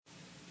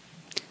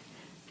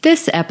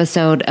This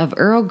episode of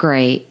Earl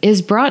Grey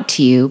is brought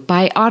to you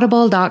by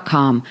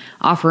Audible.com,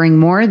 offering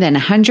more than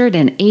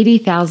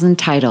 180,000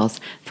 titles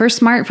for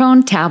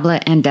smartphone,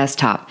 tablet, and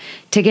desktop.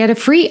 To get a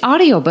free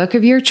audiobook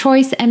of your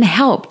choice and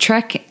help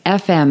Trek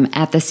FM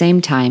at the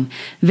same time,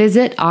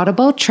 visit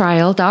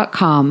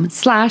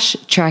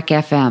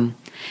audibletrial.com/trekfm.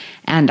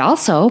 And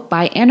also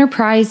by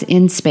Enterprise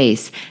in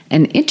Space,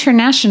 an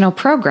international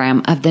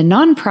program of the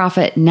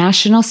nonprofit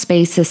National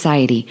Space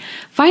Society.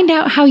 Find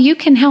out how you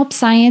can help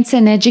science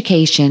and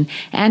education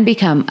and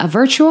become a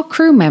virtual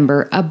crew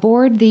member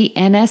aboard the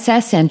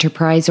NSS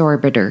Enterprise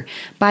Orbiter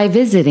by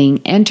visiting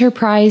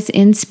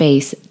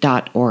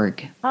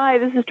enterpriseinspace.org. Hi,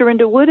 this is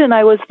Dorinda Wood, and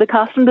I was the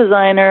costume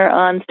designer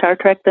on Star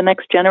Trek The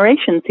Next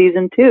Generation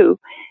Season 2,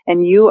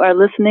 and you are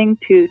listening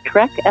to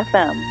Trek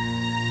FM.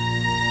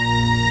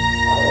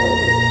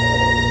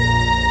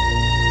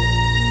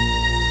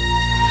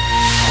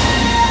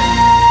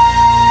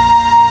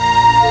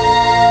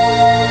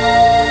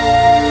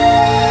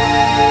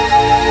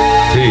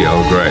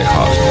 Earl Grey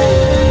hot.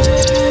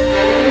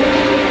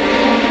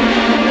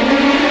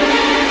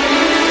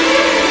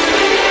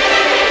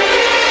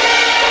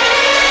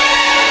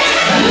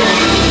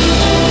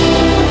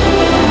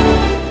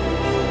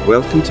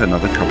 Welcome to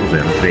another cup of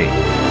Earl Grey,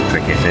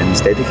 Trek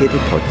FM's dedicated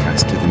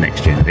podcast to the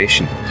next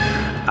generation.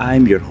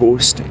 I'm your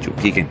host, Joe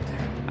Keegan,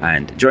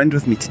 and joined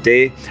with me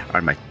today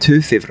are my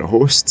two favourite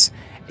hosts,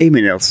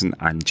 Amy Nelson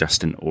and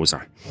Justin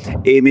Oser.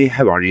 Amy,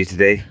 how are you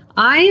today?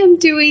 I am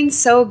doing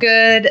so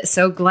good.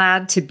 So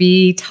glad to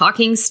be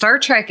talking Star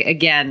Trek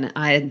again.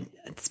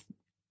 It's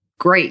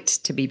great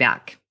to be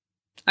back.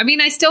 I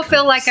mean, I still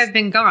feel like I've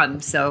been gone.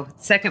 So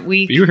second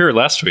week. You were here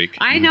last week.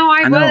 I know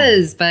I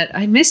was, but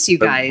I missed you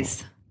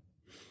guys.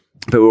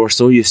 But we were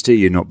so used to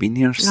you not being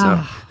here,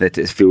 so that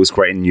it feels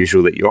quite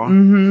unusual that you are.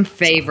 Mm-hmm.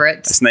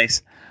 Favorite. So it's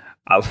nice.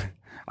 I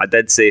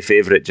did say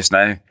favourite just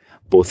now.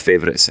 Both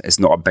favourites. It's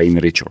not a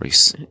binary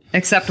choice.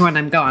 Except when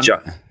I'm gone.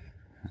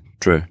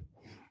 True.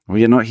 Well,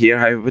 you're not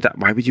here.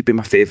 Why would you be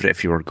my favourite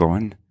if you were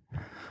gone?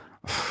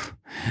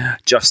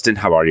 Justin,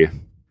 how are you?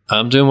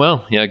 I'm doing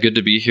well. Yeah, good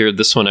to be here.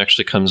 This one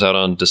actually comes out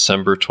on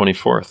December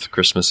 24th,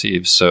 Christmas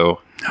Eve.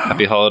 So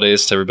happy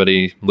holidays to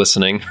everybody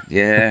listening.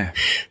 Yeah.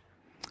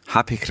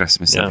 Happy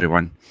Christmas,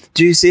 everyone.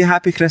 Do you say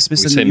Happy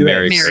Christmas in the US?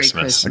 Merry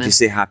Christmas. Or do you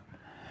say Happy...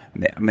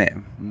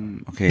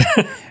 Okay.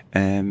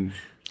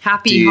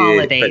 Happy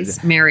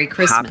holidays. Merry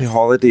Christmas. Happy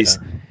holidays.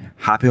 Yeah.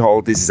 Happy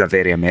holidays is a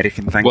very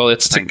American thing. Well,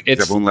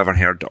 I've only ever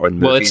heard on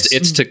movies.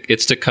 Well,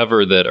 it's to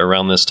cover that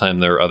around this time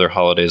there are other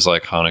holidays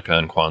like Hanukkah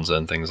and Kwanzaa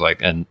and things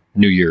like, and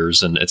New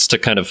Year's, and it's to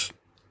kind of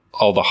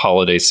all the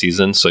holiday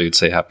season. So you'd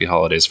say Happy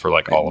Holidays for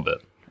like all of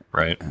it,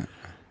 right?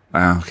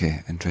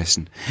 Okay,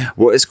 interesting.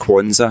 What is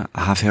Kwanzaa?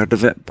 I have heard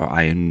of it, but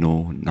I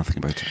know nothing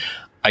about it.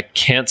 I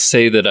can't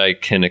say that I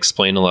can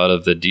explain a lot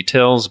of the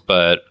details,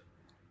 but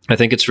I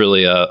think it's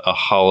really a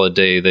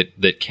holiday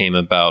that came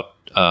about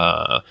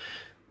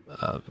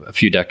a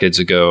few decades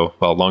ago,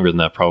 well, longer than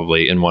that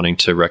probably, in wanting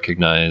to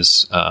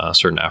recognize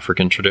certain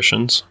African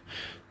traditions.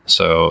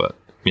 So,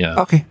 yeah.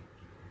 Okay.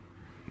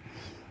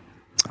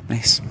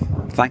 Nice.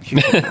 Thank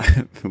you.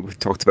 We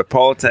talked about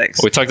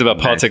politics. We talked about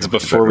politics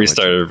before we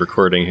started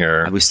recording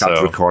here. We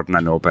started recording, I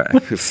know, but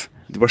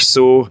we're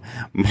so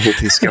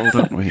multi-skilled,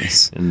 aren't we?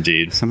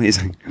 Indeed. It's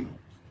amazing.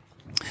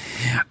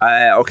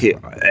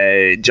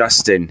 Okay,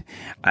 Justin,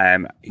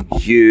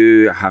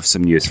 you have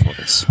some news for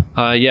us.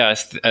 Yeah,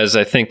 as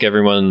I think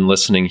everyone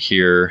listening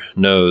here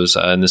knows,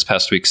 in this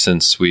past week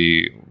since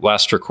we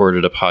last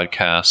recorded a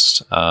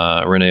podcast,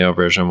 René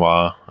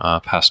Auberjonois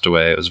passed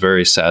away. It was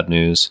very sad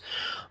news.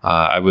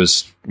 I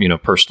was,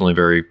 personally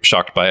very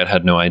shocked by it.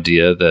 Had no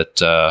idea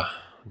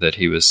that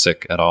he was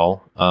sick at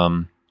all.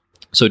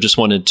 So just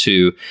wanted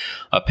to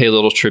pay a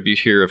little tribute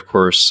here. Of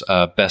course,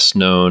 best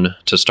known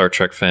to Star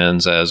Trek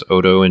fans as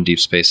Odo in Deep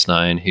Space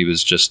Nine. He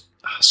was just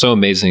so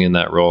amazing in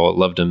that role. I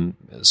loved him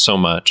so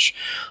much.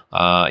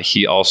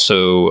 He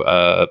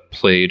also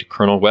played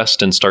Colonel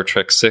West in Star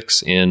Trek VI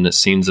in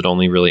scenes that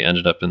only really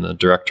ended up in the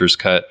director's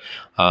cut.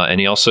 And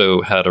he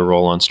also had a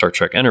role on Star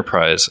Trek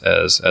Enterprise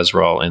as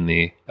Ezral in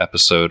the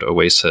episode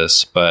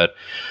Oasis. But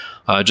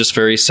just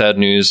very sad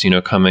news,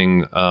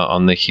 coming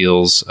on the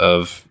heels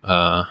of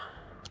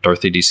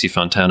Dorothy D.C.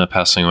 Fontana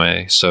passing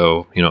away.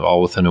 So,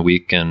 all within a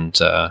week, and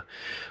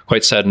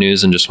quite sad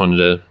news, and just wanted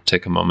to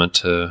take a moment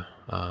to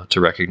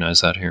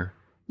recognize that here.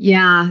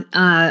 Yeah,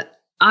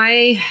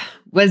 I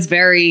was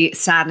very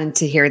saddened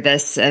to hear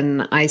this,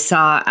 and I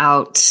saw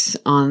out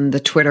on the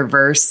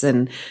Twitterverse,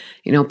 and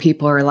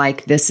people are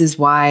like, this is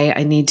why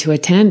I need to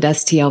attend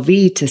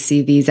STLV to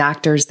see these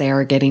actors. They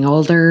are getting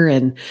older,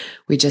 and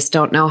we just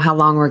don't know how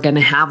long we're going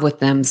to have with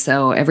them.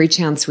 So every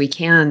chance we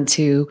can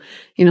to,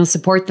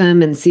 support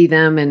them and see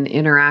them and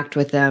interact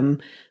with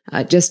them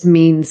just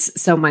means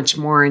so much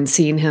more. And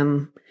seeing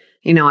him,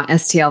 at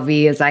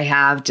STLV as I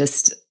have,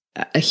 just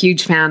a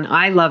huge fan.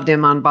 I loved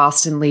him on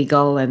Boston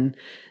Legal, and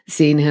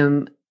seeing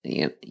him,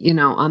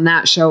 on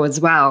that show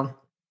as well.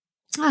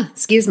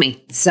 Excuse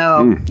me.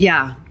 So,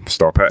 yeah.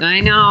 Stop it. I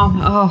know.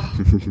 Oh,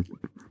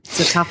 it's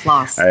a tough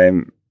loss.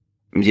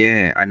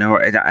 Yeah, I know.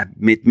 It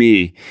made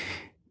me,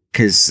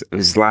 because it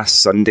was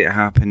last Sunday it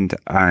happened,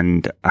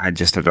 and I had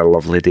just had a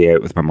lovely day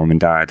out with my mum and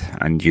dad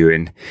and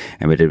Ewan,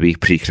 and we had a wee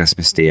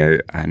pre-Christmas day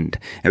out, and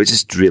it was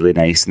just really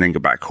nice. And then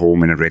got back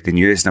home and I read the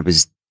news, and I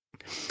was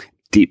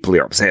deeply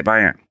upset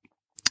by it.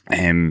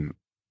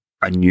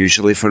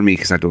 Unusually for me,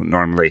 because I don't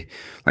normally,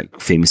 like,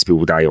 famous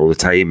people die all the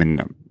time,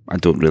 and I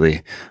don't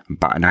really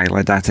bat an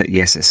eyelid at it.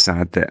 Yes, it's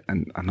sad that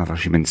another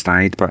human's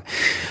died, but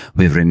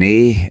with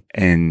Renee,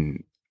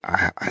 and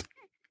I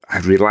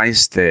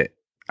realised that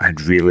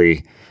I'd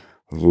really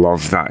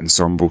love that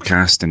ensemble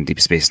cast in Deep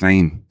Space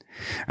Nine.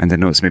 And I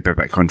know it's maybe a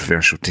bit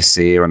controversial to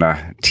say on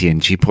a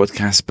TNG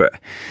podcast, but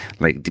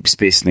like Deep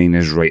Space Nine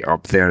is right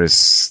up there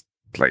as,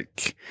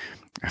 like,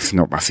 if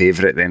not my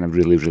favourite, then a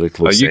really, really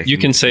close second. You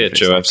can say it,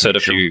 Joe. I've said a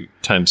few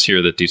times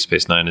here that Deep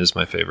Space Nine is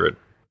my favourite.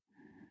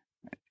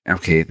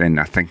 Okay, then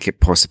I think it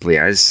possibly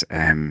is.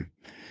 So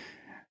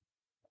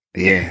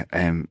yeah,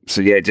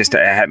 just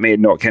it hit me,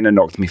 kind of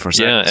knocked me for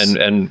six.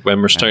 Yeah, and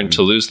when we're starting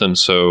to lose them,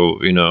 so,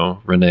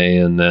 Renee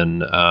and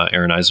then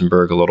Aaron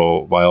Eisenberg a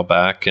little while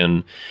back,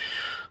 and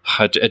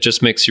it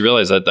just makes you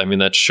realize that,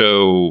 that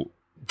show,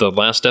 the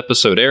last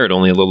episode aired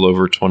only a little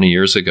over 20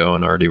 years ago,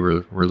 and already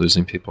we're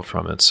losing people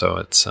from it. So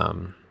it's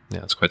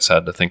it's quite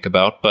sad to think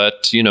about,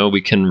 but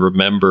we can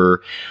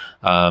remember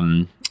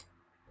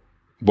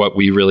what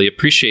we really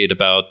appreciate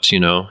about,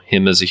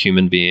 him as a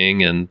human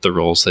being and the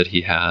roles that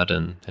he had,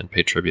 and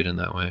pay tribute in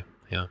that way.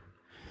 Yeah.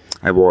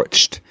 I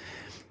watched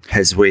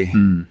His Way.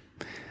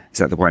 Is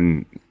that the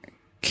one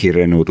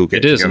Kira and Odo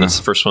get together? It is, together? and that's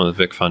the first one with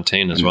Vic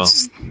Fontaine as well.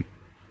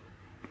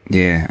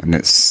 Yeah, and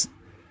it's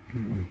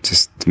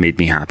just made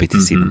me happy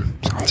to see them.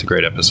 So. It's a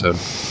great episode.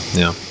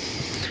 Yeah.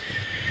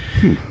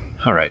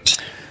 All right.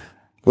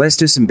 Let's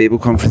do some Babel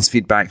Conference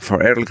feedback for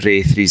Earl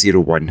Grey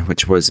 301,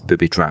 which was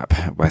Booby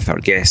Trap, with our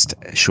guest,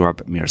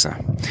 Shoaib Mirza.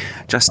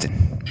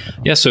 Justin.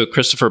 Yeah, so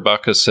Christopher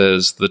Baca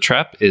says, the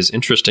trap is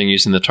interesting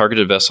using the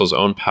targeted vessel's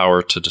own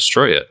power to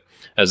destroy it.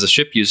 As the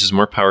ship uses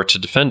more power to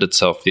defend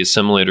itself, the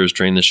assimilators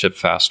drain the ship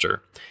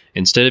faster.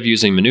 Instead of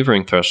using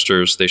maneuvering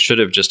thrusters, they should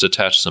have just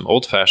attached some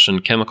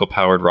old-fashioned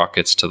chemical-powered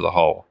rockets to the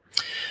hull.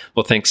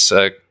 Well, thanks,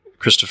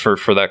 Christopher,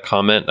 for that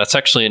comment. That's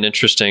actually an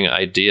interesting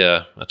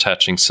idea,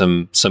 attaching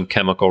some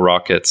chemical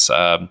rockets.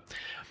 I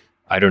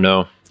don't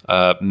know.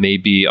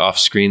 Maybe off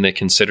screen they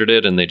considered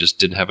it and they just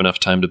didn't have enough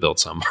time to build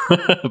some.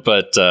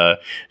 But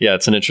yeah,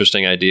 it's an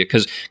interesting idea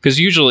because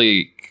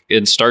usually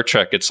in Star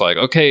Trek, it's like,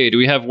 okay, do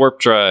we have warp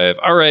drive?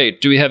 All right.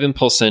 Do we have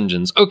impulse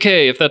engines?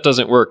 Okay. If that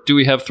doesn't work, do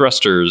we have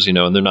thrusters?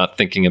 And they're not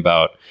thinking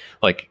about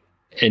like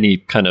any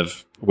kind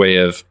of way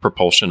of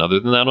propulsion other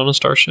than that on a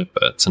starship.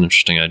 But it's an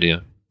interesting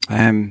idea.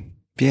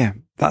 Yeah,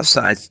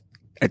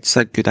 it's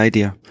a good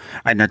idea.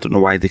 And I don't know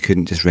why they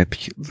couldn't just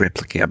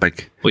replicate a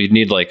big... Well, you'd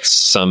need like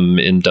some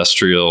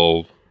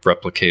industrial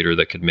replicator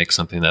that could make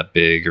something that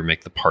big or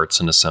make the parts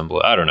and assemble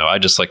it. I don't know. I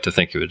just like to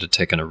think it would have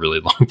taken a really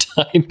long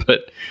time,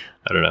 but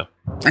I don't know.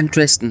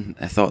 Interesting,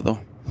 I thought, though.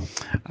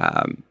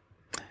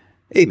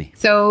 Amy.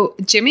 So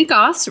Jimmy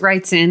Goss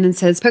writes in and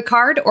says,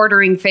 Picard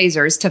ordering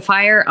phasers to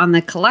fire on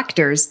the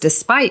collectors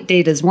despite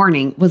Data's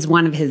warning was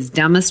one of his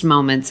dumbest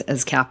moments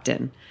as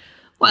captain.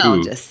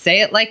 Well, just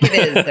say it like it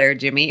is there,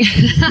 Jimmy.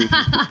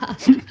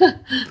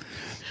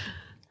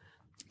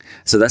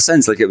 So that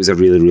sounds like it was a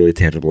really, really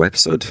terrible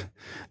episode.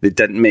 They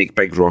didn't make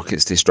big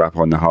rockets to strap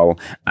on the hull,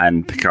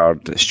 and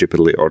Picard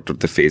stupidly ordered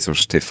the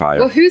phasers to fire.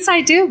 Well, whose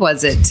idea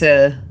was it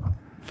to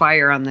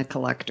fire on the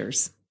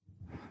collectors?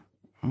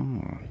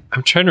 Oh.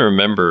 I'm trying to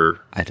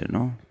remember. I don't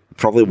know.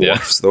 Probably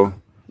Worf's, though.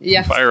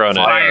 Yeah. Fire on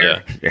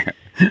it.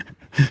 Yeah.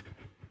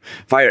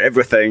 Fire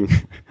everything.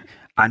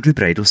 Andrew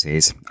Bridle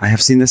says, I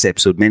have seen this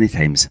episode many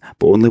times,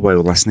 but only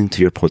while listening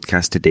to your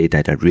podcast today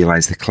did I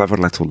realise the clever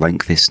little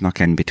link they snuck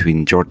in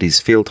between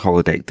Geordie's failed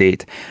holodeck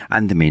date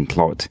and the main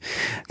plot.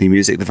 The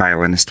music the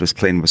violinist was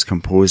playing was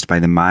composed by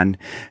the man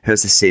who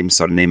has the same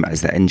surname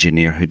as the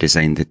engineer who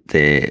designed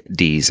the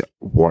D's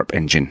warp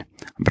engine,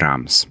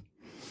 Brahms.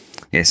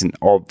 Yes, and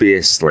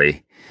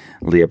obviously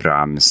Leah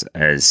Brahms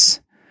is...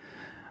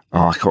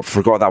 Oh, I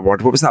forgot that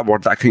word. What was that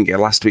word that I couldn't get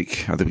last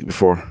week or the week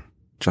before,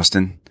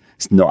 Justin?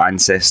 It's not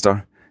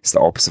ancestor. It's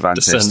the opposite of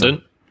ancestor.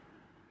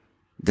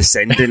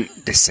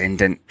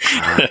 Descendant.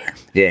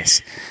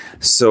 Yes.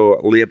 So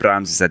Leah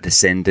Brahms is a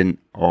descendant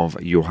of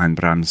Johann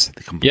Brahms,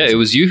 the composer. Yeah, it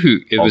was you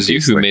who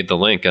made the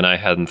link, and I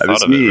hadn't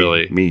thought of it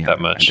really that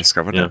much. I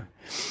discovered it.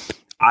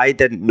 I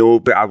didn't know,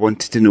 but I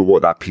wanted to know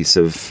what that piece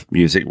of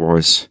music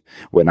was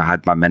when I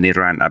had my mini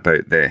rant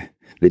about the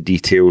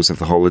details of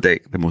the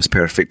holodeck, the most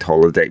perfect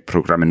holodeck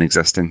program in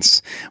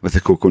existence, with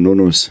the Coco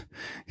Nonos.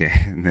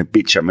 Yeah, and the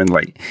beach I'm in,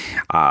 like.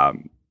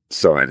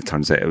 So it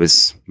turns out it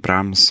was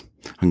Brahms,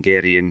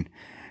 Hungarian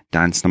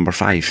dance number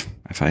 5,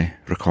 if I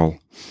recall.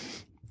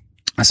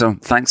 So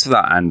thanks for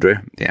that, Andrew.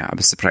 Yeah, I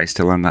was surprised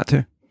to learn that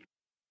too.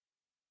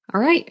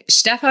 All right.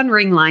 Stefan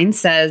Ringline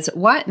says,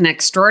 what an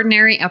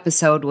extraordinary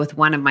episode with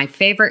one of my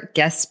favorite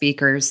guest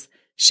speakers.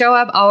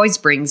 Shoaib always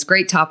brings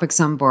great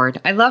topics on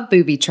board. I love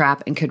Booby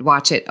Trap and could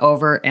watch it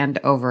over and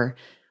over.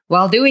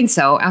 While doing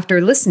so,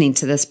 after listening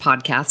to this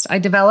podcast, I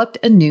developed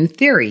a new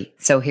theory.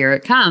 So here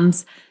it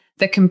comes.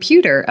 The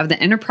computer of the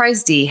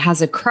Enterprise D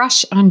has a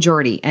crush on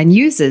Geordi and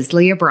uses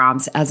Leah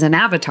Brahms as an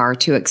avatar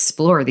to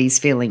explore these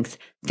feelings.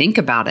 Think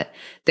about it.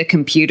 The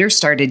computer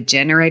started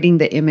generating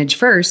the image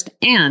first,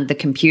 and the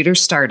computer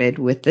started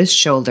with the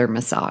shoulder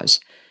massage.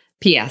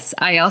 P.S.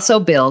 I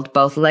also build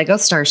both Lego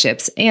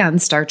starships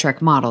and Star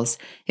Trek models.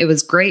 It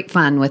was great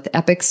fun with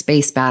epic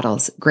space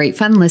battles. Great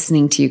fun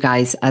listening to you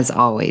guys as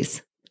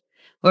always.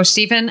 Well,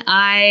 Stephen,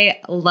 I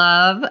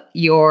love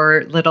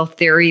your little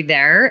theory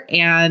there,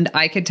 and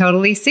I could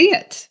totally see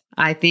it.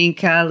 I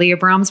think Leah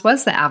Brahms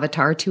was the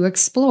avatar to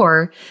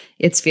explore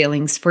its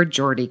feelings for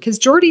Geordi, because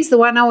Geordi's the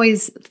one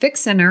always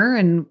fixing her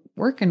and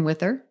working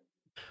with her.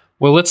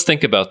 Well, let's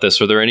think about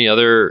this. Are there any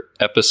other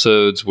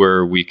episodes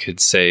where we could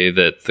say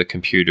that the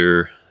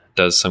computer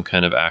does some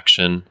kind of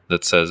action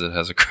that says it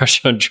has a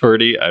crush on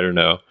Geordi? I don't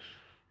know.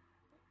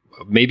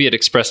 Maybe it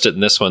expressed it in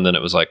this one, then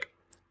it was like,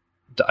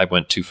 I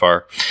went too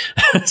far.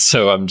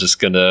 So I'm just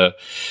going to,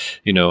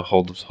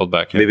 hold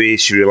back here. Maybe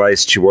she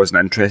realized she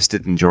wasn't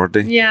interested in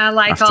Geordi. Yeah,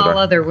 like all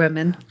other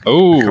women.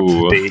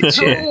 Oh.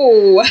 Dates, yeah.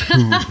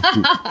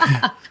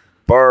 Oh.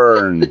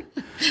 Burn.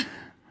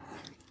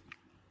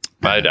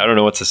 I don't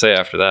know what to say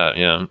after that.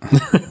 Yeah.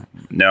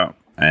 No.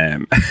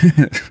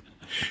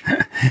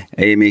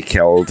 Amy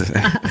killed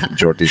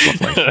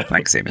Geordi's love life.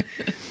 Thanks, Amy.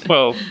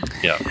 Well,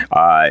 yeah.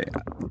 I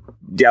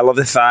love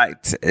the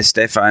fact,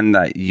 Stefan,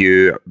 that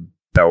you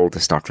build the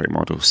Star Trek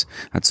models.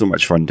 Had so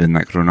much fun doing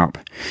that growing up.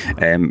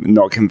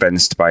 Not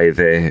convinced by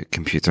the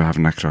computer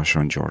having a crush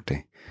on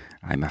Geordi,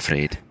 I'm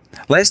afraid.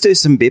 Let's do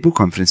some Babel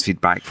Conference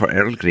feedback for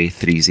Earl Grey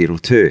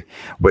 302,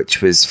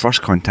 which was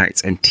First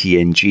Contacts in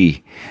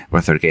TNG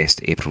with our guest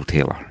April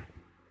Taylor.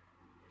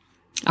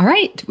 All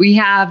right. We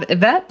have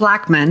Yvette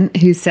Blackman,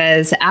 who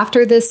says,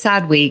 after this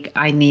sad week,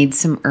 I need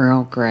some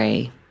Earl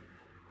Grey.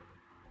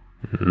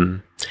 Mm-hmm.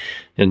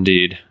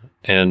 Indeed.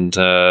 And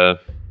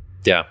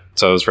yeah,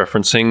 so I was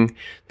referencing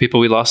people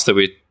we lost that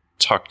we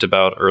talked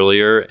about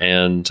earlier,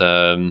 and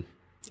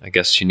I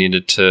guess you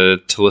needed to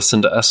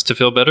listen to us to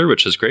feel better,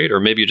 which is great, or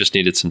maybe you just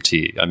needed some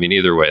tea. I mean,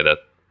 either way, that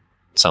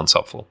sounds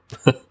helpful.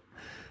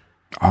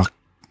 A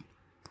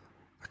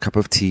cup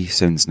of tea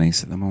sounds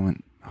nice at the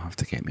moment. I'll have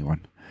to get me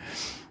one.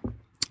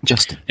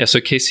 Justin. Yeah, so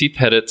KC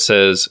Pettit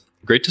says,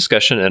 great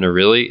discussion and a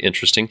really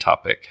interesting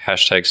topic.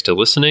 Hashtag still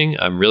listening.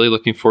 I'm really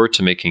looking forward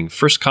to making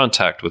first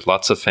contact with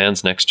lots of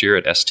fans next year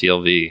at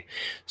STLV.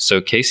 So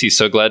Casey,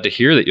 so glad to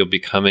hear that you'll be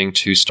coming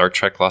to Star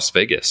Trek Las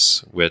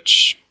Vegas,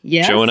 which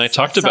Joe and I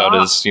talked about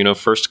as,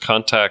 first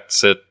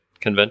contacts at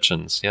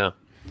conventions. Yeah.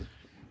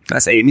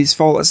 That's Amy's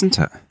fault, isn't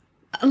it?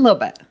 A little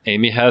bit.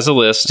 Amy has a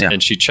list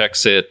and she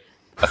checks it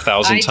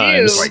 1,000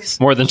 times.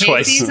 More than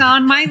twice. Casey's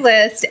on my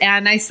list,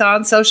 and I saw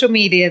on social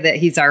media that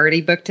he's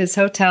already booked his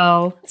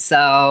hotel.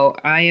 So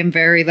I am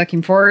very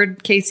looking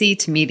forward, Casey,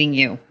 to meeting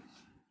you.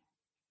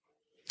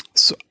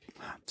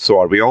 So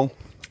are we all?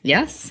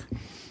 Yes.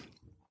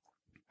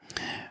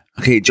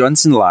 Okay,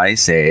 Johnson Lai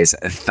says,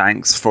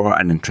 thanks for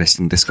an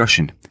interesting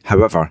discussion.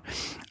 However,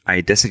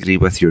 I disagree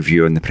with your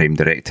view on the Prime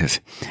Directive.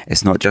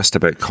 It's not just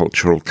about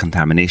cultural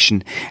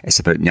contamination, it's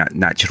about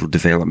natural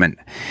development.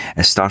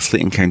 If Starfleet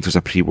encounters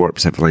a pre-warp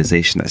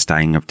civilization that's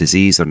dying of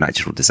disease or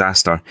natural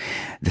disaster,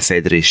 the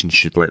Federation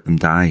should let them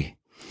die.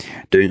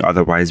 Doing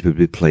otherwise would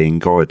be playing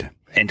God.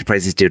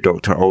 Enterprise's Dear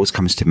Doctor always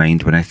comes to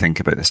mind when I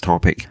think about this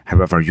topic.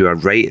 However, you are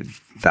right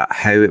that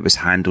how it was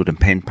handled in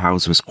Pen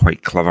Pals was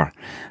quite clever.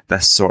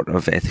 This sort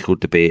of ethical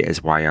debate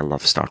is why I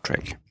love Star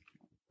Trek.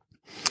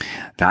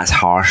 That's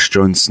harsh,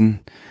 Johnson.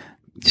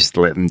 Just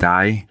let them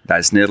die.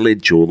 That's nearly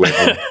Joe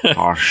level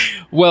harsh.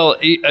 Well,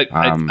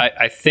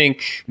 I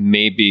think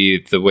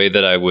maybe the way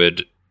that I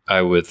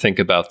would think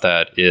about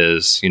that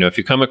is, if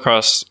you come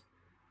across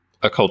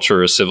a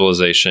culture or a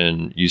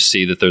civilization, you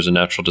see that there's a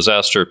natural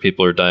disaster,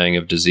 people are dying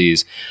of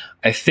disease.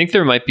 I think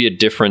there might be a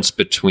difference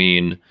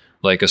between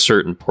like a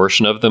certain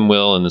portion of them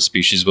will and the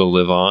species will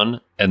live on,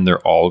 and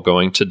they're all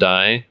going to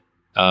die.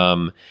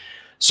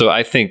 So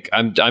I think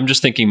I'm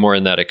just thinking more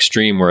in that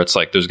extreme where it's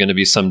like there's going to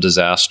be some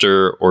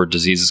disaster or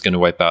disease is going to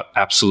wipe out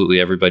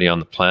absolutely everybody on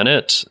the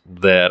planet,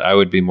 that I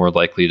would be more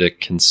likely to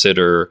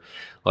consider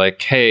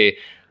like, hey,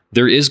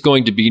 there is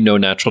going to be no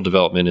natural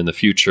development in the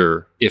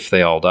future if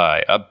they all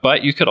die.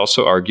 But you could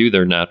also argue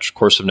their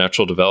course of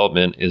natural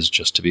development is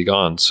just to be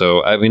gone.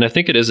 So, I mean, I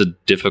think it is a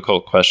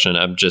difficult question.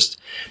 I'm just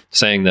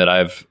saying that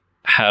I've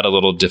had a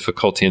little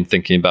difficulty in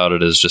thinking about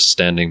it as just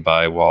standing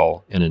by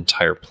while an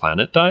entire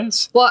planet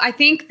dies. Well, I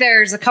think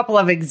there's a couple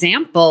of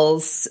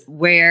examples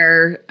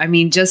where,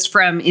 just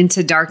from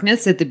Into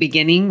Darkness at the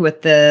beginning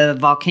with the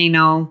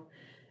volcano,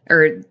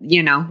 or,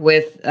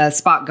 with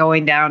Spock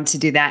going down to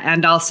do that.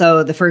 And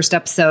also the first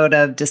episode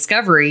of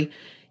Discovery,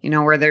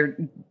 where they're,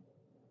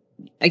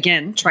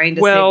 again, trying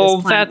to save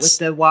this planet with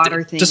the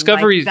water thing.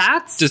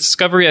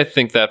 Discovery, I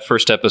think that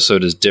first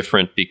episode is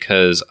different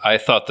because I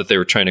thought that they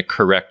were trying to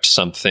correct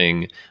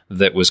something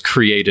that was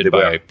created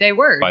by the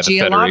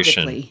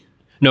Federation.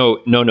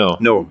 No.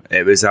 No,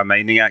 it was a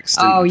mining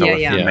accident. Oh,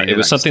 yeah. It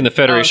was something the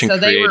Federation so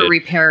created. they were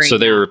repairing. So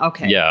they were,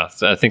 okay. Yeah,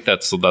 I think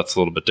that's a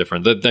little bit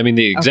different.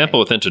 The example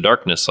with Into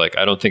Darkness, like,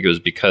 I don't think it was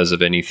because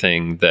of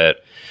anything that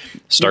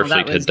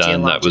Starfleet had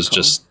done that was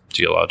just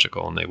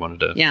geological, and they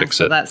wanted to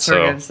fix it. That's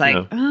sort of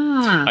like,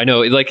 I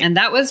know, like, and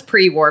that was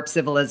pre-warp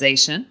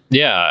civilization.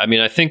 Yeah, I mean,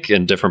 I think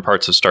in different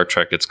parts of Star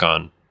Trek, it's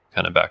gone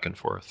kind of back and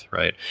forth,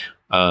 right?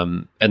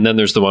 And then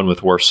there's the one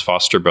with Worf's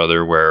foster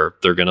brother where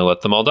they're going to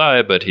let them all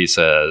die, but he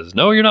says,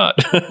 no, you're not.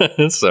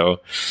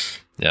 So,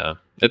 yeah,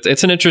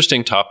 it's an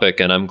interesting topic,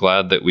 and I'm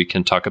glad that we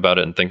can talk about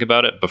it and think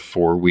about it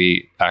before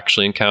we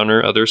actually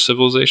encounter other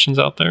civilizations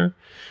out there.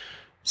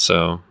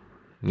 So,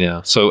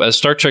 yeah. So as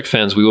Star Trek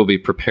fans, we will be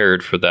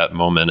prepared for that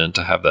moment and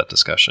to have that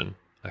discussion,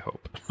 I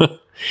hope.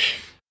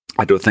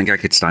 I don't think I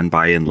could stand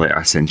by and let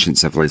a sentient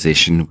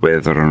civilization,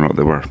 whether or not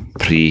they were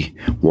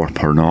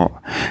pre-warp or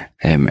not,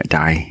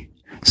 die.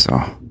 So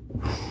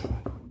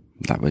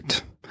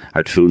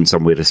I'd feel in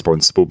some way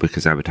responsible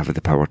because I would have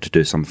the power to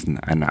do something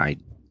and I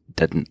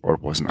didn't or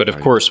wasn't. But of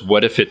course,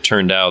 what if it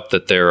turned out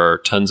that there are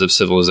tons of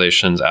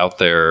civilizations out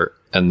there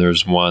and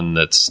there's one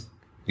that's,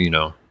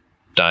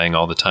 dying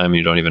all the time and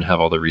you don't even have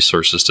all the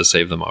resources to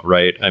save them all,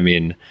 right? I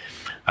mean,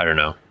 I don't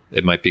know.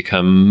 It might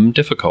become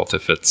difficult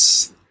if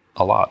it's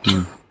a lot.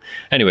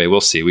 Anyway, we'll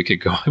see. We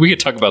could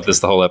talk about this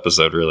the whole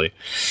episode, really.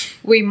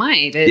 We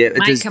might. It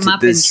might come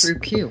up in True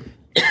Q.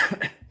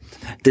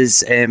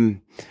 Does who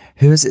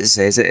is it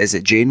says it? Is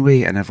it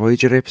Janeway in a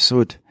Voyager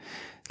episode?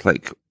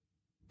 Like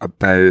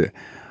about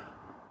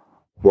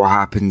what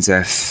happens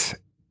if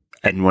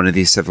in one of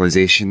these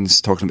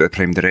civilizations, talking about the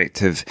Prime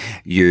Directive,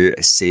 you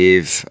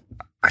save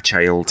a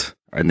child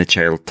and the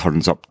child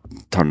grows up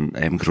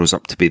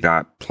to be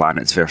that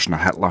planet's version of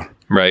Hitler.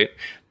 Right.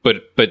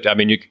 But I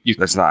mean, you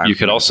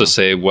could also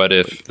say, what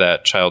if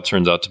that child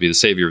turns out to be the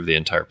savior of the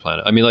entire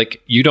planet? I mean,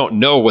 like, you don't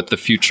know what the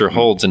future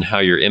holds and how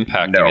you're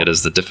impacting it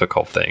is the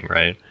difficult thing,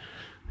 right?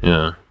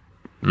 Yeah.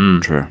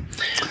 True.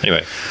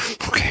 Anyway.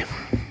 Okay.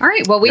 All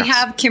right. Well, we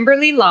have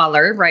Kimberly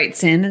Lawler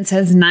writes in and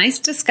says, nice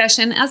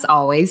discussion as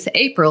always.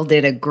 April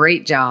did a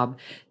great job.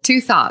 2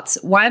 thoughts.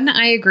 1,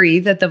 I agree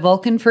that the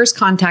Vulcan First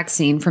Contact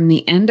scene from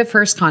the end of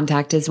First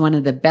Contact is one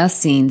of the best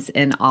scenes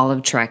in all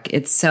of Trek.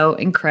 It's so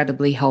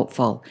incredibly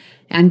helpful.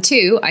 And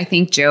 2, I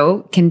think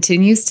Joe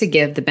continues to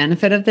give the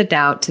benefit of the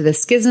doubt to the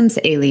Schisms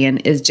alien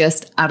is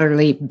just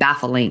utterly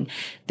baffling.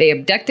 They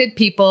abducted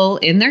people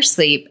in their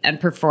sleep and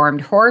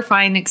performed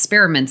horrifying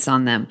experiments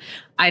on them.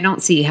 I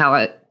don't see how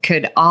it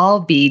could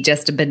all be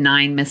just a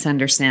benign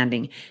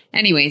misunderstanding.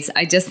 Anyways,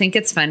 I just think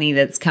it's funny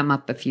that it's come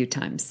up a few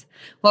times.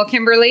 Well,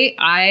 Kimberly,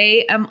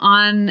 I am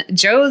on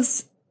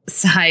Joe's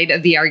side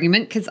of the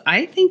argument because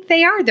I think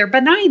they're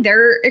benign.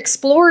 They're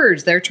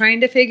explorers. They're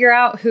trying to figure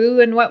out who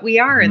and what we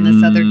are in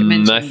this other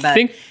dimension. I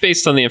think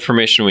based on the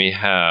information we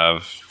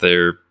have,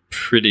 they're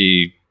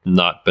pretty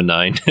not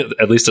benign,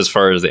 at least as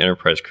far as the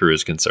Enterprise crew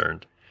is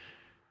concerned.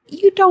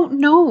 You don't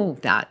know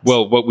that.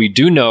 Well, what we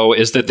do know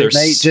is that they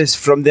might just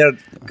from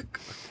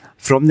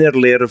their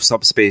layer of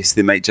subspace,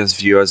 they might just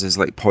view us as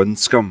like pond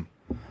scum.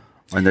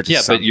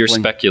 Yeah, but you're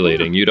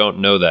speculating. You don't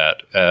know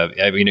that.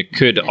 I mean, it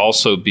could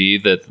also be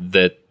that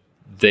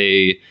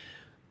they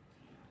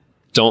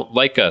don't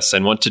like us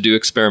and want to do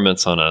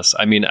experiments on us.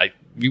 I mean,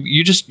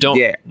 you just don't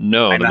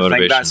know and the motivation. I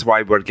think that's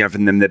why we're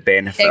giving them the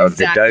benefit of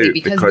the doubt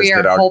because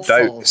there are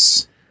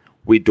doubts.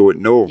 We don't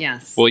know.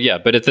 Yes. Well, yeah,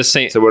 but at the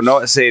same... So we're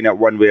not saying it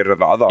one way or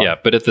the other. Yeah,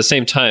 but at the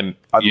same time...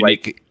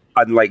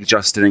 Unlike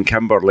Justin and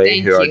Kimberly,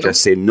 who are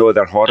just saying, no,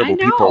 they're horrible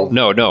people.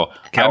 No.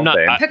 I'm not.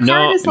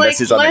 Picard is like,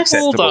 this is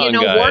unacceptable. Hold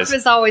on, guys. Worf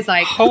is always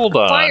like, hold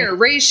on. Fire,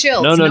 raise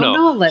shields.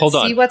 No. Let's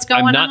see what's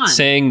going on. I'm not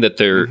saying that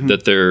they're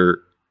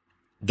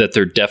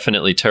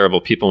definitely terrible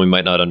people. We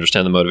might not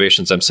understand the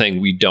motivations. I'm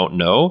saying we don't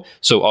know.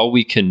 So all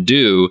we can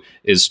do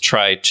is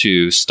try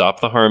to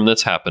stop the harm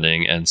that's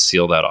happening and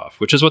seal that off,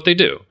 which is what they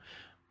do.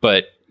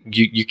 But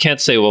you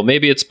can't say, well,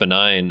 maybe it's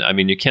benign. I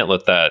mean, you can't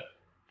let that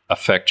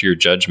affect your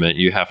judgment.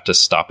 You have to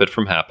stop it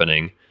from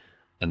happening,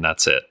 and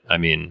that's it. I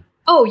mean...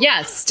 Oh,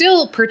 yes.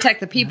 Still protect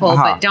the people,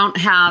 but don't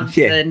have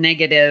the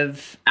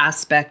negative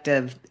aspect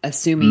of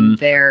assuming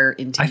their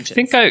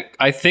intentions.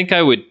 I think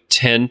I would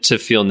tend to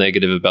feel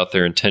negative about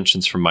their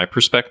intentions from my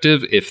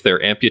perspective. If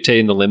they're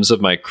amputating the limbs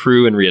of my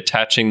crew and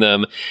reattaching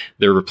them,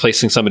 they're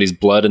replacing somebody's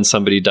blood and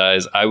somebody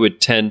dies, I would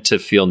tend to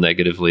feel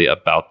negatively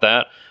about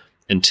that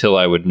until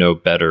I would know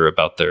better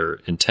about their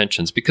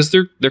intentions, because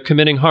they're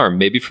committing harm.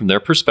 Maybe from their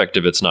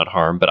perspective it's not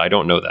harm, but I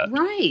don't know that.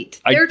 Right.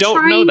 I don't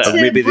know that. They're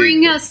trying to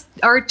bring us,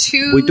 our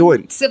two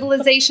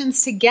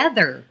civilizations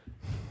together.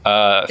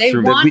 They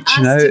want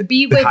us to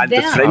be with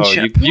them.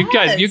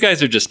 You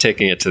guys are just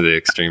taking it to the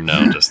extreme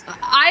now. Just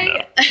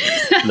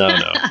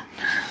No.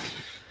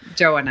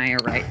 Joe and I are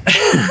right.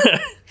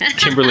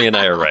 Kimberly and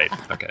I are right.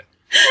 Okay.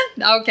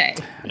 Okay.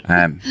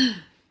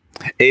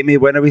 Amy,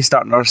 when are we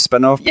starting our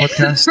spin-off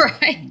podcast?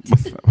 Right.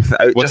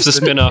 What's the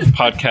spin-off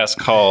podcast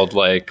called?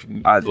 Like,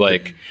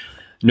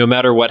 no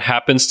matter what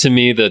happens to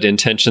me, the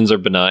intentions are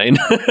benign.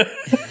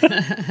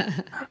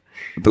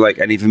 But like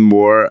an even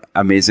more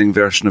amazing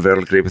version of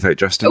Earl Grey without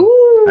Justin.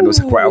 Ooh, I know it's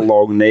quite a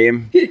long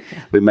name.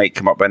 We might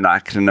come up with an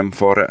acronym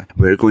for it.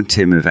 We're going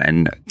to move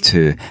in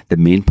to the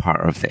main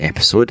part of the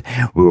episode.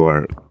 We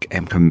are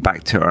coming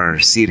back to our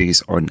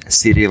series on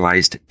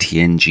Serialized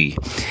TNG.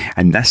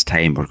 And this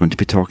time we're going to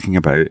be talking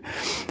about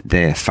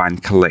the fan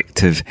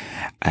collective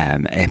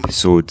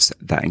episodes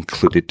that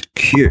included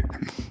Q.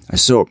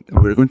 So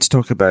we're going to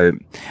talk about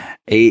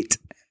 8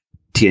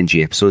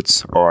 TNG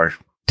episodes, or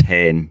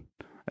 10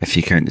 if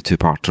you count the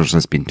two-parters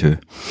as being 2.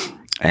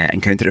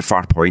 Encounter at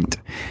Farpoint,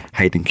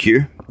 Hiding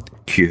Q,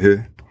 Q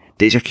Who,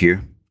 Déjà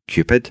Q,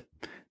 Qpid,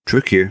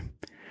 True Q,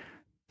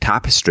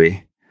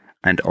 Tapestry,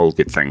 and All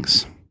Good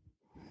Things.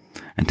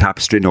 And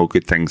Tapestry and All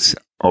Good Things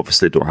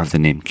obviously don't have the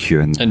name Q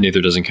in them. And neither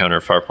does Encounter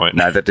at Farpoint.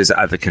 Neither does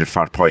Advocate at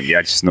Farpoint. Yeah,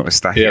 I just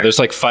noticed that. Yeah, here. there's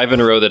like 5 in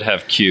a row that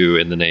have Q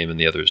in the name and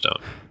the others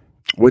don't.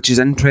 Which is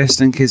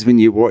interesting because when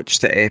you watch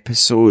the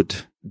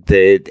episode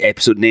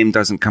name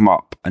doesn't come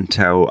up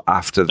until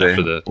after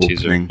the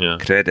opening teaser,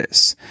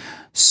 credits.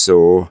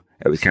 So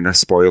it would kind of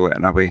spoil it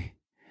in a way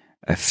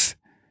if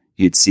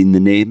you'd seen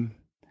the name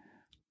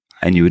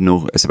and you would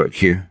know it's about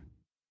Q.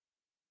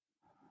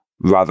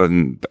 Rather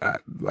than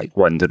like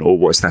wondering, oh,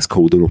 what's this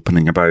colder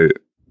opening about?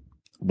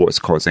 What's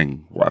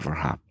causing whatever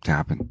to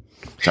happen?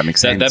 Does that make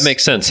sense? That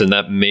makes sense. And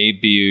that may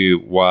be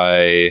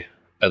why,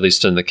 at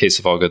least in the case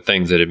of All Good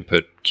Things, they didn't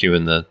put Q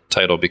in the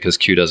title, because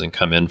Q doesn't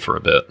come in for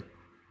a bit.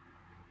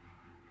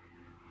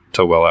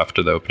 Till well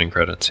after the opening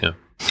credits, yeah.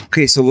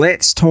 Okay, so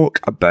let's talk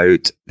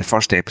about the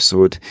first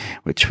episode,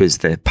 which was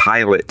the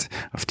pilot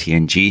of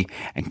TNG,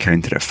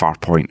 Encounter at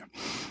Farpoint.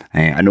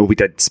 I know we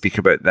did speak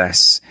about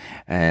this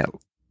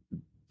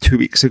 2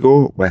 weeks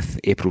ago with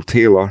April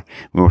Taylor.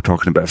 We were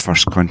talking about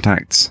First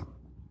Contacts.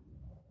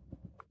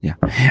 Yeah,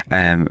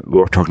 we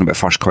were talking about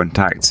First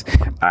Contacts,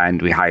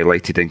 and we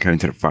highlighted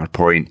Encounter at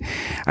Farpoint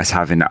as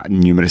having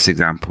numerous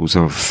examples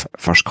of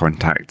First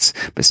Contacts.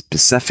 But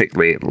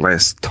specifically,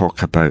 let's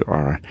talk about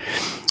our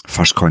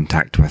first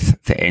contact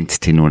with the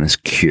entity known as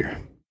Q.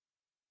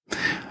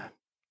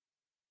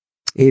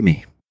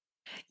 Amy.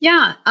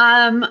 Yeah,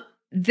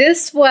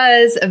 this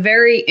was a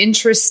very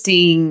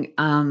interesting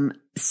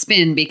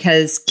spin,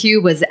 because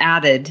Q was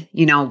added,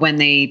 when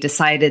they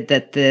decided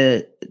that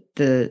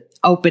the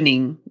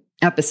opening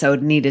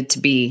episode needed to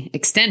be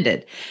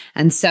extended.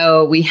 And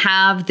so we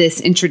have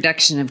this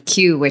introduction of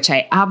Q, which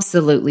I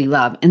absolutely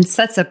love, and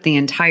sets up the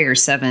entire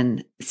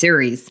 7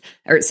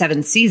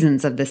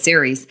 seasons of the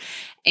series.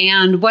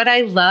 And what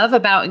I love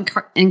about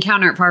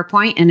Encounter at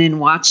Farpoint, and in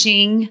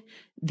watching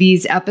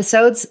these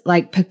episodes,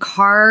 like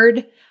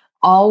Picard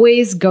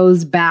always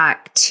goes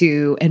back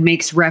to and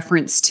makes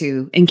reference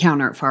to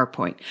Encounter at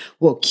Farpoint.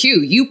 Well,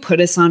 Q, you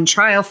put us on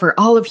trial for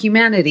all of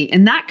humanity.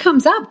 And that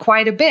comes up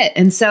quite a bit.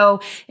 And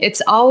so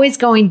it's always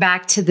going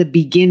back to the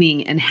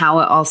beginning and how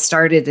it all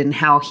started, and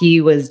how he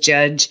was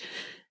judge,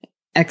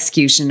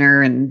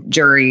 executioner, and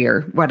jury,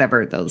 or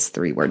whatever those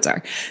 3 words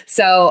are.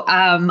 So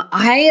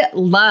I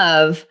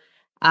love,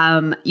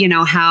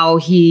 how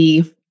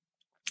he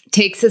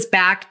takes us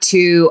back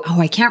to,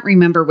 I can't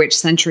remember which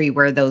century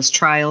where those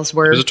trials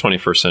were. It was the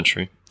 21st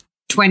century.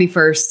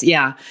 21st,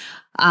 yeah.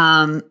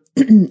 And,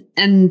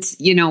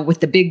 with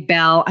the big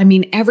bell,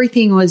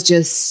 everything was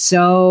just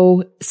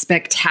so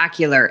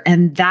spectacular.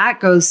 And that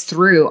goes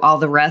through all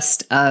the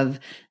rest of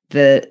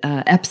the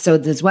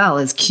episodes as well,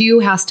 as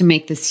Q has to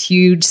make this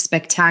huge,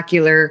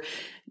 spectacular,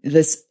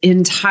 this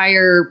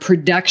entire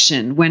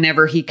production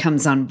whenever he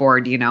comes on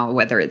board,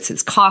 whether it's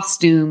his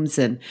costumes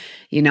and,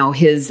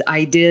 his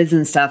ideas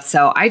and stuff.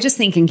 So I just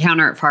think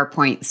Encounter at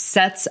Farpoint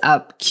sets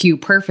up Q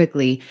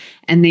perfectly,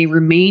 and they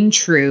remain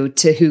true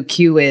to who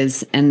Q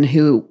is and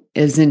who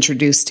is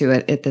introduced to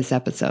it at this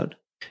episode.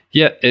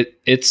 Yeah,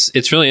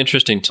 it's really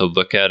interesting to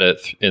look at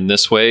it in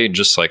this way,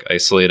 just like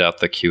isolate out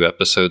the Q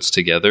episodes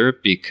together,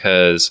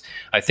 because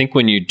I think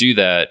when you do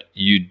that,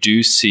 you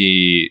do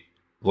see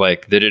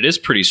like that it is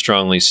pretty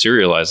strongly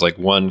serialized. Like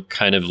one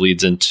kind of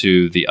leads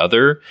into the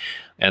other,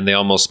 and they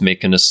almost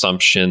make an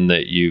assumption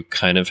that you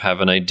kind of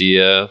have an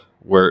idea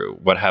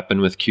what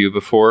happened with Q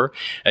before.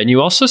 And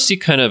you also see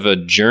kind of a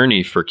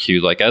journey for Q,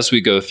 like as we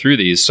go through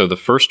these. So the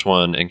first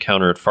one,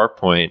 Encounter at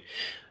Farpoint,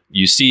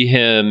 you see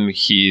him,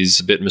 he's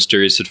a bit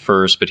mysterious at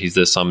first, but he's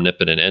this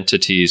omnipotent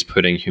entity, he's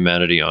putting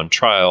humanity on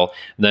trial.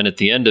 And then at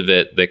the end of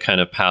it, they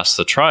kind of pass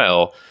the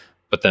trial.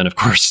 But then, of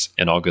course,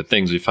 in All Good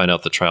Things, we find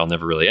out the trial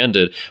never really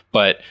ended.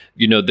 But,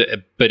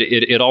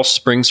 it all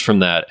springs from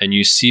that. And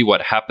you see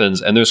what happens.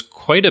 And there's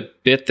quite a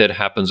bit that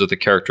happens with the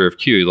character of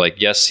Q.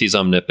 Like, yes, he's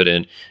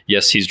omnipotent.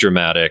 Yes, he's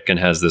dramatic and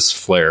has this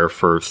flair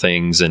for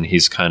things. And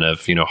he's kind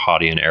of,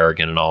 haughty and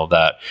arrogant and all of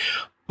that.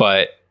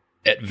 But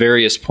at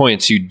various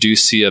points, you do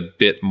see a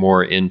bit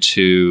more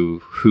into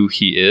who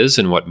he is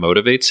and what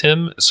motivates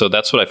him. So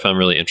that's what I found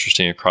really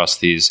interesting across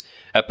these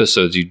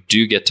episodes. You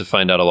do get to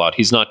find out a lot.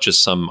 He's not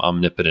just some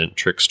omnipotent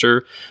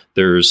trickster.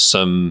 There's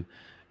some,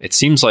 it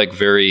seems like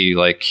very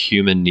like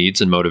human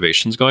needs and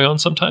motivations going on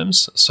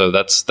sometimes. So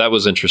that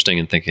was interesting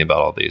in thinking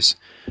about all these.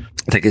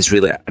 I think it's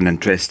really an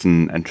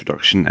interesting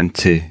introduction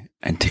into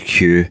into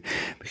Q,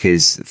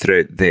 because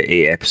throughout the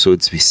 8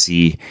 episodes we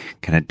see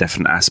kind of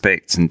different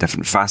aspects and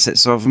different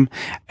facets of him,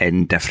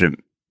 and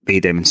he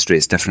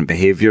demonstrates different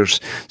behaviours.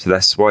 So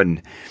this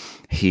one,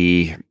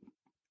 he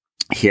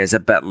is a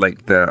bit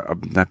like the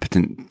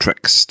omnipotent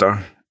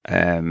trickster,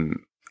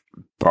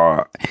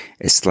 but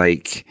it's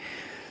like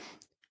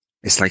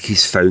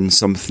he's found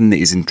something that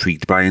he's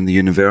intrigued by in the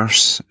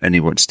universe, and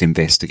he wants to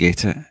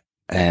investigate it.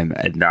 And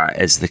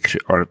that is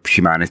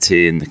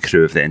humanity and the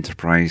crew of the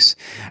Enterprise.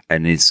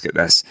 And he's got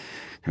this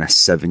kind of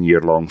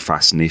 7-year-long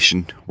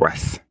fascination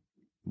with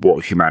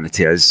what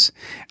humanity is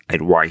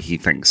and why he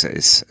thinks it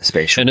is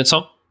special. And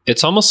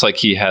it's almost like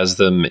he has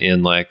them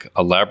in like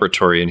a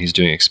laboratory and he's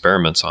doing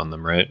experiments on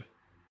them, right?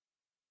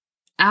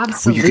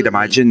 Absolutely. Well, you could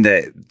imagine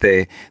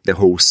that the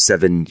whole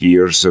 7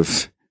 years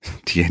of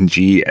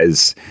TNG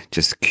is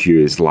just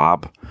Q's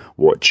lab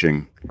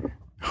watching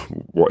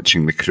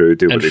the crew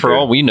do what they do. And for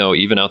all we know,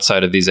 even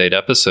outside of these 8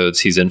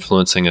 episodes, he's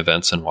influencing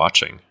events and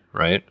watching,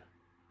 right?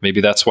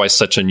 Maybe that's why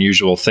such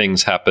unusual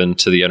things happen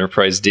to the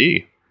Enterprise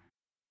D.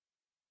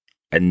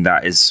 And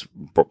that is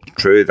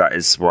true. That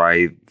is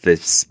why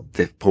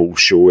the whole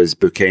show is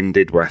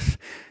bookended with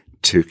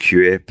 2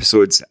 Q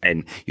episodes.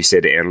 And you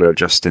said it earlier,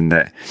 Justin,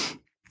 that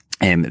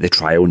the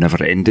trial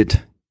never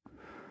ended.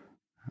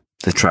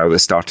 The trial that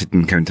started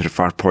in Encounter at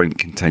Farpoint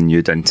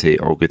continued into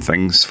All Good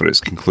Things for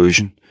its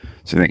conclusion.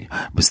 So I think,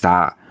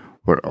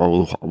 were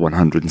all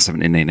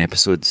 179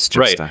 episodes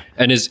just right?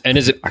 And is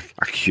it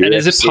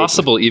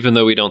possible, even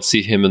though we don't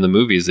see him in the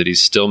movies, that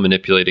he's still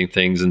manipulating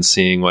things and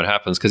seeing what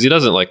happens? Because he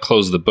doesn't like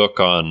close the book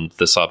on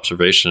this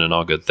observation and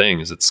All Good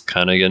Things. It's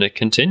kind of going to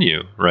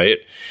continue, right?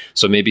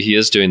 So maybe he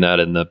is doing that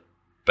in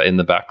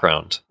the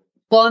background.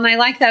 Well, and I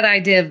like that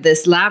idea of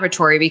this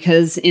laboratory,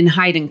 because in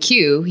Hide and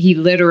Q, he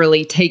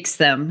literally takes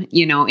them,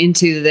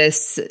 into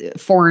this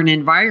foreign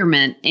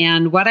environment.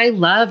 And what I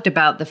loved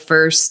about the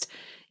first,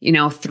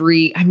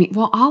 3,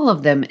 all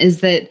of them, is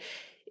that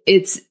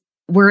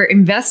we're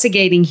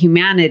investigating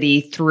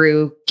humanity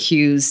through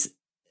Q's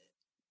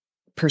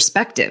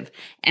perspective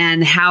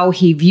and how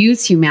he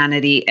views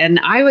humanity. And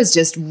I was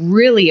just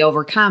really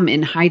overcome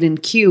in Hide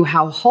and Q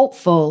how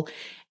hopeful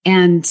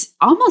and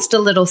almost a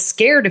little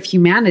scared of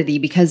humanity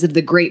because of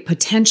the great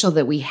potential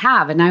that we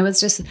have. And I was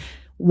just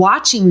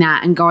watching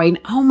that and going,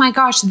 oh my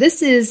gosh,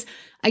 this is,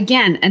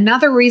 again,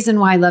 another reason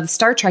why I love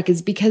Star Trek,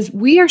 is because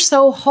we are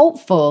so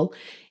hopeful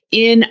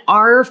in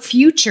our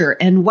future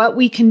and what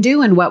we can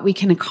do and what we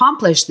can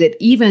accomplish,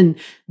 that even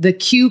the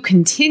Q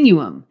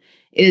continuum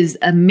is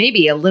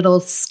maybe a little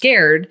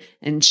scared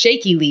and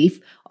shaky leaf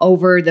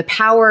over the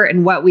power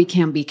and what we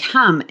can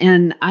become.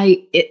 And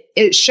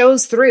it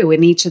shows through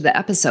in each of the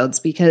episodes,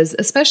 because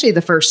especially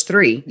the first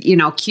 3,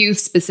 Q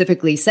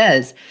specifically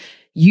says,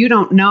 you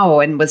don't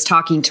know, and was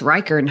talking to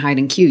Riker and Hide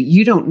and Q,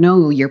 you don't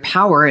know your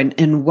power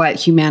and what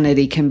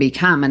humanity can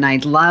become. And I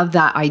love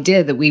that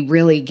idea that we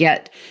really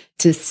get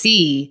to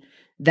see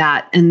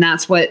that. And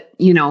that's what,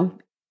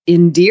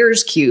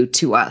 endears Q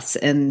to us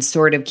and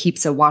sort of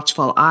keeps a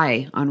watchful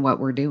eye on what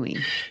we're doing.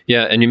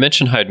 Yeah. And you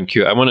mentioned Hide and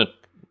Q. I want to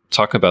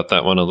talk about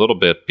that one a little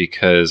bit,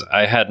 because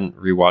I hadn't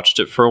rewatched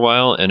it for a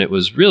while, and it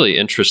was really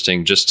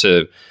interesting just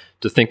to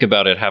think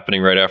about it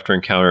happening right after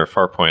Encounter at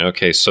Farpoint.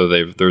 Okay, so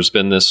there's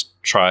been this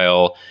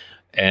trial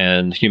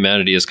and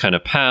humanity has kind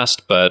of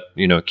passed, but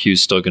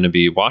Q's still going to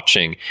be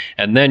watching.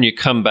 And then you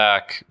come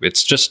back,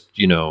 it's just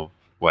 8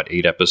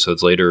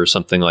 episodes later or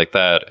something like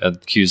that, and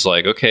Q's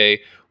like,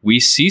 okay, we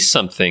see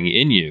something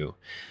in you.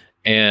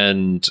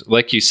 And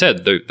like you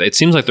said, it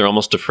seems like they're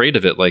almost afraid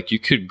of it. Like, you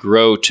could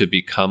grow to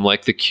become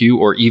like the Q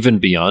or even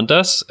beyond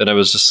us. And I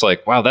was just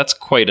like, wow, that's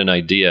quite an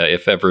idea.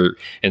 If ever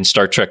in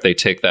Star Trek they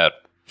take that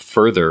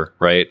further,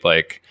 right?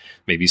 Like,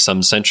 maybe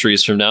some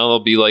centuries from now they'll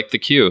be like the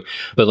Q.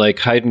 But like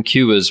Hide and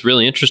Q is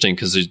really interesting,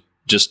 because they're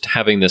just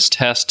having this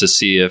test to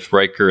see if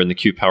Riker and the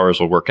Q powers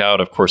will work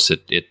out. Of course,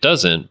 it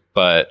doesn't.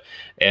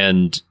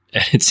 And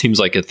it seems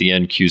like at the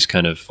end, Q's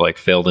kind of like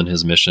failed in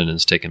his mission and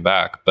is taken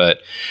back. But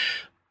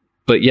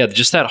yeah,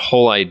 just that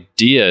whole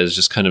idea is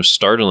just kind of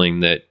startling,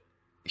 that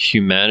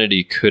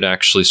humanity could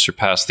actually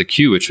surpass the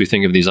Q, which we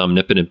think of these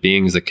omnipotent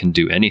beings that can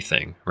do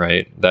anything,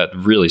 right? That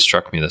really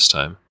struck me this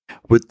time.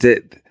 Would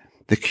the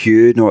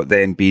Q not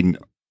then being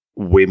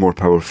way more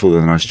powerful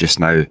than us just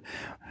now,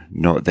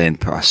 not then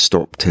put a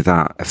stop to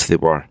that if they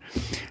were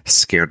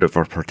scared of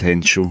our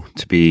potential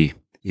to be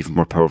even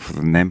more powerful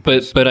than them?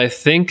 But I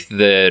think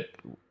that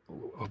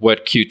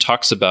what Q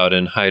talks about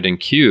in Hide and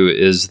Q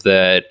is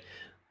that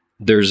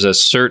there's a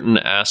certain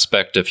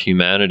aspect of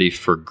humanity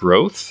for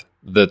growth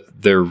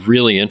that they're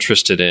really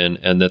interested in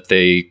and that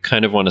they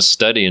kind of want to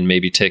study and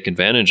maybe take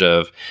advantage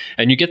of.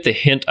 And you get the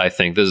hint, I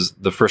think, this is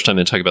the first time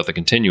they talk about the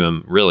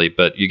continuum, really,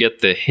 but you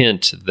get the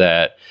hint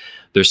that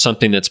there's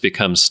something that's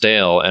become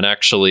stale. And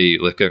actually,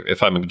 like,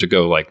 if I'm to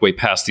go like way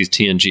past these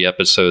TNG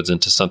episodes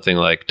into something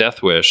like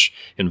Death Wish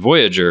in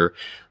Voyager,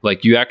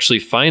 like you actually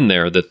find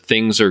there that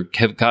things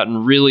have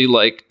gotten really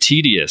like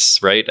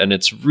tedious, right? And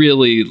it's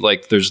really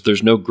like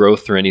there's no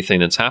growth or anything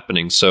that's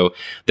happening. So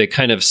they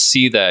kind of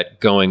see that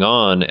going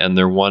on, and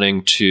they're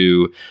wanting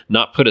to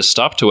not put a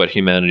stop to what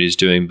humanity is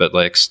doing, but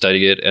like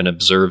study it and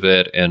observe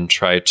it and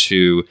try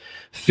to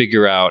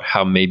figure out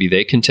how maybe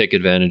they can take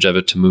advantage of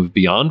it to move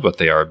beyond what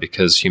they are,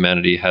 because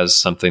humanity has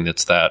something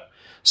that's that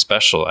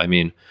special. I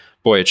mean,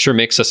 boy, it sure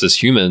makes us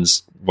as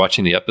humans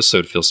watching the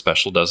episode feel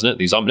special, doesn't it?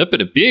 These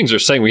omnipotent beings are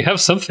saying we have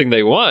something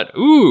they want.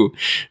 Ooh,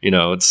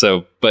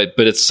 so, but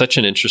it's such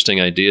an interesting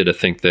idea to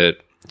think that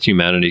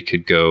humanity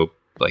could go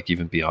like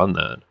even beyond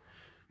that.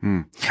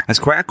 It's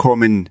quite a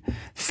common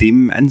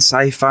theme in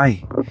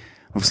sci-fi.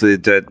 Obviously,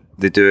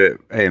 they do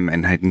it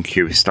in Hidden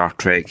Q with Star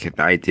Trek,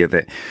 the idea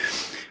that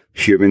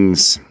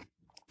humans,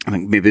 I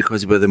think maybe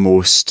because we're the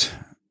most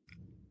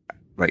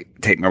like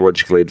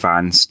technologically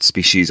advanced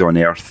species on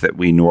Earth that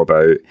we know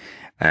about,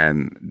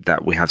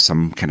 that we have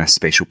some kind of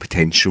special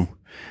potential,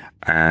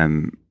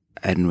 and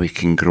we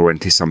can grow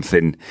into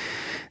something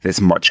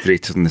that's much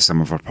greater than the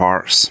sum of our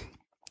parts.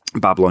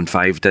 Babylon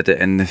 5 did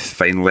it in the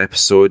final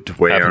episode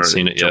where haven't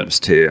seen it jumps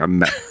yet.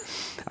 to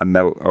a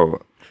mill. Oh,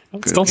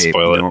 don't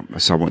spoil it. No,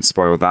 so I won't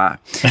spoil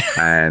that.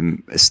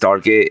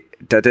 Stargate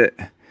did it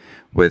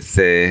with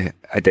the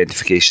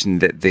identification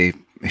that the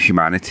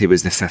humanity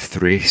was the fifth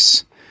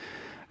race.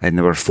 And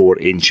there were 4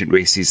 ancient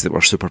races that were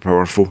super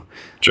powerful.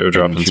 Joe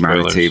dropping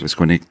humanity spoilers. was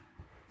going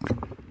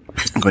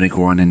to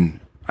go on.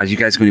 And are you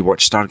guys going to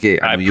watch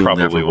Stargate? I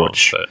probably won't.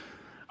 But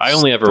I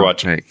only ever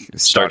watch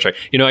Star Trek.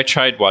 I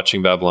tried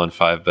watching Babylon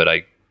 5, but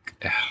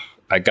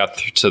I got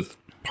to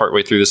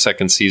partway through the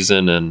second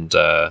season and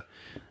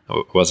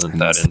wasn't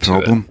that into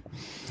problem.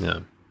 It. Yeah,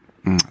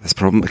 that's the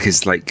problem,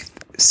 because like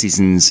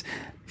seasons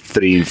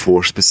 3 and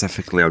 4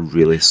 specifically are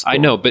really strong. I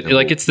know, but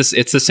like it's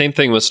the same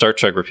thing with Star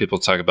Trek where people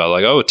talk about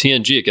like, oh,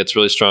 TNG, it gets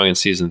really strong in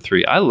season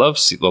 3. I love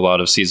a lot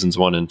of seasons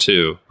 1 and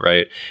 2,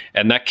 right?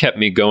 And that kept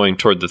me going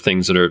toward the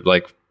things that are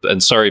like,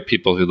 and sorry,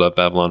 people who love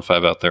Babylon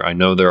 5 out there, I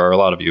know there are a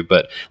lot of you,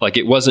 but like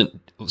it wasn't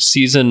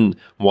season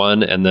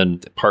 1 and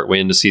then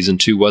partway into season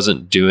 2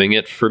 wasn't doing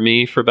it for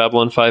me for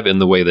Babylon 5 in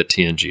the way that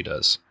TNG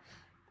does.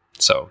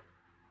 So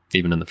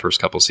even in the first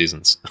couple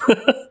seasons.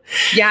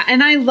 Yeah,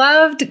 and I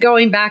loved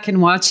going back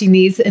and watching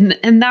these, and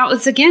that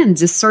was, again,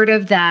 just sort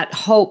of that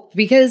hope,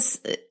 because,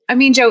 I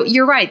mean, Joe,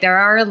 you're right. There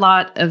are a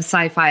lot of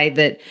sci-fi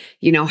that,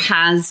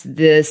 has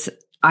this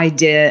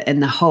idea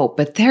and the hope,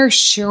 but there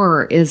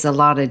sure is a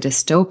lot of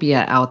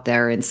dystopia out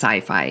there in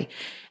sci-fi.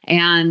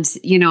 And,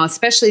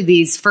 especially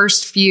these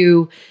first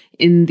few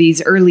in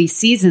these early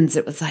seasons,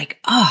 it was like,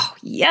 oh,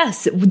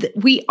 yes,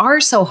 we are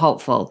so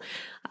hopeful.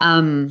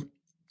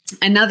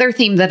 Another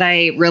theme that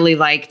I really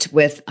liked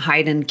with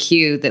Hidden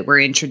Q that were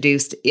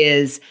introduced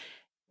is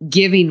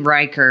giving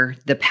Riker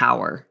the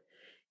power,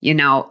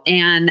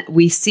 and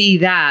we see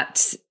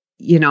that,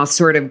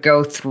 sort of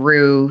go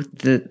through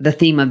the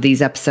theme of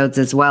these episodes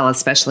as well,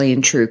 especially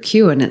in True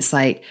Q. And it's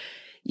like,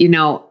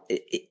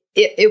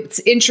 it's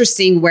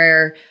interesting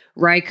where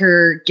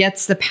Riker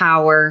gets the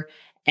power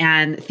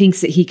and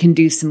thinks that he can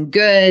do some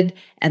good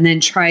and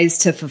then tries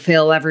to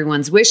fulfill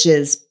everyone's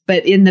wishes.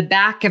 But in the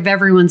back of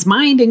everyone's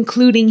mind,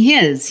 including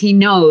his, he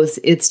knows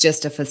it's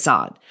just a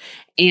facade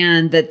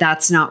and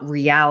that's not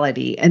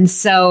reality. And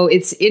so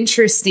it's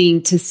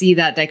interesting to see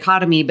that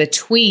dichotomy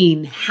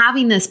between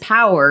having this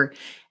power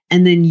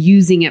and then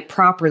using it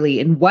properly.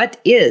 And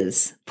what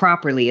is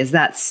properly? Is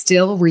that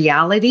still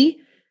reality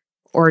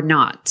or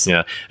not?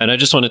 Yeah. And I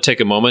just want to take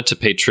a moment to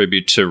pay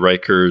tribute to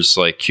Riker's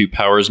like Q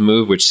powers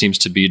move, which seems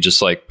to be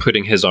just like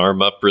putting his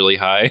arm up really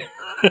high.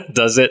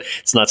 Does it?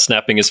 It's not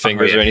snapping his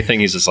fingers or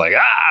anything. He's just like,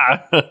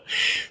 ah!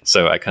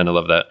 So I kind of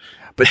love that.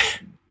 But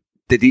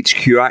did each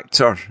Q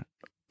actor,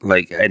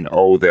 like in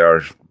all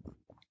their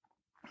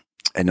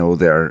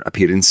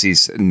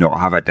appearances, not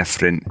have a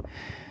different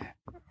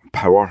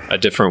power? A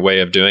different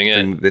way of doing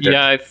it?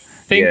 Yeah, I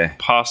think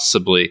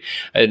possibly.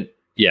 And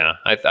yeah,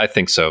 I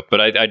think so.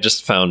 But I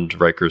just found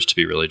Riker's to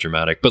be really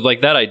dramatic. But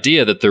like that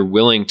idea that they're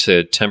willing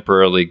to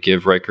temporarily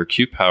give Riker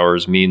Q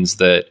powers means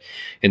that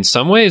in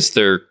some ways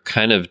they're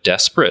kind of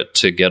desperate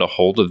to get a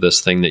hold of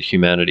this thing that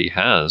humanity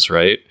has,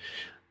 right?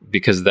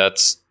 Because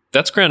that's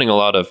granting a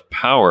lot of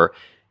power.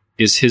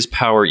 Is his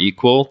power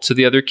equal to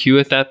the other Q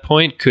at that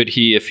point? Could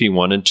he, if he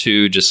wanted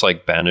to, just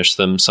like banish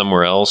them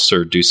somewhere else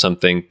or do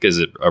something? Is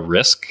it a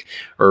risk?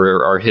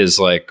 Or are his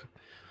like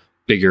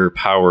bigger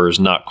powers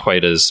not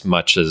quite as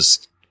much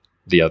as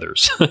the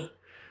others?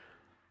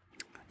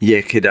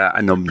 Yeah, could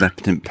an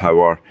omnipotent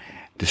power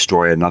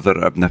destroy another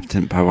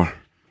omnipotent power?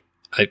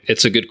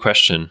 It's a good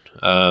question.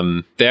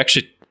 They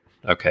actually,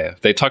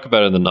 they talk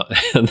about it in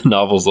the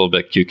novels a little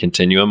bit, Q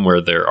Continuum,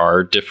 where there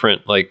are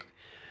different like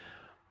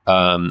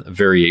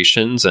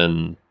variations,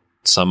 and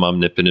some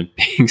omnipotent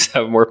beings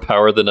have more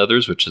power than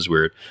others, which is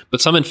weird.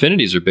 But some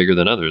infinities are bigger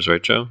than others,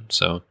 right, Joe?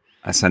 So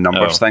that's a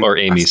numbers thing. Or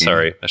Amy,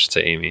 sorry. I should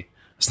say Amy. I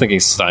was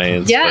thinking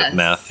science, but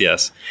math,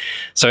 yes.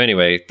 So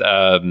anyway,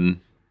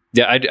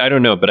 Yeah, I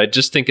don't know, but I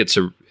just think it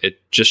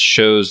just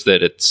shows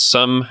that it's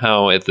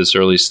somehow at this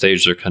early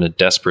stage they're kind of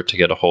desperate to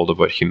get a hold of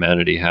what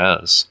humanity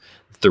has.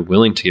 They're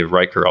willing to give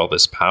Riker all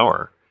this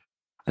power.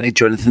 I think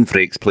Jonathan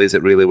Frakes plays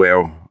it really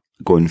well,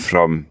 going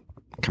from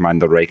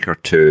Commander Riker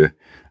to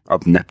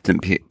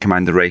omnipotent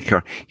Commander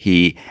Riker.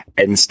 He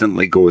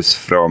instantly goes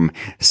from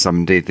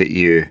somebody that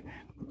you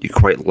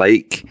quite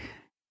like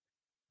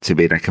to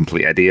being a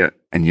complete idiot,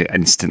 and you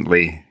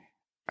instantly,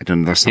 I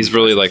don't know, there's he's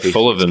really like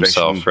full of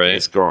himself, right?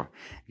 It's got,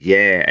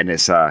 yeah, and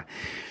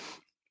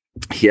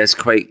he is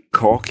quite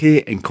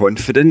cocky and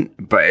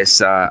confident, but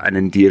it's an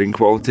endearing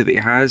quality that he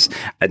has,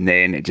 and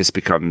then it just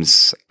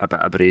becomes a bit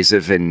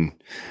abrasive, and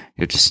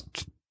you're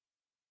just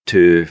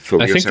too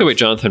full of yourself. I think the way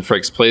Jonathan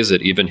Frakes plays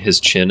it, even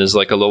his chin is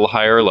like a little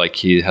higher, like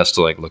he has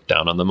to like look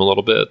down on them a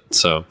little bit.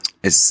 So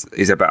he's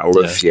a bit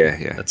aloof,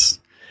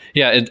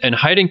 yeah. And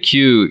Hiding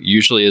Q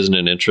usually isn't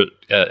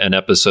an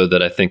episode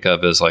that I think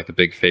of as like a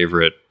big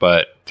favorite,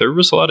 but there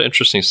was a lot of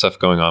interesting stuff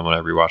going on when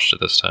I rewatched it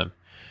this time.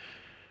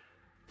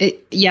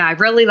 I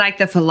really like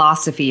the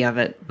philosophy of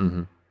it.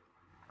 Mm-hmm.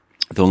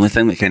 The only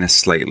thing that kind of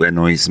slightly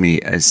annoys me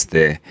is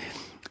the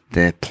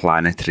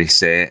planetary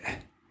set.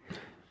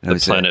 The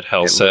Planet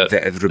Hell set.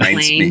 It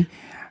reminds me.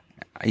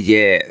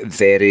 Yeah,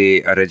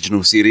 very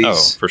original series.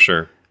 Oh, for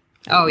sure.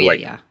 Oh,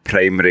 yeah,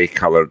 primary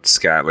coloured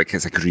sky, like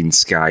it's a green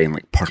sky and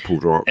like purple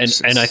rocks.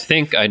 And I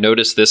think I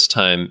noticed this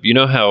time, you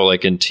know how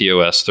like in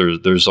TOS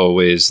there's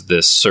always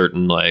this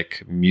certain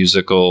like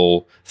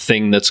musical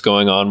thing that's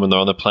going on when they're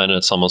on the planet.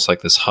 It's almost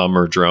like this hum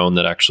or drone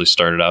that actually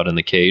started out in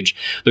the cage.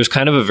 There's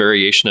kind of a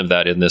variation of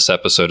that in this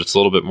episode. It's a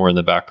little bit more in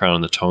the background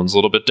and the tone's a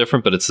little bit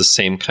different, but it's the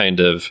same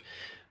kind of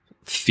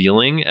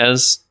feeling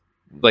as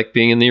like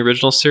being in the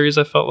original series,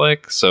 I felt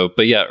like. So,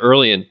 but yeah,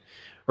 early in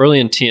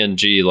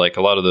TNG, like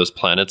a lot of those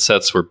planet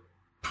sets were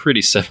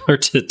pretty similar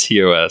to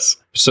TOS.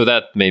 So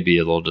that may be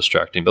a little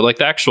distracting, but like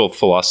the actual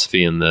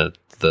philosophy and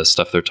the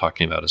stuff they're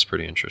talking about is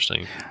pretty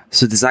interesting.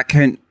 So does that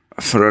count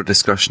for our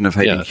discussion of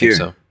Hiding Q? I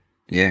think so.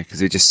 Yeah,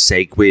 because we just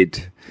segued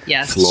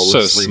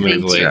flawlessly. So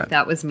smoothly.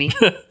 That was me.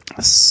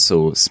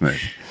 So smooth.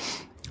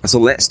 So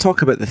let's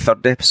talk about the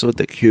third episode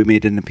that Q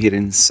made an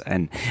appearance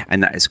in,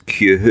 and that is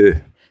Q Who.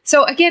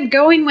 So again,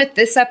 going with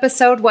this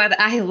episode, what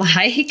I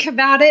like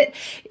about it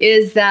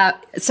is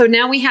that, so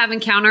now we have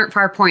Encounter at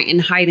Farpoint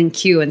and Hiding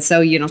Q. And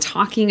so,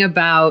 talking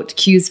about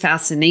Q's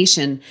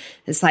fascination,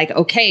 it's like,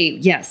 okay,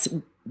 yes,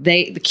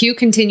 the Q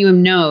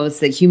continuum knows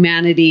that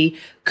humanity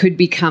could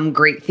become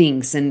great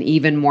things and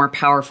even more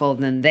powerful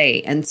than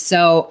they. And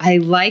so I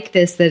like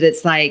this, that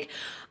it's like,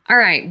 all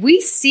right, we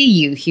see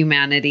you,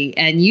 humanity,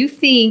 and you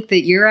think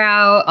that you're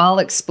out all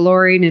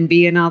exploring and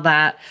being all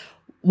that.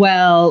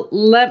 Well,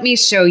 let me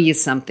show you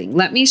something.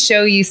 Let me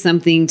show you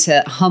something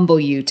to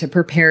humble you, to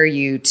prepare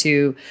you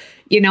to,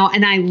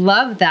 and I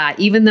love that,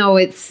 even though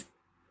it's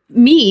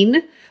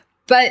mean,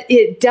 but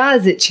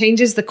it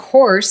changes the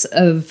course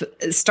of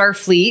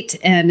Starfleet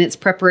and its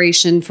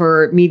preparation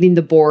for meeting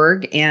the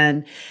Borg.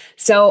 And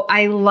so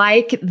I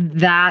like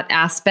that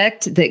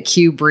aspect that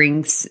Q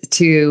brings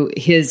to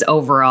his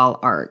overall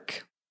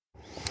arc.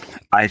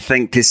 I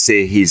think to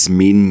say he's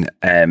mean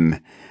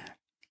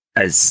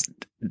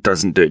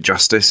doesn't do it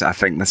justice. I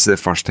think this is the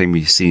first time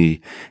we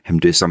see him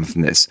do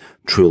something that's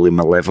truly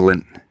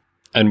malevolent.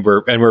 And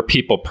where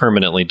people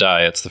permanently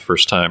die, it's the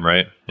first time,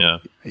 right? Yeah.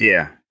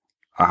 Yeah.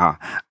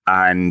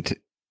 And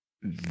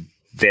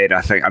then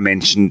I think I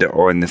mentioned it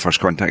on the First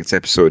Contacts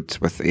episode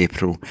with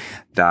April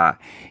that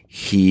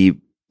he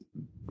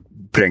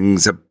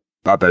brings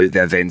about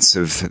the events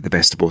of the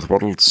Best of Both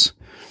Worlds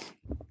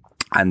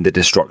and the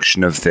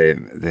destruction of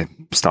the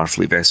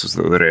Starfleet vessels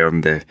that were there,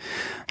 and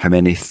how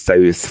many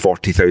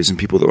 40,000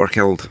 people that were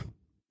killed.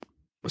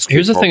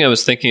 Here's the thing I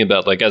was thinking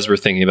about, like as we're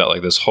thinking about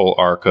like this whole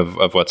arc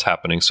of what's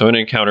happening. So in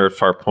Encounter at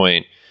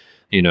Farpoint,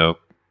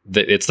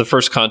 it's the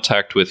first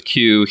contact with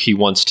Q. He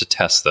wants to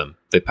test them.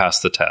 They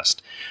pass the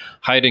test.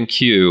 Hiding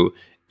Q,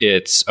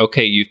 it's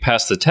okay. You've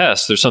passed the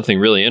test. There's something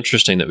really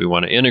interesting that we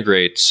want to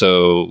integrate.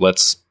 So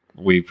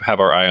we have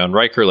our eye on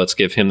Riker. Let's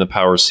give him the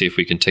power, see if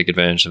we can take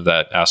advantage of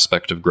that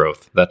aspect of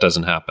growth. That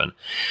doesn't happen.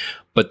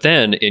 But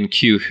then in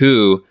Q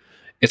Who,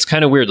 it's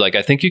kind of weird. Like,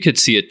 I think you could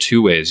see it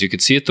two ways. You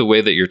could see it the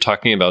way that you're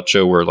talking about,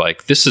 Joe, where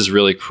like, this is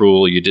really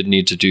cruel. You didn't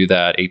need to do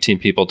that. 18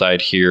 people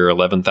died here.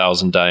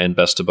 11,000 die in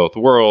Best of Both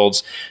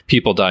Worlds.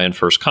 People die in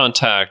First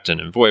Contact and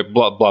in Void,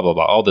 blah, blah, blah,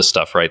 blah. All this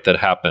stuff, right, that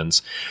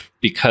happens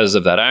because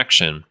of that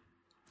action.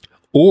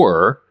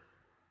 Or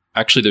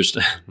actually,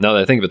 now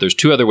that I think of it, there's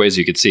two other ways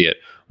you could see it.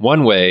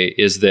 One way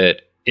is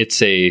that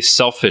it's a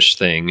selfish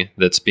thing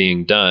that's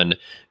being done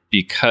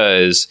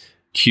because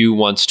Q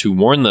wants to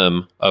warn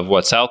them of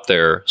what's out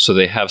there so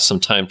they have some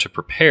time to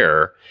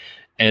prepare.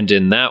 And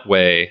in that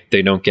way,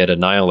 they don't get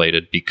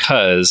annihilated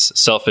because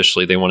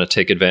selfishly they want to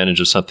take advantage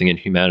of something in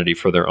humanity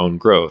for their own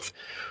growth.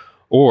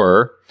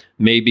 Or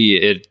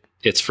maybe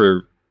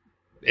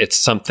it's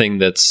something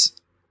that's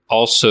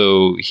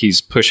also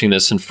he's pushing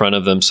this in front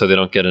of them so they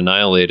don't get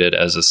annihilated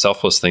as a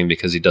selfless thing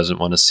because he doesn't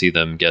want to see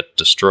them get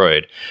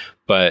destroyed.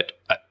 But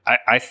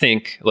I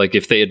think like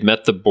if they had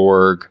met the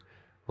Borg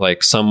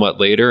like somewhat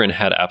later and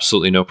had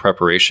absolutely no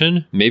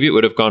preparation, maybe it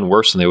would have gone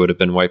worse and they would have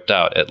been wiped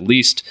out. At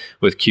least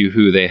with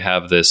Q, they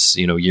have this,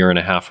 year and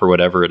a half or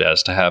whatever it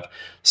is to have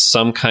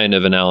some kind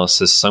of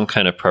analysis, some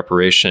kind of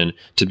preparation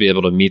to be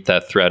able to meet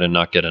that threat and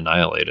not get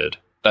annihilated.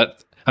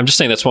 I'm just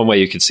saying that's one way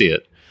you could see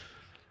it.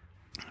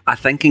 I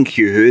think in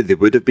Q, they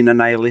would have been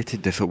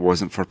annihilated if it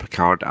wasn't for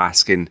Picard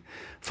asking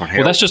for help.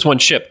 Well, that's just one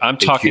ship. I'm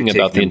talking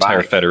about the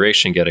entire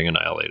Federation getting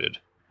annihilated.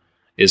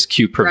 Is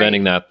Q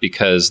preventing that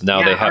because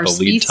now they have a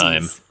lead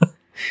time?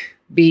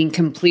 Being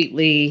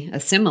completely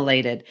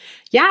assimilated.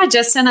 Yeah,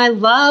 Justin, I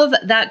love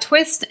that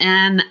twist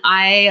and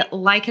I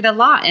like it a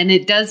lot. And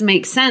it does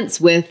make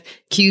sense with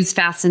Q's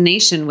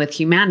fascination with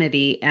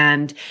humanity.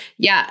 And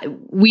yeah,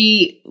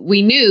 we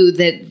knew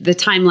that the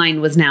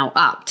timeline was now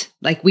upped.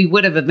 Like we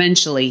would have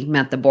eventually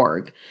met the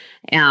Borg.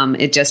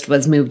 It just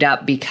was moved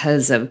up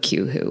because of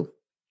Q.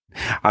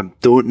 I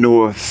don't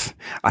know if...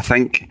 I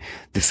think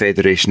the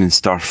Federation and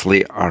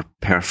Starfleet are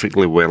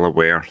perfectly well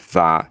aware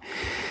that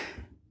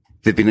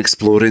they've been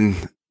exploring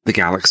the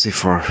galaxy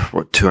for,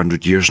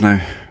 200 years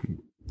now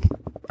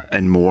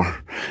and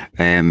more.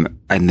 And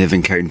they've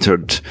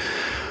encountered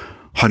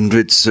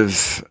hundreds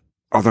of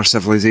other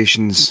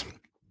civilizations.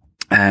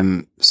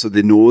 So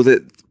they know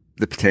that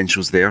the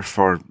potential's there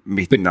for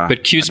meeting that.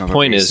 But Q's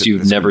point is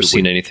you've never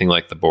seen anything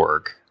like the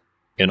Borg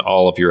in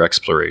all of your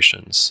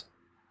explorations.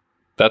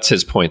 That's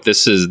his point.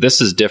 This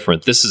is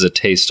different. This is a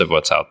taste of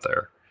what's out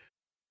there.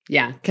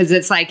 Yeah, because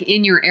it's like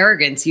in your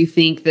arrogance, you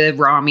think the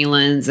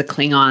Romulans, the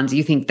Klingons,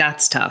 you think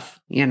that's tough,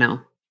 You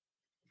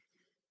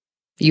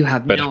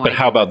have no idea. But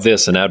how about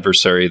this? An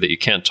adversary that you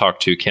can't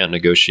talk to, can't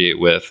negotiate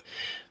with.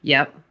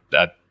 Yep.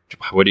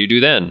 What do you do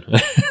then?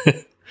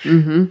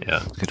 Mm-hmm.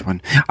 Yeah. Good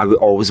one. I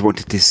always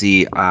wanted to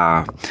see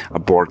a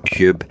Borg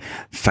cube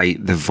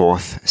fight the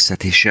Voth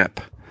city ship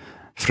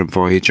from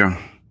Voyager.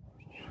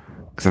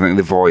 Because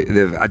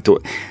I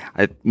think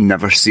I've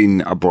never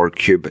seen a Borg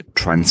cube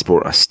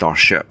transport a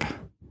starship.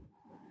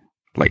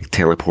 Like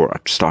teleport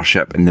a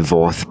starship, and the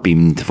Voth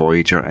beamed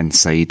Voyager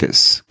inside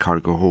its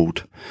cargo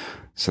hold.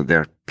 So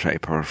they're pretty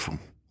powerful.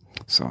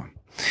 So,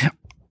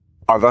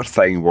 other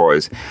thing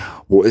was,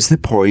 what is the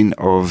point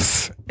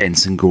of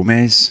Ensign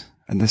Gomez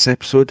in this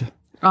episode?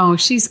 Oh,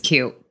 she's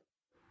cute.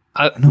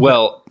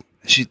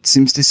 She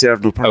seems to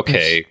serve no purpose.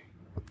 Okay,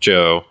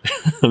 Joe,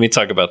 let me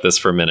talk about this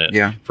for a minute.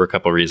 Yeah. For a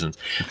couple of reasons.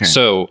 Okay.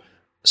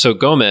 So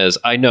Gomez,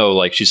 I know,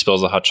 like she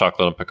spills the hot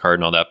chocolate on Picard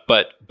and all that,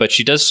 but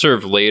she does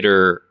serve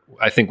later.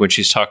 I think when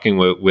she's talking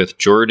with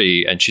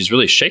Geordi and she's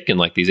really shaken,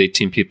 like these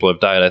 18 people have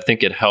died, I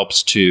think it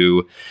helps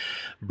to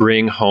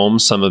bring home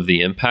some of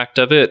the impact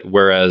of it.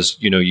 Whereas,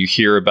 you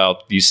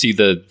see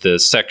the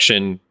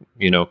section,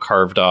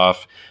 carved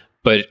off,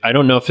 but I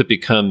don't know if it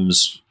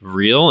becomes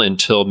real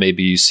until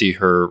maybe you see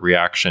her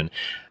reaction.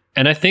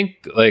 And I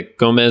think like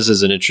Gomez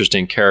is an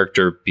interesting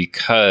character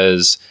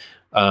because,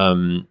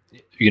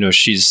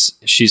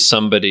 she's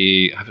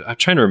somebody, I'm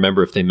trying to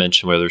remember if they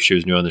mentioned whether she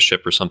was new on the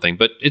ship or something,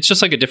 but it's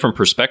just like a different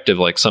perspective,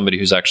 like somebody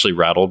who's actually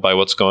rattled by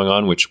what's going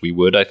on, which we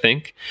would, I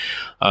think.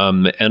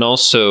 And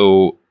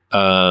also,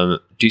 do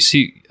you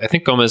see, I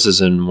think Gomez is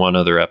in one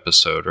other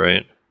episode,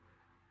 right?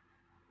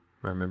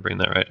 Am I remembering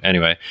that right?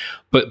 Anyway,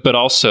 but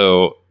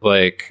also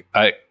like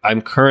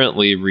I'm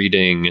currently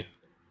reading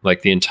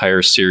like the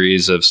entire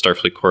series of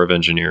Starfleet Corps of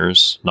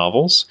Engineers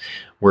novels,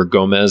 where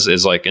Gomez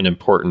is like an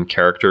important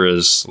character,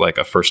 as like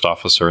a first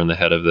officer and the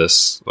head of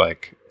this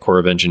like Corps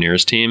of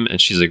Engineers team, and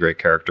she's a great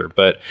character.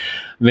 But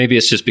maybe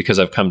it's just because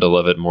I've come to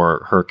love it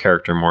more, her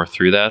character more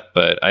through that.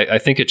 But I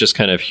think it just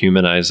kind of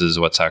humanizes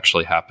what's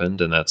actually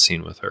happened in that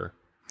scene with her.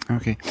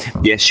 Okay.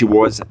 Yes, she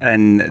was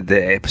in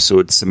the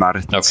episode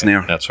Samaritan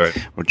Snare. That's right.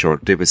 Where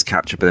Geordi was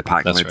captured by the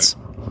Packlets. That's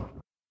right.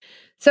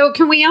 So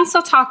can we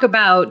also talk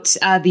about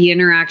the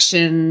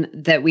interaction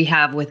that we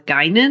have with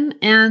Guinan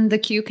and the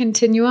Q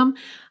continuum?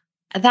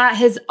 That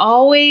has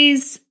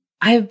always,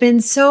 I've been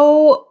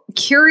so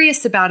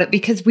curious about it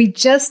because we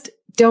just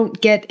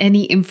don't get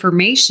any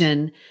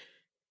information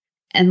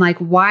and like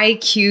why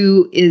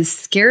Q is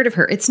scared of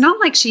her. It's not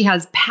like she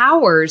has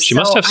powers. She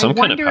must have some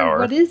kind of power.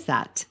 What is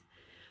that?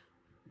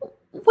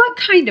 What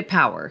kind of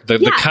power? The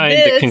kind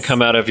that can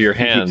come out of your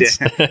hands.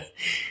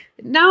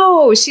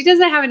 No, she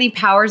doesn't have any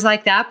powers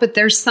like that, but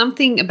there's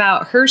something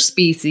about her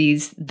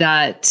species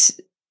that,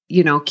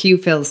 Q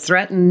feels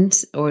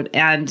threatened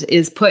and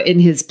is put in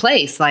his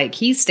place. Like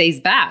he stays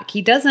back.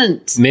 He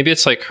doesn't. Maybe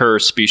it's like her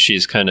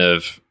species kind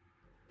of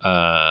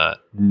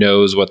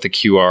knows what the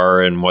Q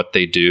are and what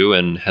they do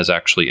and has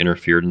actually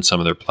interfered in some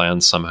of their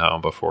plans somehow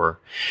before.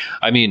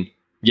 I mean,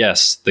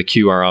 yes, the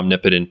Q are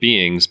omnipotent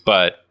beings,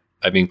 but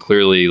I mean,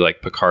 clearly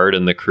like Picard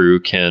and the crew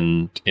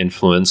can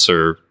influence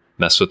or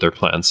mess with their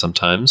plans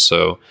sometimes.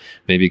 So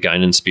maybe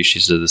Guinan's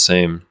species do the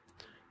same.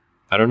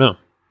 I don't know.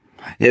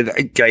 Yeah,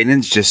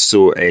 Guinan's just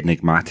so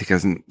enigmatic,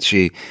 isn't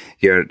she?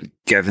 You're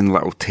given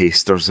little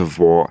tasters of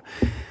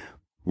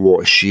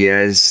what she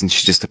is, and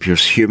she just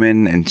appears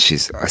human, and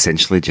she's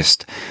essentially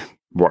just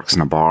works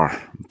in a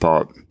bar.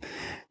 But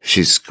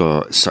she's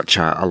got such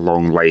a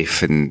long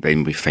life, and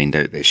then we find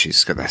out that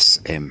she's got this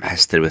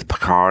history with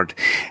Picard,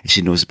 and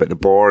she knows about the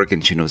Borg,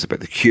 and she knows about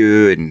the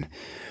Q,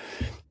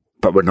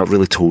 but we're not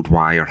really told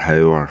why or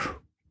how or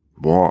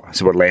what.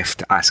 So we're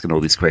left asking all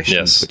these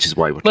questions, which is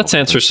why let's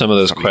answer some of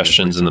those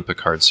questions in the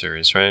Picard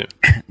series, right?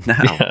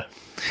 Now. Yeah.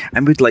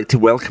 And we'd like to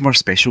welcome our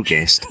special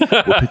guest,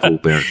 Whoopi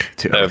Goldberg,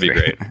 to That would be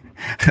great.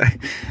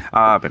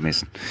 That'd be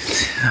amazing.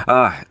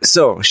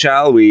 So,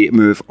 shall we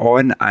move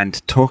on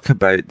and talk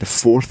about the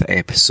fourth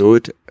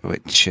episode,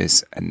 which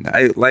is in the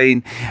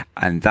outline,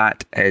 and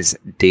that is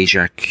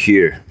Déjà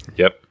Q.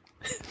 Yep.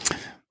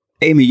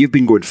 Amy, you've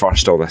been going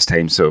first all this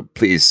time, so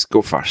please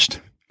go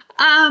first.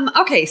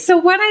 Okay, so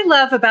what I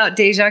love about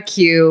Déjà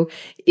Q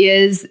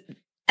is,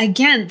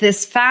 again,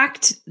 this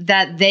fact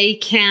that they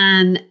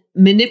can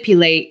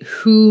manipulate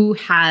who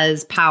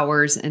has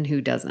powers and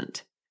who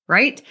doesn't,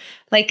 right?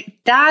 Like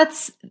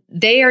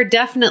they are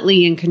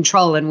definitely in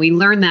control. And we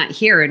learn that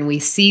here, and we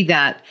see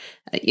that,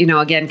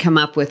 again, come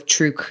up with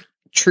true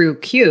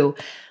Q.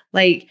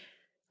 Like,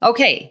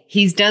 okay,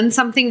 he's done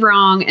something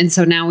wrong, and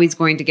so now he's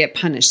going to get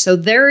punished. So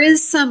there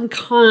is some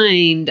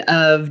kind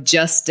of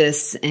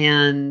justice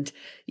and,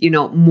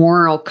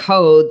 moral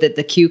code that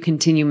the Q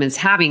continuum is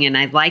having. And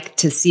I'd like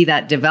to see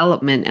that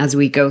development as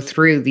we go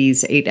through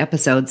these 8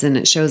 episodes, and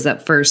it shows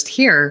up first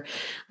here.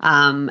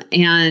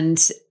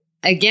 And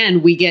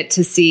again, we get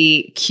to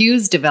see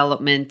Q's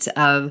development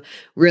of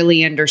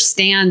really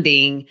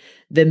understanding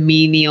the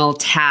menial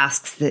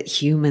tasks that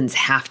humans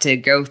have to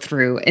go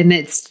through. And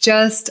it's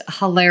just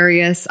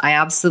hilarious. I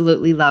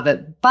absolutely love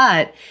it.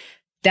 But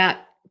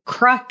that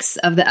crux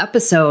of the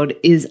episode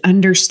is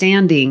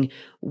understanding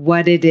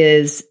what it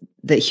is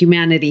that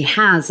humanity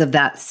has of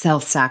that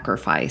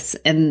self-sacrifice.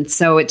 And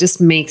so it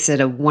just makes it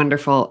a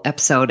wonderful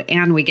episode.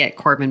 And we get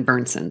Corbin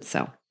Burnson.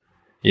 So,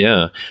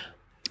 yeah.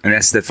 And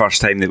it's the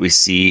first time that we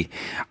see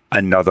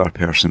another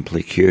person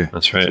play Q.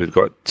 That's right. So we've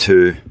got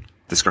 2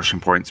 discussion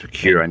points with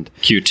Q and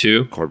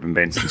Q2. Corbin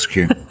Benson's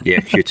Q. Yeah,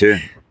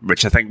 Q2.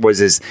 Which I think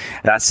was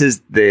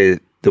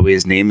the way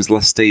his name's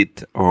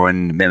listed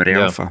on Memory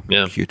Alpha.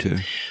 Yeah.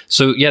 Q2.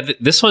 So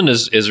this one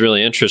is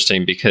really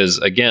interesting because,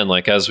 again,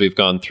 like as we've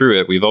gone through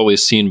it, we've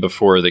always seen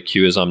before that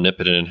Q is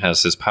omnipotent and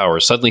has his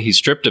powers. Suddenly he's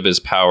stripped of his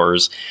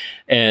powers.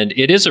 And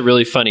it is a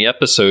really funny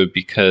episode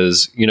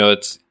because,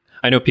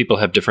 I know people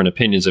have different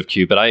opinions of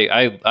Q, but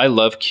I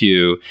love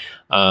Q.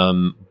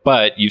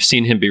 But you've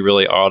seen him be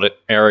really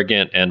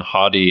arrogant and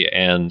haughty.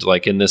 And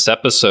like in this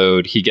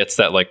episode, he gets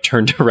that like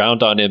turned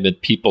around on him, and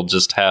people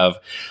just have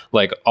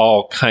like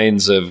all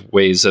kinds of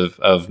ways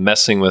of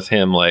messing with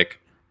him.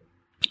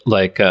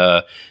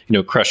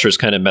 Crusher's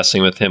kind of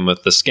messing with him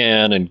with the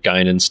scan, and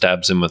Guinan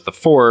stabs him with the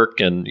fork.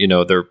 And,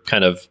 they're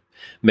kind of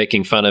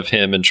making fun of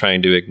him and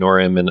trying to ignore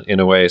him in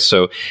a way.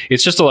 So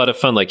it's just a lot of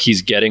fun. Like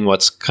he's getting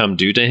what's come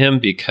due to him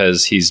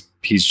because he's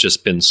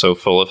just been so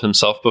full of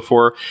himself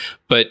before.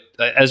 But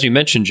as you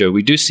mentioned, Joe,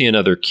 we do see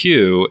another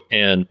Q,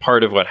 and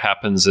part of what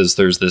happens is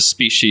there's this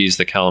species,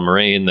 the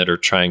Calamarain, that are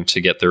trying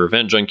to get their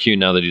revenge on Q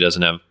now that he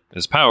doesn't have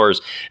his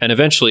powers. And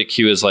eventually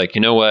Q is like,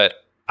 you know what?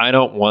 I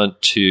don't want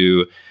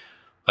to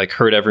like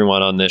hurt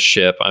everyone on this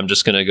ship. I'm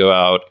just going to go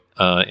out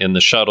in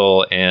the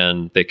shuttle,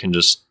 and they can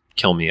just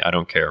kill me. I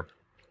don't care.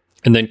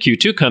 And then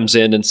Q2 comes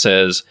in and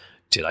says,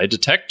 did I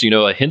detect,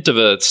 a hint of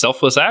a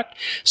selfless act?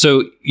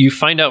 So you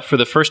find out for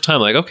the first time,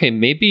 like, okay,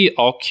 maybe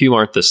all Q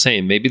aren't the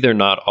same. Maybe they're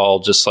not all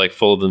just like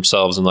full of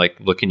themselves and like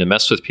looking to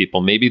mess with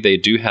people. Maybe they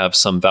do have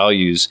some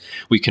values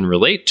we can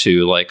relate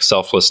to, like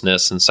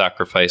selflessness and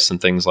sacrifice and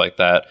things like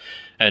that.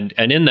 And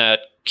in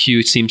that,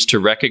 Q seems to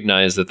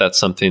recognize that that's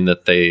something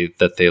that they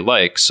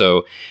like.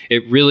 So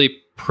it really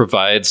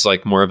provides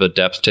like more of a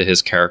depth to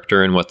his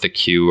character and what the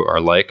Q are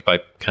like by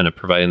kind of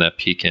providing that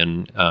peek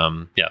in.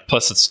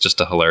 Plus it's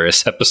just a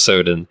hilarious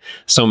episode and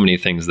so many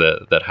things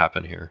that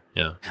happen here.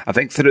 Yeah. I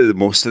think through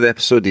most of the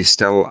episode, he's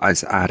still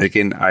as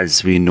arrogant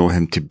as we know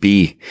him to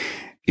be,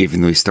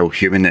 even though he's still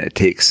human. It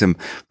takes him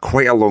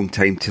quite a long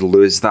time to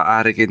lose that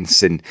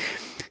arrogance and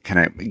kind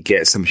of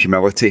get some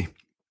humility.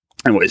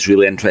 And what is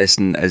really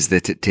interesting is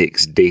that it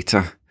takes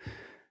Data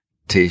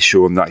to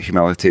show him that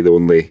humility, the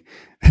only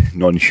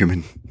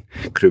non-human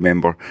crew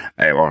member,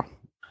 or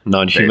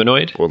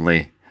non-humanoid,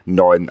 only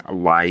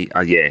non-lie.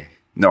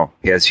 No,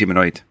 he is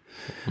humanoid.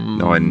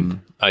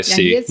 I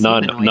see.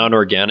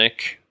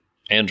 Non-organic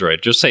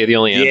android. Just say the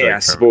only android. Yeah, I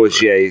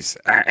suppose. Yeah,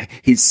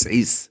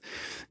 he's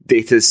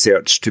Data's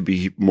searched to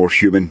be more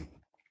human,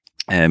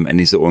 and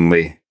he's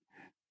the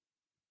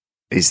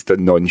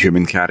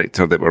non-human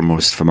character that we're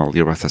most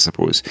familiar with, I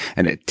suppose.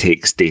 And it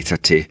takes Data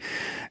to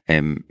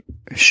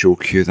show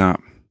Q that.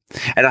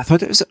 And I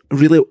thought it was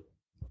really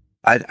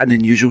an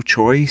unusual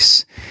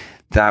choice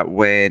that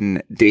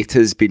when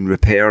Data's been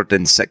repaired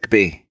in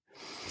sickbay,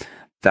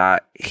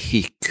 that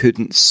he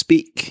couldn't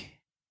speak.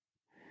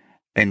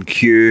 And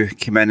Q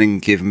came in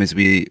and gave him his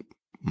wee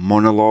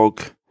monologue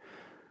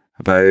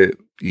about,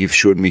 you've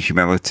shown me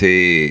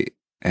humility.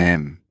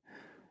 Now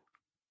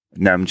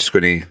I'm just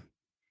going to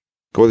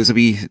go, there's a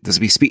wee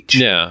speech.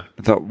 Yeah.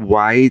 I thought,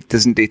 why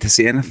doesn't Data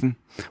say anything?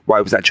 Why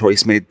was that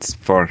choice made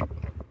for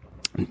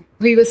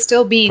He was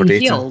still being Data.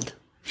 healed.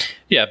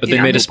 Yeah, but they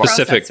Yeah, made a the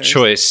specific processors.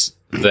 choice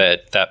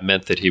that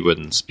meant that he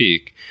wouldn't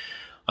speak.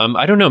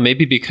 I don't know,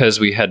 maybe because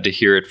we had to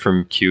hear it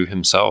from Q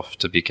himself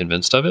to be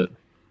convinced of it.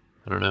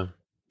 I don't know.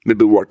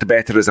 Maybe it worked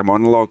better as a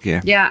monologue,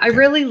 yeah. Yeah, I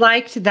really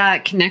liked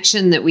that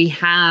connection that we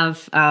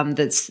have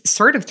that's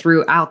sort of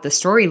throughout the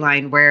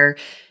storyline where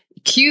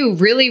Q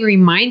really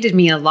reminded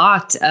me a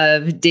lot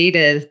of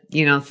Data,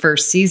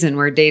 first season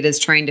where Data's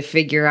trying to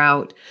figure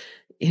out,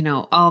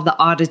 all the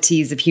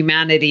oddities of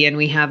humanity. And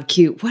we have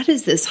Q, what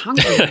is this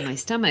hunger in my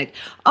stomach?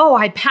 Oh,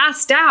 I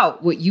passed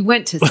out. What, you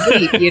went to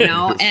sleep,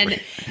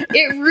 and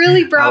it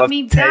really brought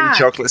me 10 back.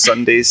 chocolate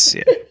sundaes.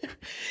 Yeah.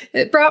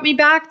 It brought me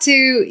back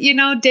to,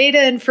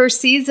 Data in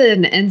first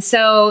season. And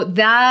so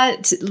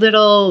that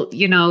little,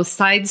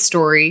 side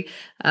story,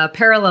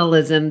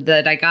 parallelism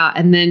that I got,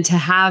 and then to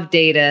have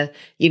Data,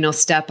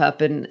 step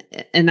up. And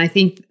I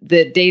think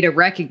that Data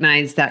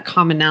recognized that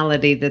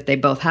commonality that they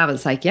both have.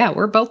 It's like, yeah,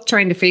 we're both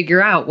trying to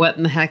figure out what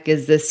in the heck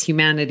is this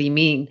humanity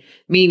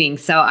meaning.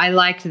 So I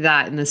liked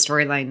that in the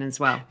storyline as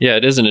well. Yeah,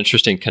 it is an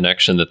interesting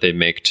connection that they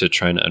make to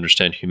trying to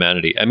understand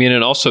humanity. I mean,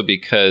 and also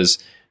because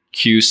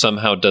Q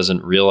somehow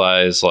doesn't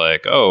realize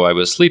like, oh, I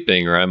was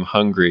sleeping or I'm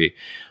hungry.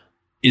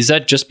 Is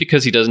that just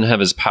because he doesn't have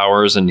his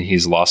powers and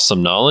he's lost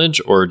some knowledge?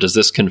 Or does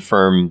this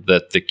confirm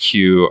that the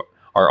Q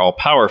are all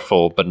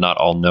powerful, but not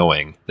all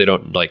knowing? They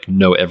don't like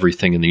know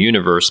everything in the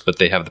universe, but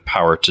they have the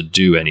power to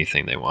do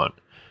anything they want.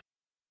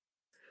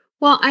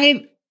 Well,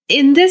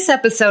 in this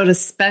episode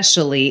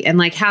especially, and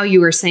like how you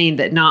were saying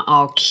that not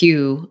all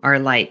Q are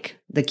like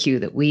the Q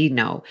that we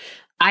know,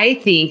 I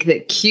think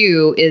that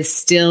Q is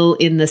still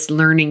in this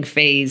learning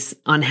phase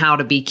on how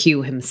to be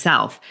Q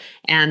himself.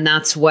 And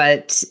that's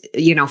what,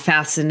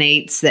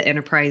 fascinates the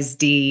Enterprise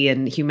D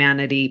and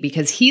humanity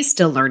because he's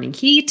still learning.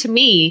 He, to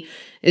me,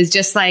 is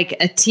just like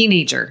a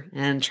teenager.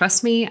 And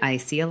trust me, I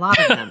see a lot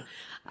of them.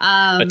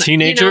 A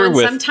teenager and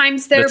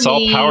sometimes they're that's all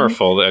mean.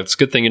 Powerful. It's a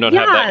good thing you don't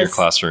have that in your Yes.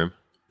 classroom.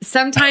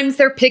 Sometimes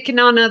they're picking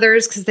on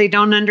others because they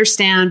don't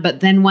understand. But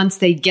then once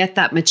they get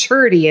that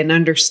maturity and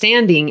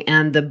understanding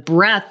and the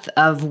breadth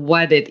of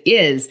what it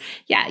is,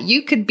 yeah,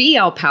 you could be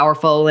all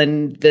powerful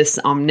and this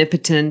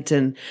omnipotent,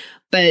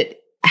 but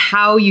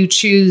how you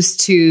choose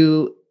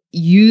to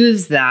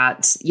use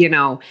that,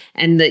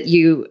 and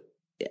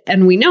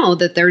we know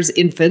that there's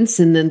infants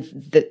and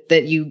then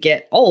that you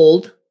get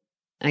old.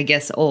 I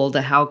guess old,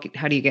 how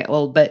do you get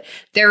old? But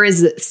there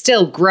is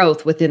still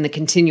growth within the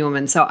continuum.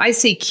 And so I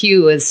see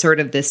Q as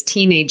sort of this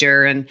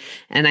teenager, and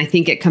I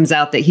think it comes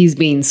out that he's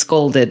being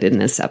scolded in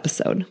this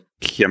episode.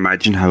 Can you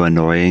imagine how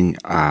annoying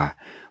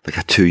like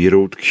a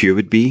 2-year-old Q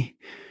would be?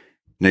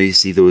 Now you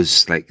see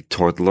those like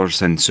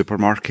toddlers in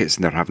supermarkets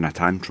and they're having a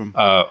tantrum.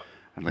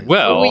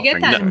 Well, we get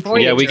that in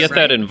Voyager. Yeah, we get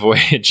that in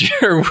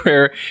Voyager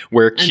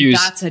where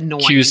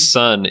Q's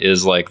son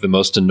is like the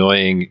most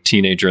annoying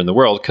teenager in the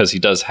world because he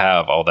does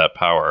have all that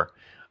power.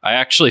 I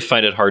actually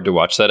find it hard to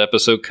watch that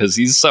episode because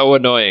he's so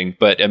annoying,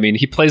 but I mean,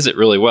 he plays it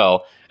really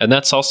well. And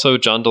that's also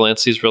John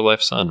Delancey's real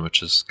life son,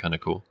 which is kind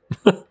of cool.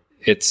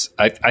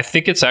 I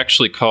think it's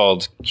actually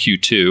called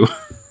Q2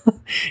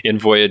 in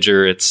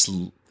Voyager. It's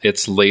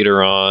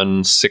later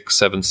on, 6th,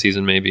 7th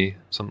season, maybe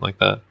something like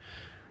that.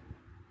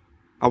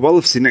 I will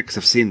have seen it because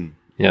I've seen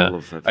all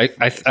of it.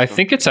 I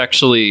think it's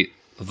actually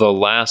the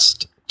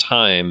last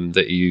time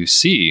that you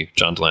see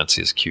John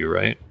Delancey's Q,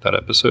 right? That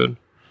episode?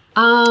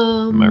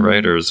 Am I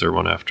right, or is there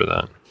one after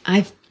that?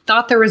 I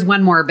thought there was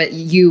one more, but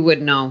you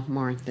would know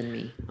more than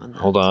me on that.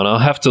 Hold on, I'll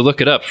have to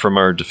look it up from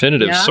our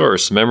definitive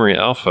source, Memory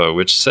Alpha,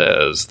 which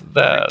says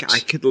that... I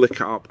could look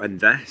it up in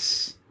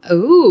this.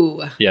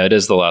 Ooh. Yeah, it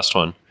is the last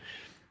one.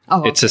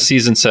 Oh, it's a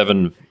season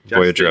 7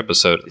 Voyager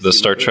episode. The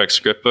Star Trek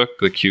script book,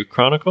 the Q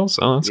Chronicles.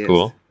 Oh, that's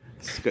cool.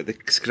 It's got the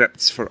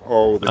scripts for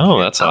all the... Oh,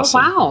 that's awesome.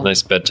 Wow.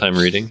 Nice bedtime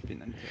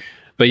reading.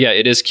 But yeah,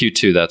 it is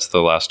Q2. That's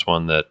the last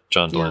one that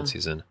John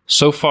Delancey's in.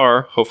 So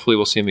far, hopefully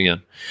we'll see him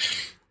again.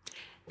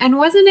 And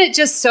wasn't it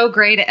just so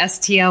great at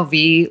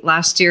STLV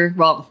last year?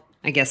 Well,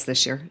 I guess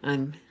this year.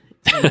 I'm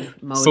in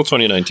mode. Still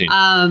 2019.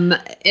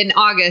 In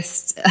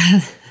August...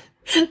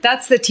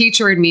 That's the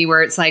teacher in me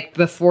where it's like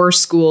before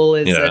school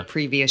is the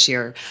previous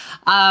year.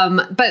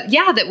 But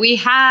yeah, that we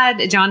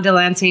had John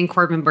Delancey and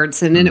Corbin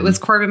Burnson, and it was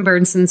Corbin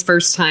Burnson's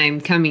first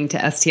time coming to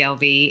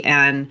STLV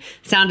and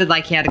sounded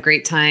like he had a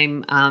great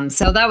time.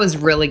 So that was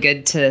really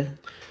good to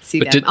see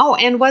them.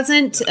 And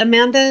wasn't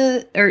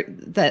Amanda, or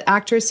the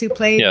actress who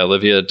played? Yeah,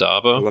 Olivia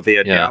Dabo.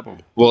 Dabo.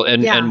 Well,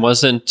 and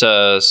wasn't,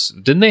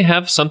 didn't they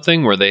have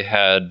something where they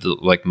had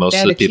like most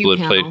of the people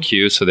had played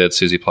Q, so they had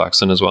Susie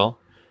Plaxton as well?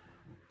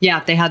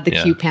 Yeah, they had the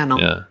Q panel.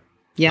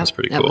 Yeah, that's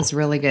pretty cool. That was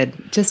really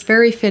good. Just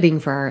very fitting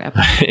for our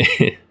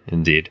episode.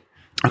 Indeed.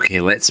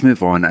 Okay, let's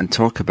move on and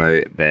talk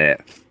about the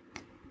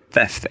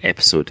 5th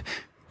episode,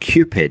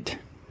 Qpid.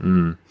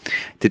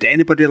 Did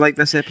anybody like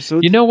this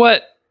episode? You know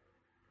what?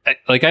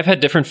 I've had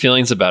different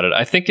feelings about it.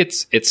 I think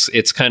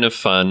it's kind of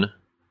fun.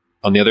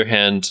 On the other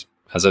hand,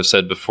 as I've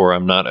said before,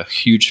 I'm not a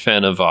huge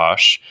fan of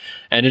Vosh,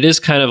 and it is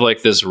kind of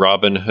like this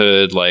Robin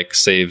Hood, like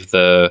save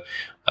the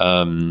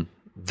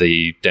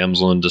the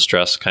damsel in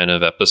distress kind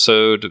of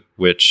episode,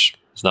 which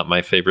is not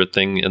my favorite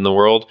thing in the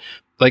world.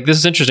 Like, this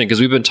is interesting because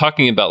we've been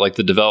talking about like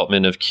the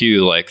development of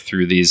Q, like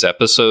through these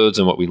episodes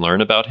and what we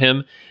learn about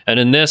him. And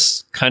in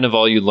this, kind of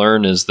all you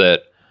learn is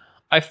that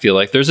I feel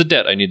like there's a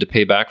debt I need to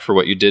pay back for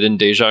what you did in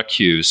Déjà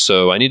Q.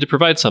 So I need to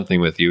provide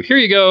something with you. Here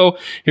you go.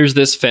 Here's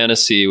this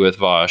fantasy with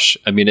Vosh.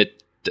 I mean,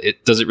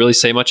 does it really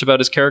say much about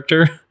his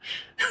character?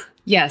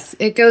 Yes,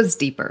 it goes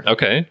deeper.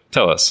 Okay,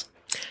 tell us.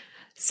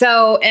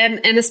 So, and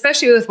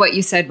especially with what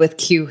you said with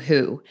Q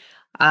Who,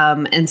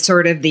 and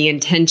sort of the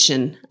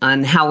intention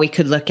on how we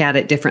could look at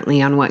it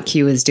differently on what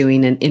Q is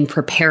doing in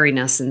preparing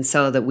us, and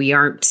so that we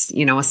aren't,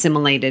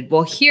 assimilated.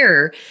 Well,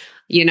 here,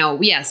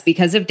 yes,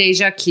 because of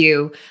Déjà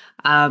Q,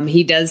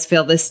 he does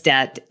feel this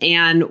debt.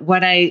 And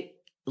what I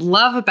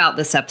love about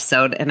this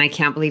episode, and I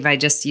can't believe I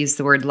just used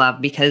the word love,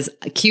 because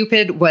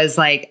Qpid was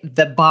like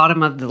the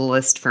bottom of the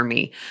list for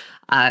me.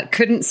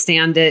 Couldn't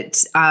stand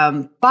it.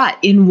 But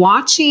in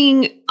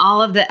watching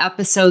all of the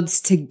episodes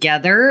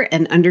together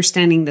and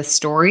understanding the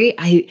story,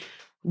 I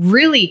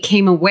really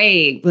came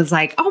away, was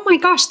like, oh my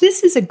gosh,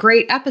 this is a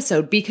great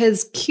episode,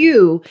 because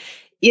Q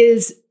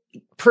is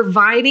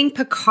providing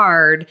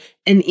Picard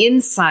an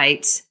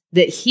insight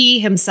that he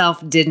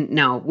himself didn't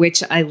know,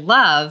 which I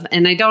love.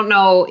 And I don't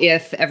know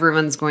if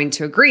everyone's going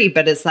to agree,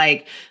 but it's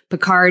like,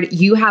 Picard,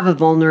 you have a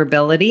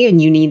vulnerability and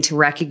you need to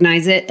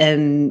recognize it,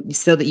 and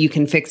so that you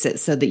can fix it,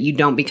 so that you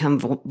don't become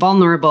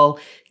vulnerable,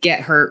 get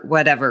hurt,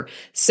 whatever.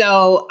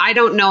 So I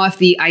don't know if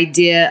the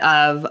idea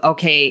of,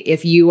 okay,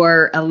 if you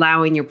are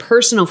allowing your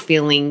personal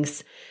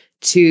feelings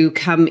to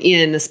come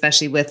in,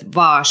 especially with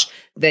Vosh,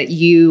 that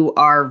you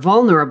are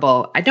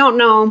vulnerable. I don't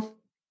know.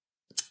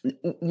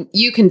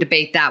 You can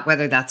debate that,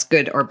 whether that's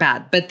good or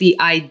bad. But the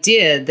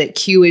idea that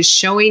Q is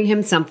showing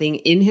him something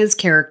in his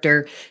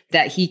character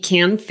that he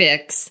can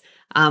fix,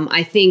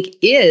 I think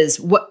is,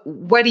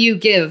 what do you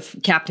give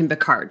Captain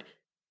Picard?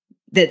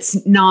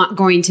 That's not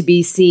going to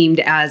be seen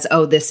as,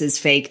 oh, this is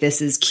fake,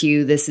 this is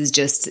Q, this is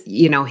just,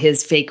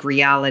 his fake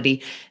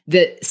reality.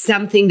 That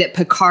something that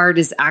Picard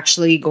is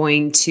actually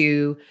going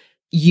to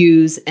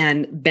use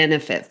and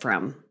benefit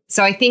from.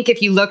 So I think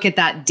if you look at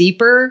that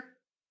deeper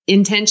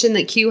intention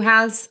that Q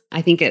has,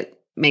 I think it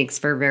makes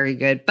for very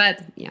good. But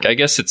yeah, I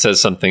guess it says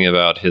something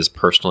about his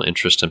personal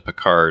interest in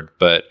Picard,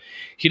 but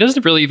he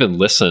doesn't really even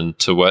listen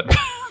to what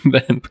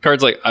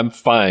Picard's like, I'm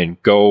fine,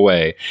 go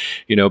away.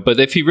 But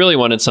if he really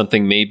wanted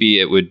something, maybe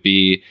it would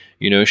be,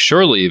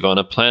 shore leave on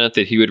a planet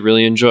that he would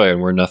really enjoy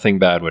and where nothing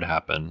bad would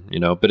happen,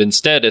 but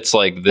instead it's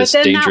like this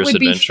dangerous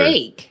adventure. Be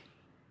fake.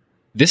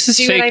 This is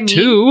fake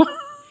too.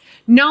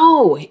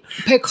 No,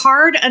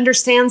 Picard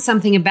understands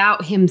something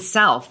about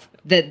himself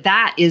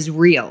that is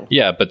real.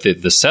 Yeah, but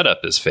the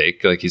setup is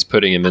fake. Like, he's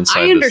putting him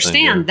inside. I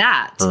understand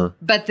that.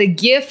 But the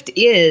gift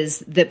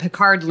is that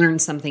Picard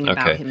learns something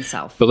about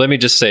himself. But let me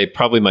just say,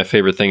 probably my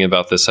favorite thing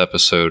about this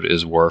episode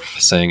is Worf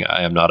saying,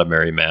 I am not a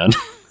merry man.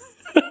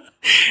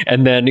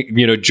 And then,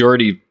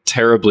 Geordi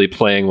terribly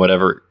playing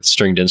whatever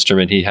stringed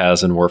instrument he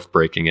has and Worf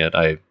breaking it.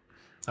 I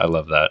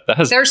love that.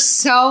 There's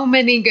so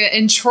many good...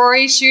 And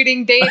Troy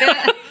shooting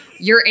Data,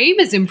 your aim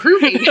is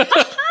improving.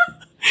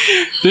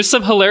 There's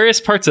some hilarious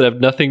parts that have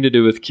nothing to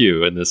do with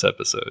Q in this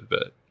episode,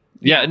 but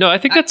I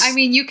think that's... I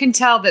mean, you can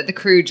tell that the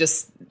crew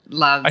just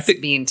loves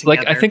being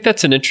together. I think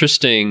that's an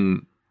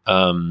interesting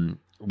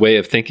way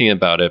of thinking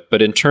about it,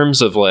 but in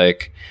terms of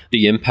like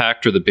the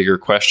impact or the bigger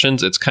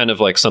questions, it's kind of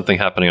like something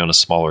happening on a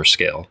smaller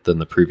scale than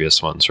the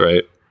previous ones,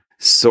 right?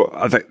 So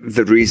I think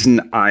the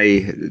reason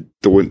I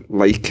don't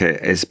like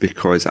it is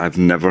because I've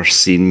never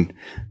seen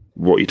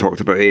what you talked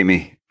about,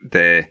 Amy,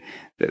 there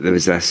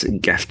was this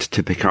gift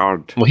to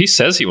Picard. Well, he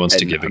says he wants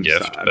to give a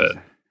gift, but...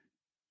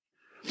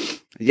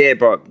 Yeah,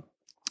 but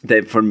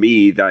then for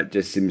me, that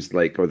just seems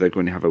like, they're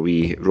going to have a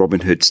wee Robin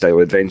Hood-style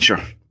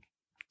adventure.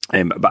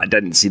 But I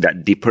didn't see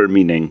that deeper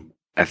meaning,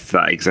 if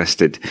that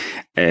existed,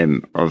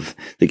 of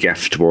the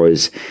gift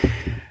was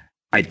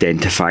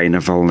identifying a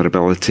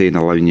vulnerability and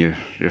allowing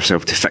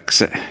yourself to fix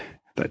it.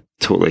 That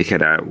totally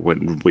kind of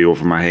went way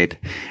over my head.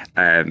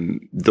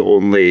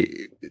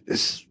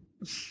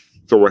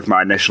 So with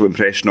my initial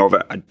impression of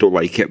it, I don't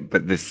like it,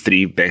 but the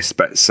three best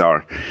bits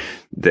are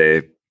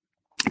the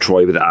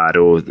Troy with the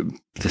arrow,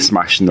 the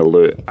smashing the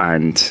loot,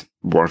 and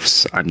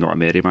Worf's I'm not a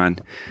merry man.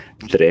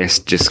 The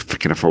rest just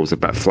kind of falls a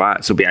bit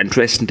flat. So it'll be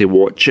interesting to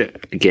watch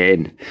it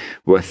again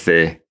with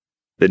the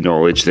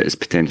knowledge that it's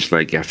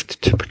potentially a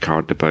gift to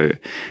Picard about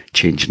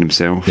changing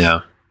himself.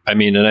 Yeah. I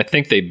mean, and I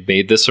think they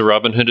made this a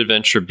Robin Hood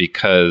adventure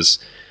because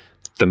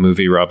the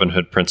movie Robin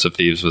Hood, Prince of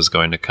Thieves was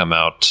going to come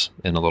out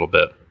in a little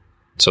bit.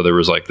 So there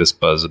was like this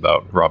buzz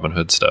about Robin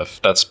Hood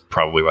stuff. That's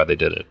probably why they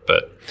did it.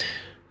 But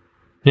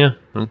yeah,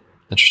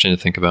 interesting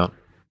to think about.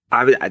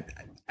 I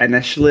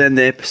initially in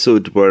the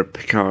episode where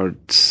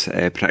Picard's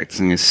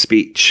practicing his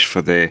speech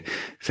for the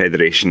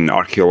Federation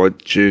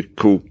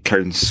Archaeological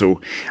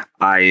Council,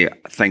 I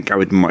think I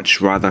would much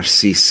rather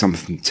see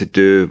something to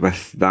do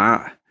with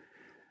that.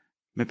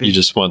 Maybe you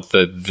just want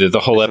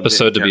the whole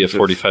episode to be a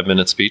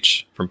 45-minute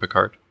speech from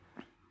Picard?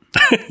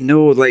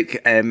 No,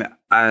 like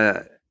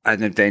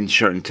an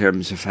adventure in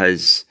terms of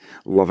his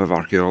love of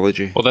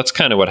archaeology. Well, that's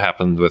kind of what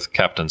happened with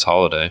Captain's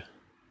Holiday.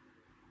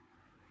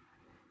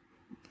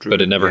 But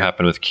it never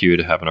happened with Q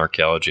to have an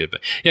archaeology.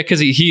 But yeah,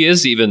 because he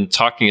is even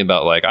talking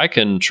about, like, I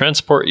can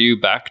transport you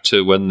back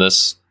to when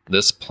this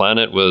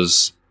planet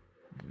was,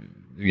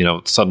 you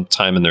know,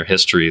 sometime in their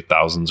history,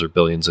 thousands or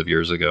billions of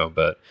years ago.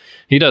 But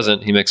he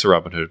doesn't. He makes a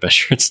Robin Hood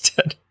adventure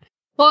instead.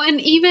 Well,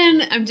 and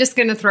even, I'm just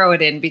going to throw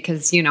it in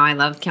because, you know, I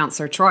love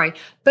Counselor Troy.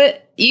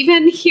 But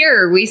even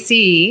here we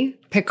see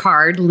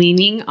Picard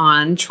leaning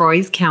on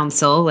Troy's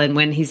counsel. And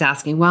when he's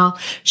asking, well,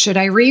 should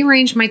I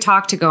rearrange my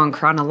talk to go in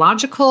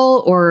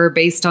chronological or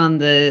based on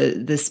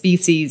the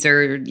species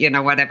or, you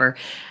know, whatever.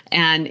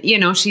 And, you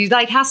know, she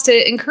like has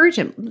to encourage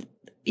him.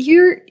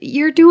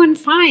 You're doing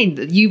fine.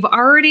 You've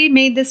already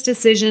made this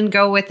decision.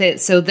 Go with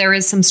it. So there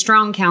is some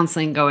strong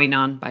counseling going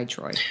on by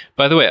Troy.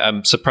 By the way,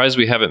 I'm surprised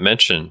we haven't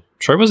mentioned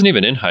Troy wasn't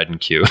even in Hide and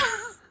Q,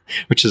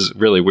 which is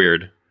really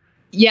weird.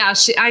 Yeah,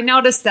 I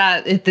noticed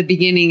that at the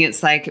beginning.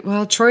 It's like,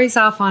 well, Troy's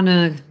off on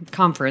a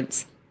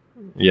conference.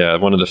 Yeah,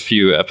 one of the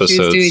few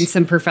episodes. She's doing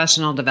some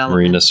professional development.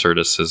 Marina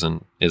Sirtis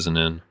isn't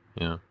in.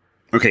 Yeah.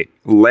 Okay,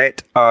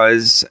 let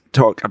us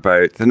talk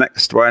about the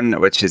next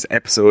one, which is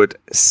episode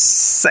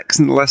 6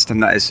 in the list,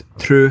 and that is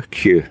True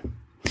Q,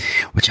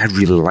 which I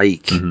really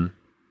like. Mm-hmm.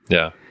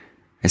 Yeah.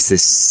 It's the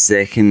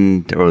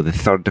second or the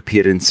third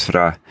appearance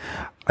for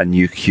a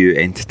new Q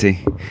entity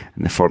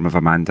in the form of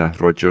Amanda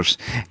Rogers.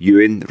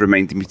 Ewan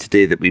reminded me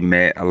today that we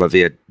met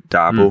Olivia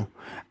Dabo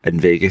in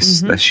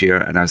Vegas this year,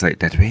 and I was like,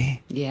 did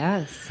we?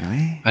 Yes.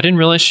 Really? I didn't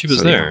realize she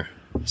was there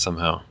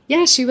somehow.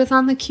 Yeah, she was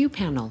on the Q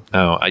panel.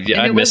 Oh, I missed that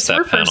panel. It was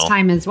her first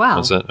time as well.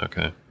 Was it?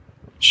 Okay.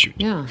 Shoot.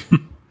 Yeah.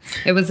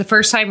 It was the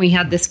first time we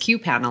had this Q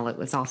panel. It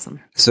was awesome.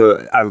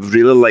 So I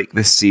really like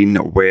this scene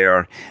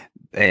where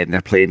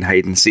they're playing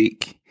hide and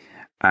seek,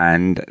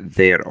 and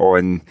they're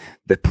on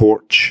the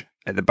porch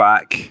at the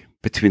back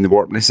between the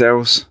warp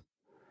nacelles.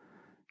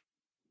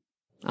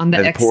 On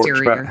the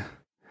exterior.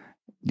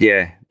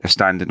 Yeah, they're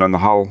standing on the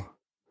hull.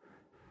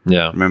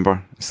 Yeah.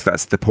 Remember? So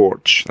that's the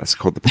porch. That's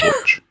called the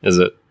porch. Is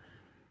it?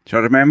 Do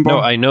you remember? No,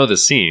 I know the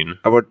scene.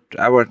 Our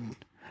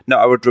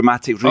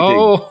dramatic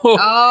reading.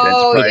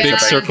 The big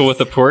circle with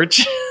the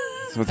porch.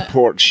 With the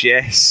porch,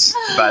 yes.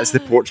 That is the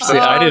porch. See,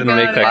 I didn't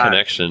make that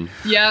connection.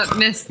 Yeah,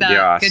 missed that.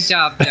 Yes. Good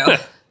job, Joe.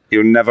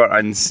 You'll never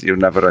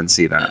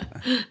unsee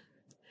that.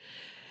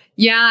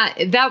 Yeah,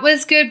 that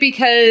was good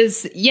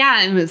because,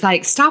 it was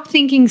like, stop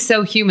thinking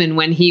so human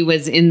when he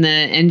was in the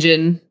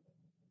engine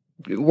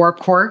warp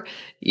core,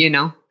 you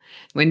know.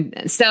 And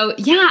this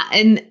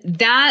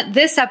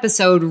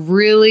episode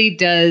really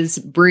does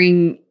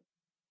bring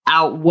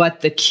out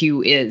what the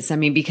Q is. I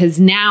mean, because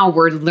now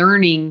we're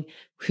learning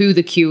who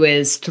the Q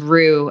is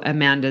through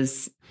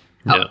Amanda's.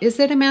 Yeah. Oh, is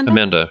it Amanda?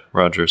 Amanda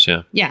Rogers,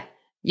 yeah.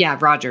 Yeah,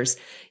 Rogers.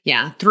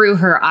 Yeah, through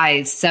her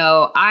eyes.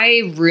 So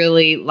I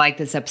really like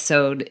this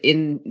episode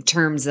in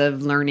terms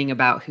of learning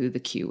about who the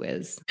Q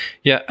is.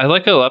 Yeah, I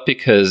like it a lot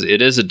because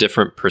it is a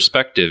different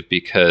perspective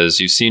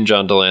because you've seen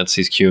John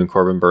Delancey's Q and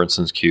Corbin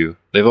Burnson's Q.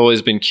 They've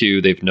always been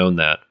Q. They've known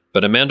that.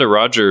 But Amanda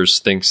Rogers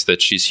thinks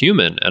that she's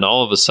human. And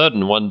all of a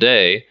sudden, one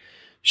day,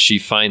 she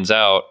finds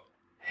out,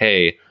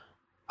 hey,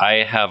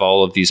 I have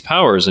all of these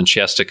powers. And she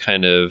has to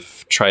kind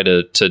of try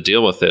to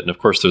deal with it. And of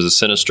course, there's a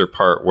sinister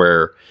part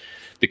where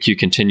the Q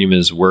Continuum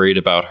is worried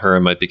about her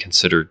and might be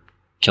considered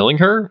killing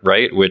her,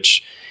 right?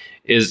 Which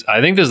is, I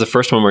think this is the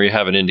first one where you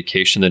have an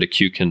indication that a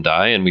Q can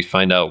die. And we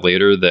find out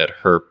later that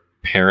her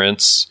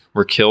parents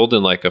were killed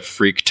in like a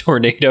freak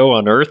tornado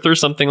on Earth or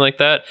something like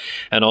that.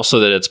 And also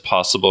that it's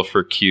possible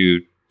for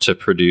Q to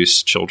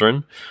produce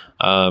children.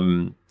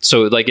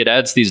 So like it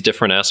adds these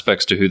different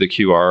aspects to who the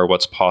Q are,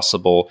 what's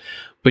possible.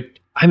 But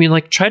I mean,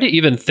 like, try to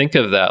even think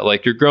of that.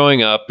 Like, you're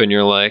growing up and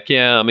you're like,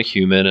 yeah, I'm a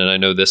human and I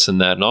know this and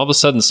that. And all of a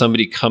sudden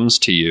somebody comes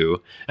to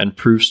you and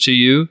proves to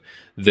you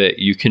that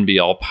you can be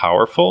all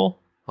powerful.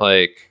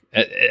 Like,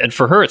 and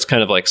for her, it's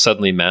kind of like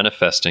suddenly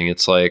manifesting.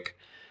 It's like,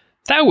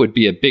 that would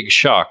be a big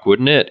shock,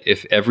 wouldn't it?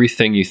 If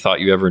everything you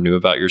thought you ever knew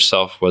about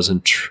yourself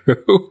wasn't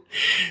true.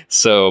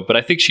 So, but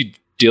I think she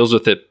deals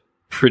with it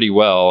pretty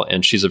well.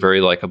 And she's a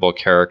very likable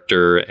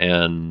character.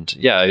 And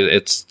yeah,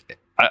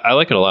 I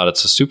like it a lot.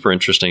 It's a super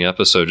interesting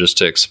episode just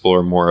to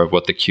explore more of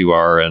what the Q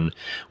are and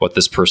what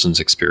this person's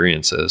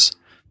experience is.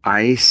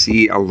 I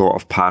see a lot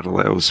of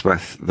parallels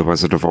with The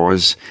Wizard of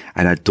Oz,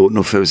 and I don't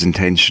know if it was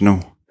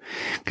intentional.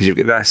 Because you've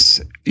got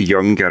this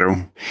young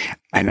girl,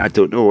 and I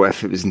don't know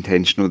if it was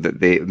intentional that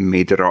they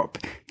made her up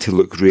to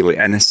look really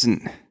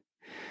innocent.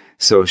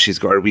 So she's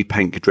got her wee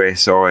pink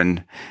dress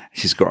on,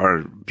 she's got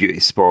her beauty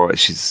spot,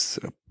 she's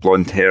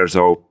blonde hair's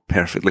all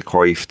perfectly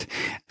coiffed,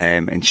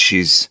 and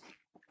she's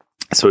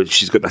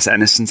got this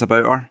innocence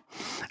about her,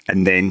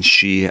 and then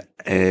she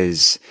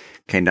is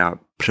kind of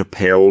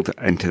propelled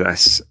into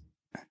this.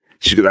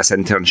 She's got this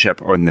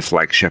internship on the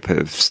flagship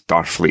of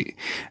Starfleet,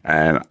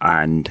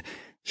 and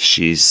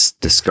she's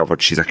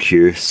discovered she's a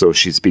Q, so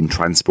she's been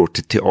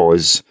transported to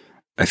Oz,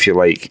 if you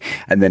like.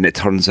 And then it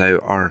turns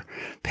out her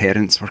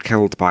parents were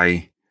killed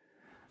by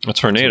a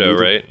tornado,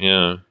 right?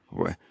 Yeah.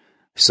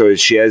 So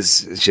she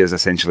is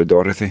essentially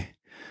Dorothy.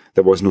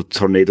 There was no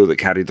tornado that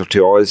carried her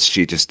to Oz.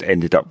 She just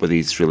ended up with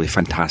these really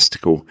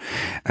fantastical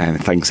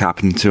things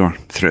happening to her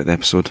throughout the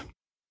episode.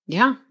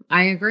 Yeah,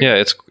 I agree. Yeah,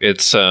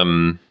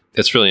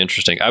 it's really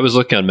interesting. I was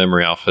looking on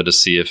Memory Alpha to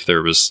see if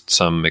there was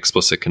some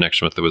explicit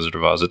connection with the Wizard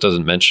of Oz. It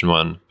doesn't mention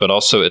one, but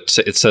also it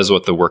says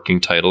what the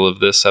working title of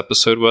this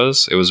episode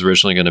was. It was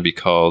originally going to be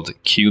called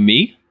Q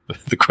Me,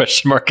 with the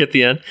question mark at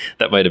the end.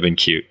 That might have been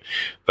cute.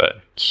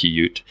 But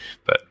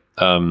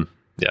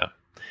yeah.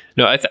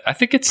 No, I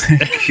think it's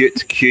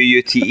cute,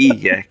 Qute,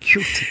 yeah,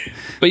 cute.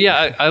 But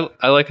yeah,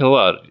 I like it a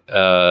lot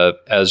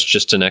as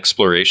just an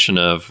exploration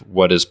of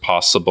what is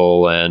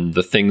possible and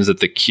the things that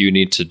the Q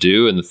need to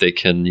do, and that they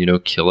can,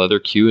 kill other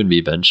Q and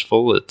be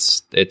vengeful.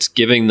 It's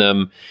giving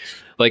them,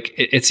 like,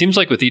 it seems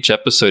like with each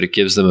episode, it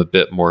gives them a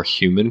bit more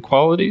human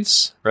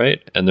qualities,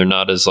 right? And they're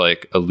not as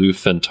like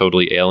aloof and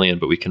totally alien,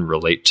 but we can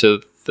relate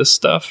to this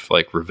stuff,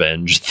 like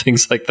revenge,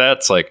 things like that.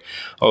 It's like,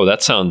 oh,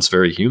 that sounds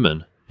very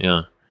human.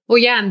 Yeah. Well,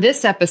 yeah, in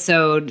this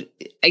episode,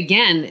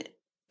 again,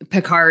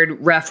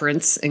 Picard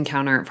reference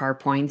encounter at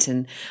Farpoint,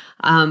 and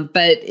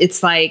but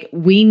it's like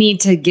we need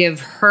to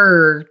give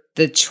her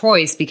the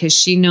choice because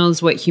she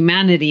knows what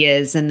humanity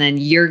is, and then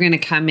you're going to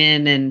come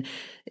in and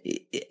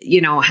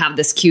have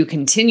this Q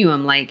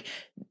continuum. Like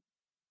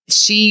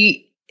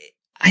she,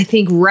 I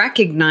think,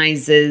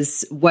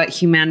 recognizes what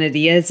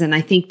humanity is, and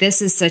I think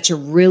this is such a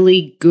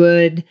really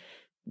good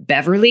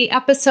Beverly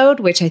episode,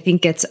 which I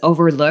think gets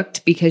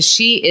overlooked because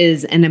she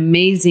is an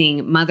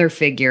amazing mother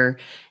figure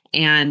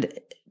and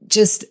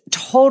just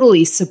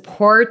totally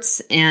supports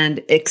and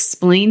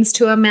explains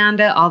to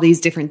Amanda all these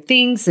different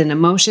things and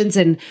emotions.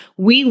 And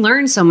we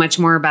learn so much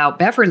more about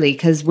Beverly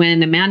because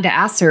when Amanda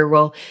asks her,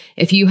 well,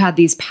 if you had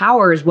these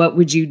powers, what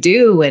would you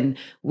do? And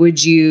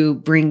would you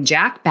bring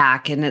Jack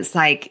back? And it's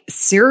like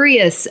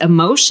serious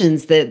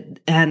emotions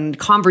and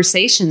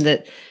conversation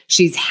that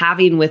she's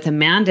having with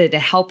Amanda to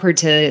help her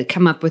to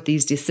come up with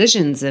these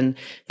decisions, and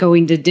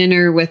going to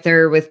dinner with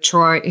her, with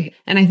Troy.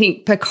 And I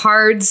think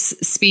Picard's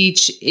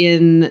speech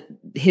in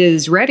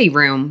his ready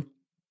room,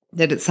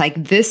 that it's like,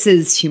 this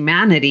is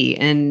humanity.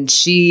 And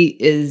she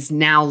is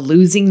now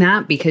losing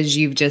that because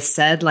you've just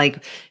said,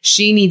 like,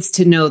 she needs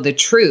to know the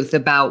truth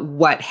about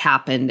what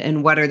happened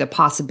and what are the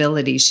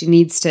possibilities. She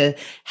needs to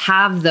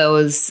have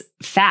those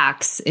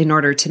facts in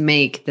order to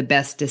make the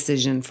best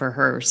decision for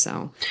her.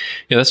 So,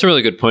 yeah, that's a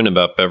really good point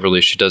about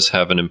Beverly. She does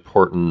have an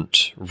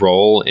important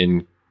role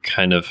in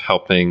kind of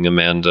helping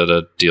Amanda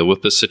to deal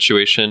with this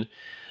situation.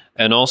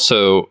 And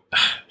also,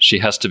 she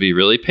has to be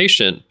really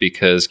patient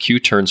because Q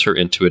turns her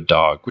into a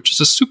dog, which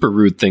is a super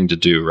rude thing to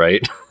do,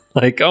 right?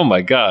 Like, oh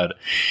my God.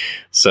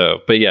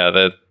 So, but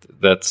yeah,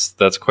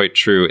 that's quite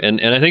true.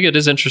 And I think it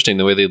is interesting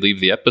the way they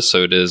leave the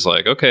episode is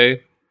like,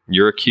 okay,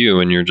 you're a Q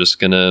and you're just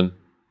going to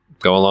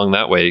go along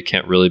that way. You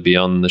can't really be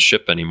on the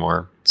ship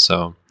anymore.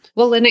 So,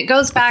 well, and it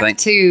goes back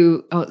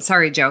to,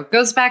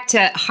 goes back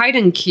to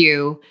Haydn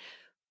Q,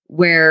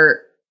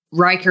 where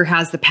Riker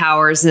has the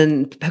powers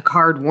and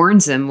Picard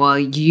warns him, well,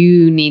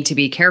 you need to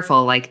be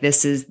careful. Like,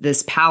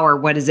 this power,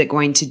 what is it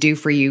going to do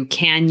for you?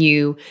 Can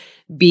you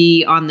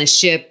be on the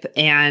ship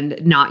and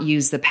not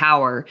use the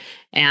power?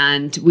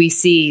 And we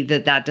see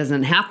that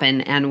doesn't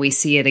happen. And we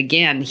see it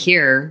again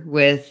here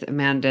with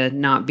Amanda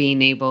not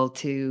being able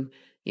to,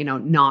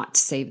 not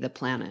save the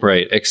planet.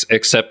 Right.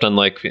 Except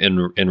unlike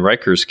in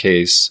Riker's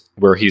case,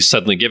 where he's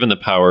suddenly given the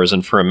powers,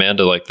 and for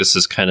Amanda, like, this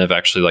is kind of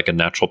actually like a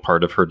natural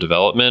part of her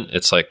development.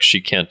 It's like she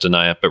can't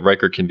deny it, but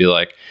Riker can be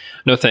like,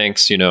 no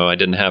thanks, I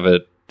didn't have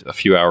it a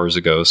few hours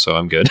ago, so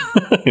I'm good.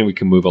 And we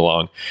can move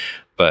along.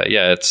 But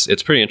yeah,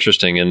 it's pretty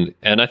interesting.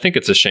 And I think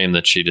it's a shame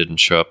that she didn't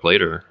show up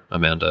later,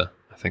 Amanda.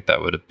 I think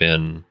that would have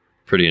been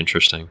pretty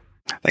interesting.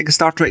 I think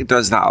Star Trek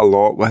does that a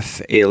lot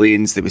with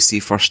aliens that we see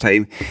first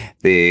time.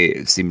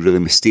 They seem really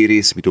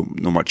mysterious. We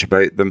don't know much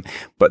about them.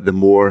 But the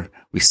more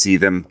we see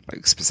them,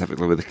 like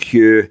specifically with the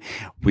Q,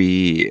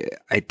 we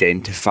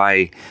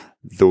identify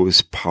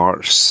those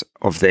parts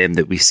of them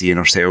that we see in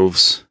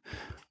ourselves.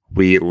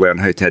 We learn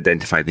how to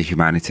identify the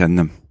humanity in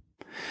them.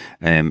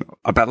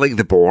 A bit like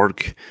the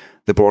Borg.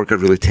 The Borg are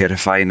really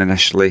terrifying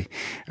initially.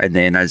 And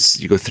then as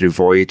you go through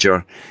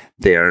Voyager,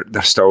 they're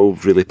still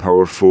really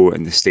powerful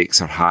and the stakes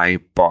are high,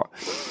 but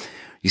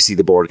you see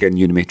the Borg in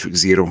Unimatrix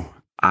Zero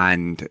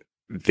and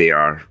they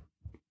are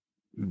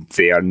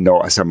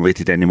not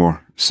assimilated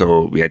anymore.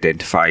 So we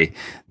identify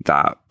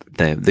that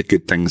the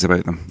good things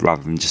about them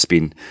rather than just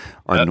being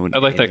unknown. I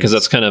like that because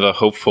that's kind of a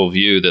hopeful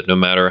view that no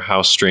matter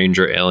how strange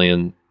or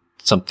alien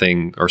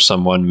something or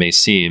someone may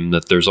seem,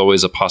 that there's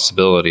always a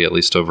possibility, at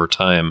least over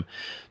time,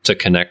 to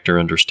connect or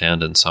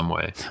understand in some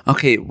way.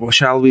 Okay, well,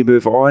 shall we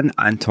move on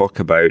and talk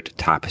about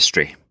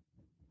Tapestry,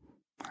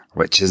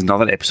 which is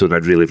another episode I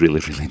really, really,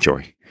 really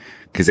enjoy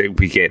because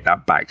we get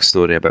that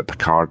backstory about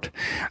Picard,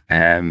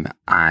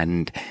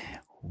 and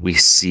we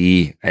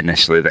see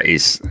initially that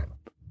he's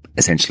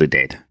essentially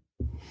dead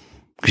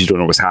because you don't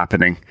know what's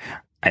happening,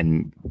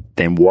 and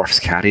then Worf's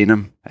carrying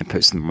him and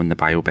puts him on the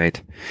bio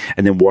bed,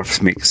 and then Worf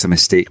makes a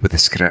mistake with the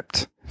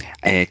script.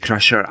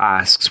 Crusher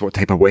asks what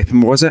type of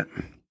weapon was it.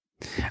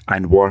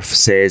 And Worf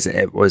says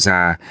it was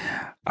a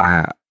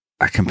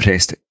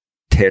compressed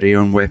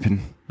Terion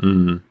weapon.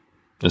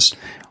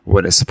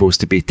 What it's supposed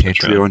to be,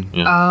 Tetrion.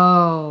 Yeah.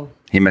 Oh.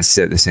 He missed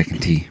it at the second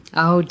T.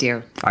 Oh,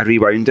 dear. I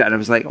rewound it and I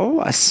was like,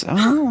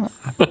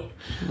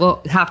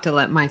 We'll have to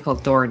let Michael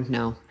Thorne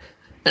know.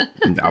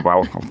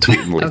 I'll tweet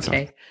him later.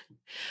 Okay.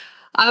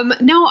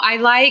 No, I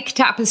like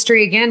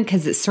Tapestry again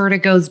because it sort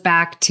of goes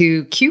back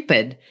to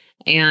Qpid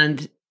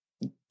and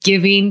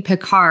giving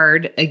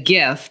Picard a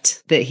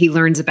gift that he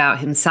learns about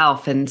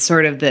himself and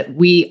sort of that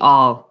we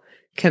all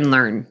can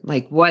learn.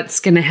 Like what's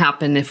going to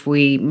happen if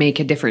we make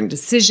a different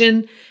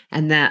decision,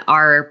 and that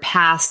our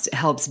past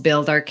helps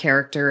build our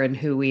character and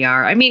who we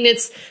are. I mean,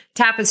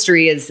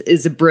 Tapestry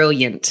is a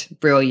brilliant,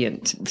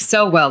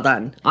 so well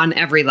done on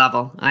every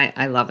level.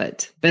 I love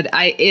it. But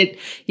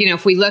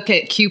if we look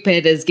at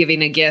Qpid as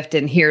giving a gift,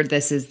 and here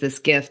this is this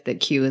gift that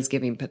Q is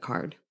giving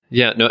Picard.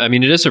 Yeah, no, I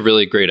mean, it is a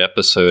really great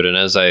episode. And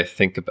as I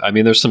think,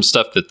 there's some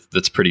stuff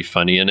that's pretty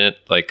funny in it.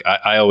 Like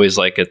I always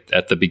like it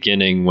at the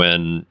beginning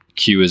when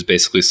Q is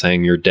basically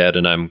saying, "You're dead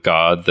and I'm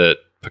God," that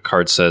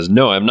Picard says,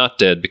 "No, I'm not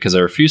dead because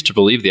I refuse to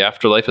believe the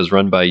afterlife is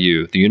run by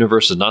you. The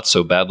universe is not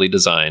so badly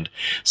designed."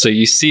 So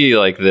you see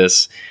like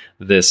this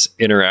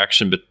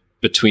interaction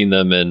between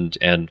them,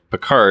 and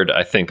Picard,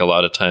 I think a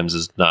lot of times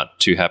is not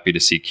too happy to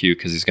see Q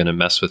because he's going to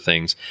mess with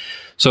things.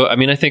 So, I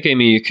mean, I think,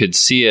 Amy, you could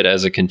see it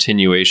as a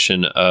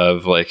continuation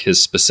of like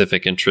his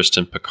specific interest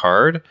in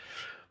Picard.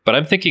 But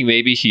I'm thinking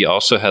maybe he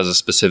also has a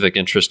specific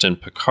interest in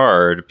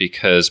Picard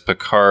because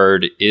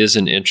Picard is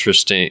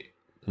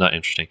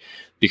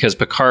because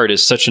Picard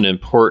is such an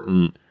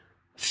important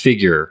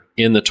figure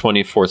in the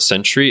 24th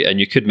century. And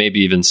you could maybe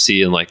even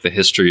see in like the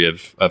history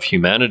of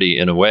humanity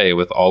in a way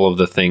with all of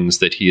the things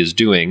that he is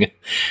doing.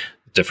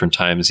 Different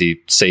times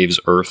he saves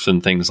Earth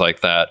and things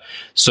like that.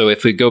 So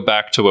if we go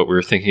back to what we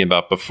were thinking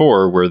about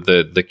before, where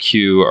the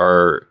Q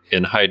are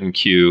in Haydn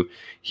Q,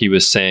 he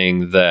was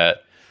saying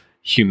that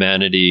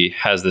humanity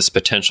has this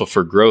potential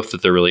for growth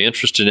that they're really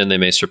interested in. They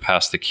may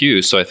surpass the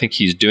Q. So I think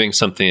he's doing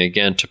something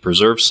again to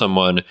preserve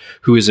someone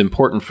who is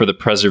important for the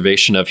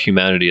preservation of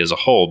humanity as a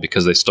whole,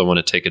 because they still want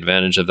to take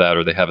advantage of that,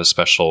 or they have a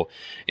special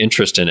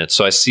interest in it.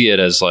 So I see it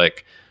as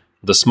like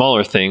the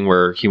smaller thing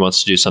where he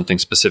wants to do something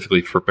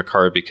specifically for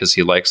Picard because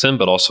he likes him,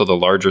 but also the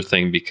larger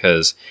thing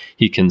because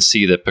he can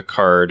see that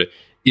Picard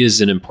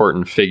is an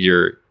important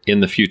figure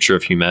in the future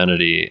of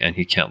humanity and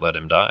he can't let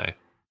him die.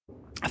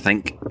 I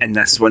think in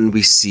this one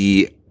we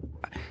see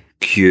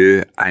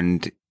Q,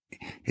 and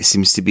it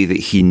seems to be that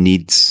he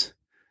needs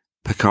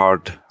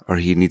Picard, or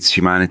he needs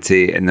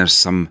humanity, and there's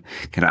some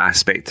kind of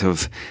aspect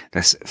of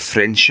this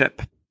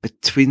friendship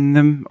between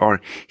them, or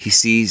he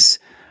sees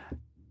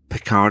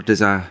Picard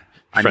as a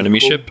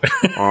frenemyship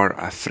or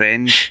a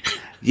friend.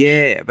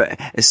 Yeah, but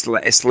it's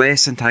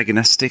less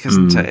antagonistic,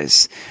 isn't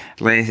it?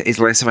 He's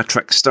less of a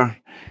trickster.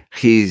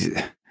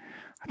 I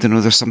don't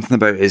know, there's something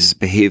about his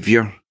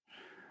behaviour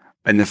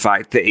and the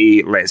fact that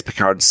he lets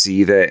Picard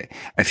see that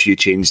if you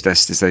change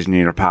this decision in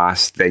your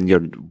past, then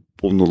you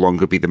will no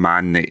longer be the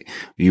man that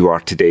you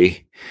are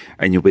today.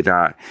 And you'll be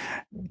that,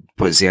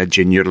 a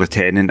junior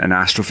lieutenant in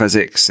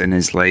astrophysics, and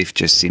his life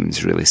just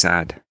seems really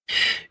sad.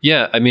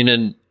 Yeah, I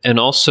mean, and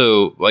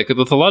also, like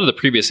with a lot of the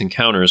previous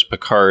encounters,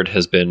 Picard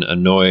has been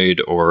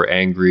annoyed or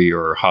angry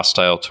or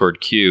hostile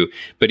toward Q,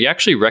 but he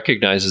actually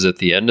recognizes at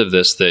the end of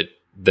this that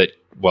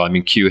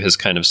Q has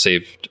kind of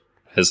saved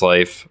his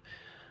life.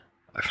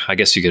 I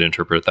guess you could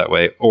interpret it that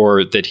way,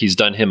 or that he's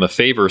done him a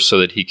favor so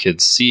that he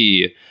could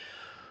see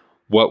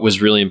what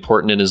was really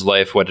important in his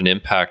life, what an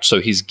impact.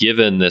 So he's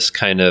given this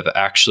kind of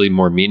actually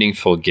more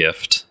meaningful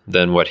gift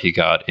than what he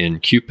got in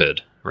Qpid,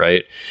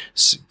 right?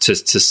 To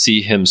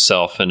see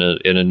himself in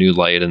a new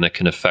light, and that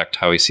can affect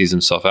how he sees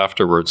himself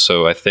afterwards.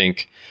 So I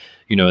think,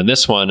 in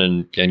this one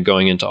and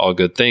going into All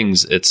Good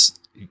Things, it's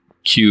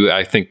Q,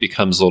 I think,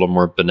 becomes a little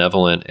more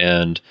benevolent,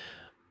 and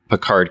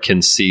Picard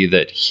can see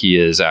that he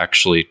is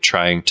actually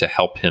trying to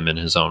help him in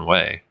his own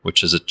way,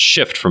 which is a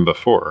shift from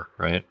before,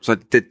 right? So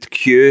did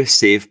Q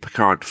save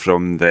Picard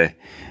from the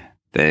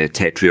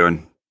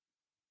Tetrion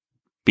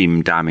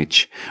beam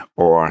damage,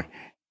 or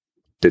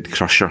did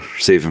Crusher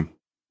save him?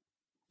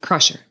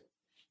 Crusher.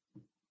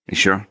 You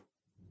sure?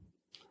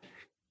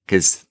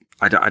 Because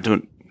I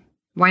don't...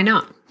 Why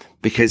not?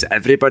 Because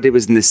everybody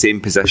was in the same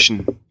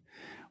position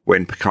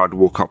when Picard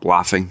woke up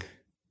laughing.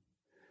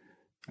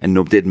 And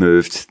nobody had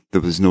moved.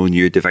 There was no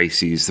new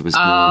devices. There was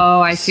no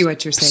I see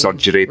what you're saying.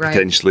 Surgery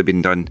potentially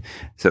being done.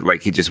 So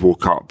like he just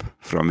woke up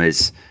from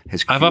his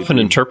I've often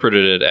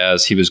interpreted it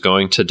as he was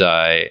going to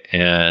die,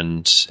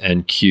 and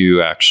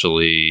Q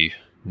actually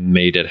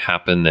made it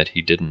happen that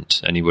he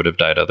didn't, and he would have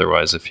died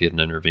otherwise if he hadn't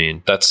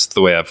intervened. That's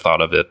the way I've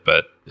thought of it,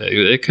 but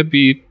it could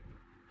be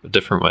a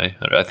different way.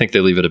 I think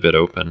they leave it a bit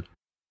open.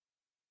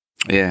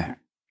 Yeah.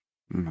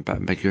 A bit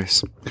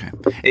ambiguous. Okay.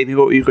 Amy,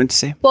 what were you going to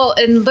say? Well,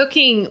 and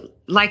looking,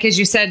 like as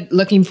you said,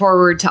 looking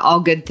forward to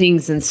All Good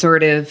Things and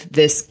sort of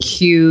this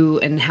Q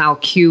and how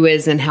Q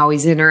is and how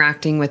he's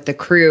interacting with the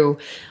crew.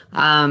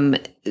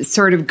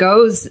 sort of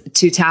goes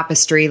to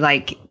Tapestry,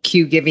 like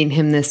Q giving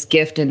him this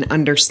gift and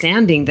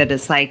understanding that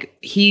it's like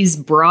he's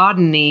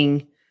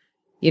broadening,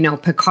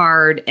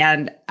 Picard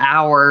and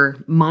our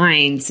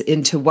minds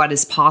into what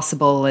is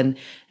possible and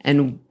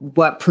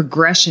what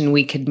progression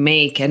we could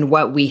make and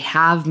what we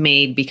have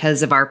made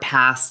because of our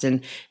past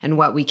and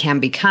what we can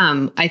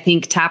become. I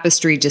think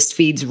Tapestry just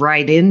feeds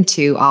right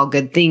into All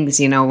Good Things,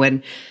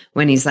 when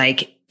he's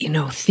like,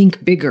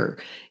 think bigger,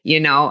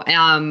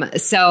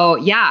 So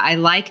yeah, I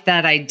like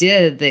that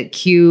idea that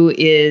Q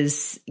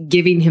is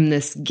giving him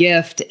this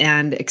gift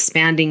and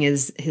expanding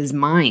his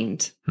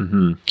mind.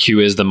 Mm-hmm.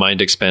 Q is the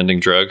mind expanding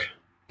drug.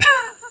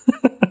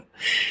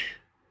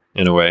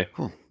 In a way.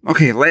 Cool.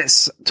 Okay,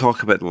 let's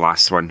talk about the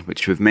last one,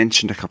 which we've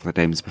mentioned a couple of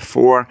times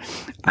before,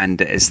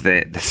 and it is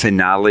the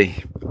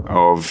finale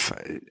of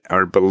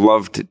our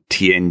beloved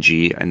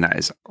TNG, and that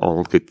is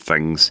All Good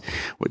Things,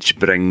 which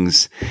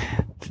brings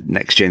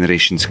Next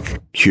Generation's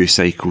Q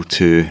cycle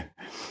to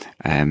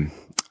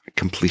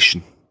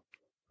completion.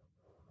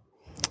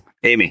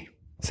 Amy,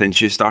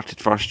 since you started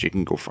first, you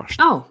can go first.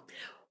 Oh,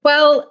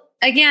 well,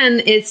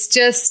 again, it's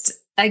just,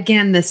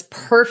 this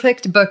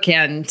perfect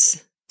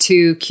bookend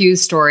to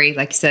Q's story,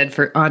 like you said,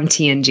 on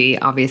TNG,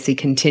 obviously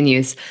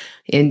continues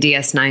in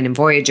DS9 and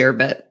Voyager,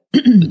 but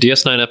the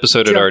DS9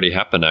 episode had already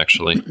happened,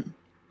 actually,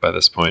 by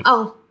this point.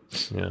 Oh,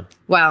 yeah.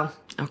 Well,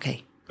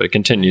 okay. But it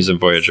continues in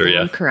Voyager,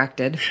 I'm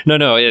corrected. No,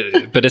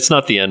 but it's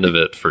not the end of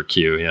it for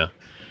Q, yeah.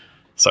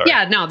 Sorry.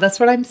 Yeah, no, that's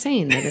what I'm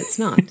saying, that it's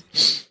not.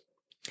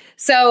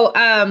 So,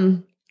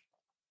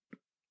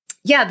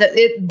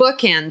 it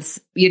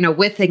bookends,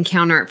 with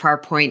Encounter at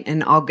Farpoint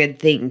and All Good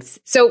Things.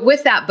 So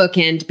with that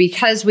bookend,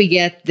 because we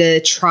get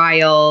the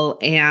trial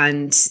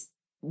and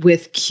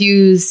with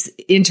Q's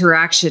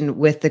interaction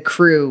with the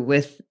crew,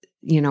 with,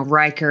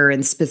 Riker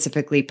and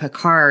specifically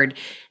Picard,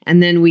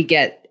 and then we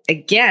get,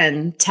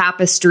 again,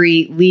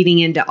 Tapestry leading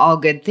into All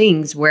Good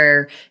Things,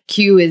 where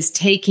Q is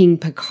taking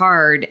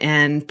Picard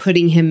and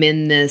putting him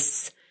in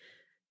this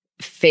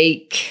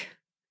fake,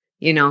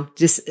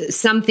 just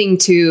something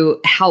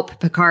to help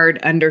Picard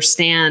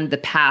understand the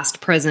past,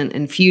 present,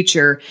 and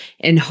future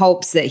in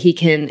hopes that he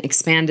can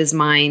expand his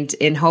mind,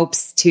 in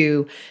hopes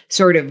to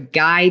sort of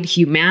guide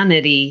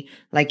humanity.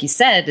 Like you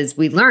said, as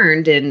we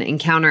learned in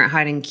Encounter at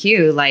Hiding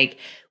Q, like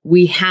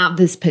we have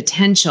this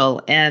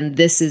potential and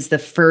this is the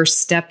first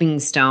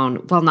stepping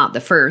stone. Well, not the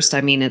first.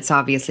 I mean, it's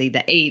obviously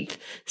the 8th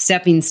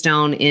stepping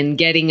stone in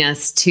getting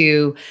us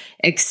to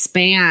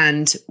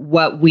expand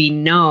what we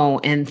know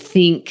and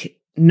think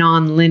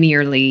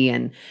non-linearly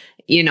and,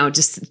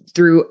 just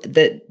through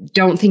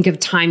don't think of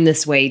time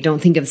this way,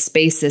 don't think of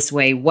space this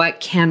way. What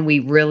can we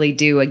really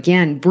do?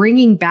 Again,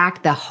 bringing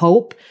back the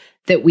hope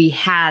that we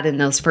had in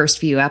those first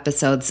few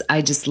episodes.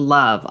 I just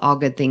love All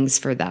Good Things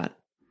for that.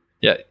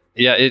 Yeah.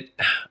 Yeah.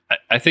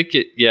 I think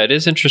it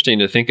is interesting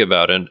to think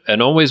about.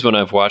 And always when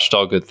I've watched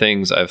All Good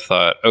Things, I've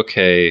thought,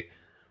 okay,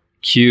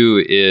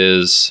 Q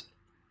is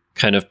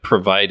kind of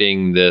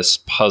providing this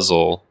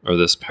puzzle or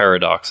this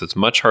paradox. It's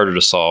much harder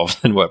to solve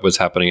than what was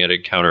happening at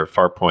Encounter at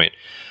Farpoint.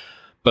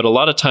 But a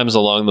lot of times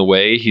along the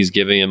way, he's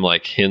giving him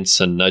like hints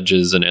and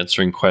nudges and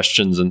answering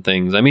questions and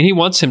things. I mean, he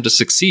wants him to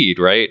succeed,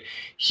 right?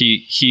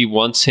 He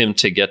wants him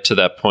to get to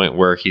that point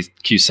where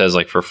Q says,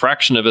 like, for a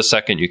fraction of a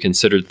second, you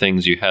considered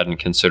things you hadn't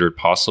considered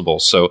possible.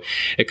 So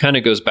it kind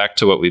of goes back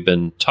to what we've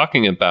been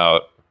talking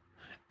about.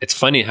 It's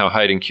funny how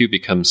Hiding Q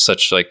becomes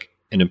such like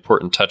an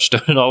important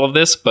touchstone in all of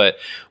this. But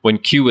when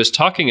Q was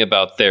talking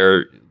about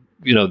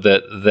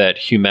that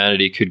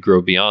humanity could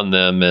grow beyond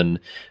them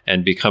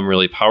and become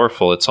really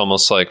powerful, it's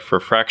almost like for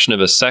a fraction of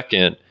a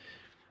second,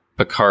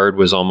 Picard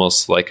was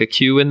almost like a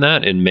Q in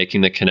that, in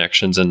making the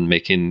connections and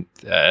making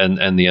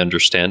and the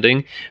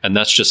understanding. And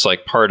that's just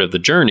like part of the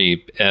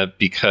journey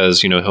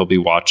because, he'll be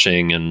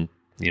watching and,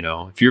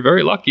 if you're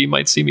very lucky, you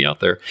might see me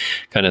out there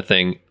kind of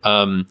thing.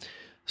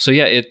 So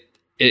yeah,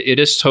 it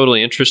is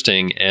totally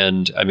interesting.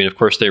 And I mean, of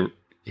course,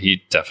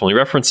 he definitely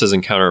references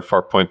Encounter at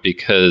Farpoint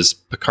because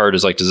Picard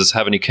is like, does this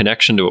have any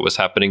connection to what was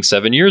happening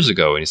 7 years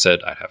ago? And he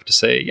said, I'd have to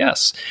say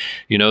yes.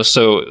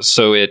 So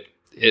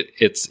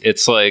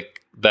it's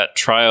like that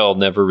trial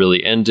never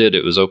really ended.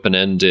 It was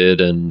open-ended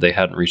and they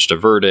hadn't reached a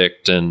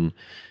verdict. And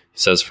he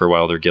says for a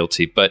while they're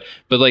guilty. But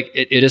like,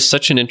 it is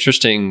such an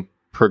interesting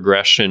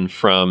progression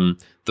from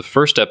the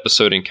first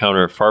episode,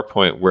 Encounter at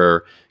Farpoint,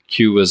 where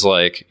Q was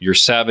like, you're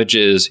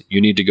savages,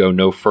 you need to go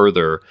no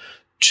further,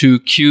 to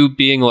Q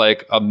being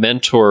like a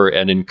mentor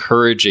and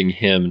encouraging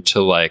him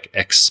to like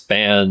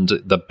expand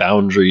the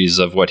boundaries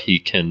of what he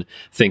can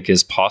think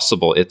is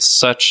possible. It's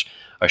such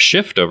a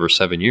shift over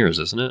 7 years,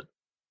 isn't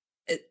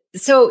it?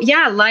 So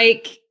yeah,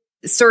 like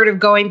sort of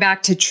going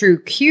back to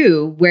True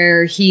Q,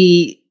 where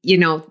he,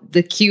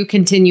 the Q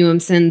continuum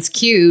sends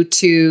Q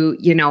to,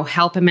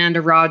 help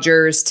Amanda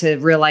Rogers to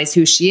realize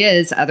who she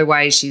is.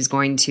 Otherwise she's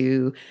going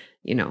to,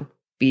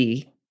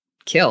 be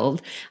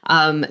killed,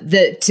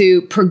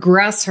 to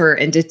progress her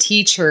and to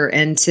teach her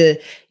and to,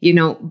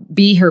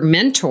 be her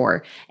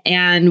mentor.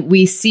 And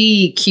we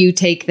see Q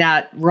take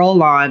that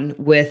role on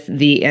with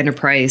the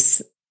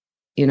Enterprise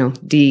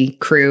D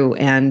crew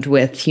and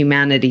with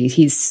humanity.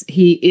 He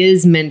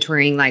is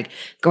mentoring, like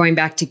going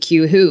back to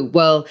Q who,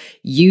 well,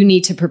 you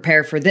need to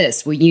prepare for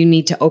this. Well, you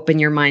need to open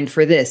your mind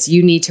for this.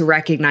 You need to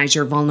recognize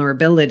your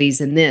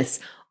vulnerabilities in this,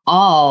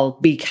 all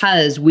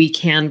because we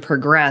can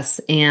progress.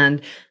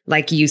 And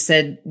like you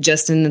said,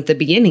 Justin, at the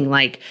beginning,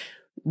 like,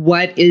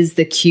 what is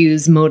the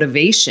Q's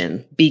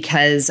motivation?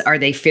 Because are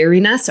they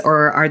fearing us,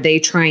 or are they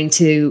trying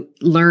to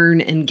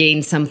learn and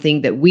gain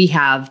something that we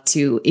have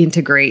to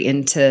integrate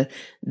into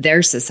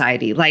their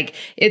society? Like,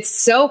 it's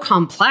so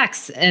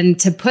complex, and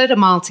to put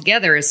them all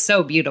together is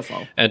so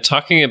beautiful. And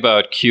talking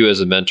about Q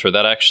as a mentor,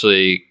 that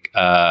actually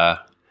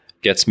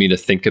gets me to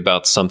think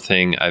about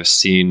something I've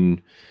seen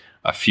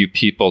a few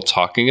people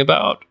talking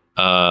about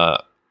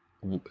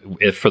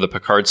for the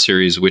Picard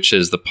series, which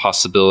is the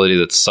possibility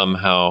that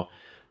somehow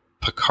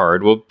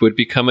Picard would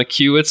become a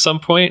Q at some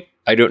point.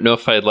 I don't know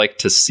if I'd like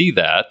to see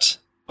that,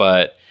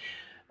 but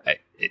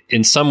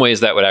in some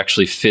ways that would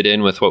actually fit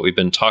in with what we've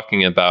been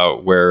talking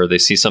about, where they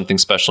see something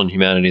special in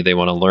humanity they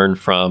want to learn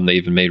from. They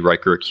even made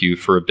Riker a Q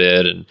for a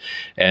bit,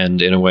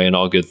 and in a way, in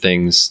all good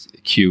things,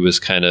 Q was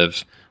kind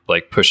of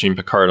like pushing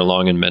Picard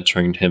along and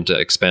mentoring him to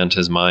expand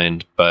his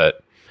mind.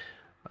 But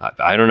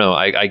I don't know.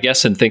 I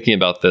guess in thinking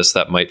about this,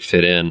 that might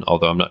fit in,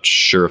 although I'm not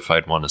sure if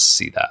I'd want to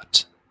see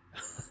that.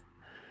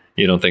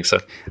 You don't think so?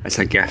 It's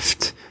a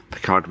gift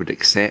Picard would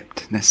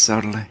accept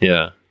necessarily.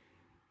 Yeah.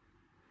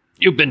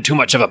 You've been too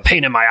much of a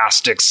pain in my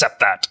ass to accept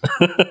that.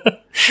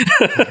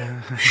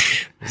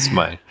 It's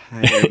mine.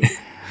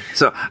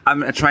 So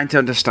I'm trying to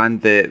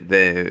understand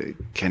the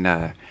kind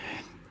of,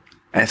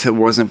 if it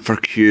wasn't for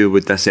Q,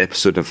 would this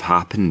episode have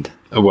happened?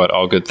 What,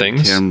 all good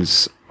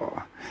things?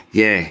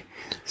 Yeah.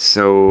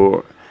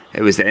 So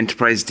it was the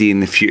Enterprise D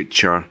in the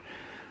future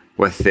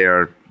with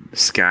their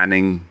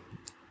scanning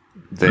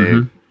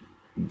the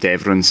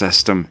Devron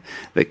system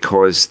that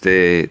caused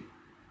the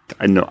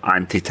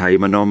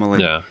anti-time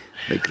anomaly. Yeah.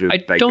 That grew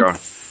bigger. I don't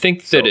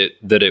think that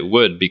it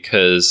would,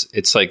 because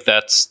it's like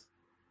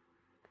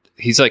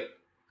he's like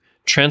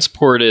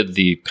transported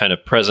the kind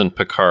of present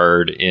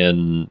Picard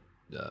in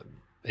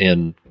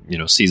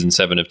season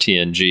 7 of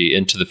TNG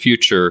into the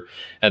future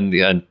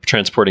and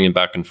transporting him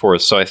back and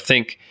forth. So I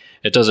think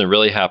it doesn't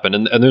really happen.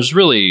 And there's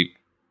really,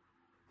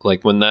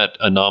 like, when that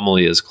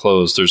anomaly is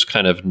closed, there's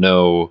kind of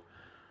no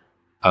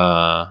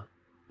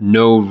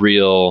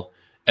real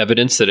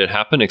evidence that it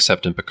happened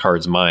except in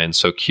Picard's mind.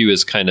 So Q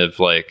is kind of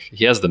like,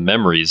 he has the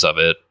memories of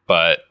it,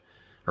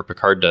 or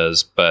Picard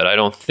does, but I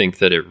don't think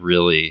that it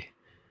really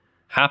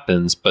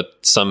happens, but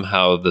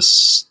somehow the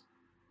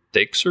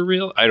stakes are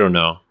real. I don't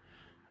know.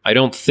 I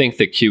don't think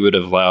that Q would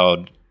have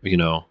allowed,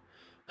 the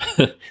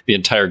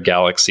entire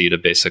galaxy to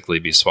basically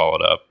be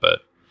swallowed up,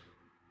 but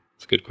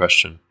it's a good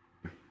question.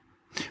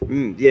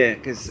 Yeah,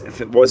 because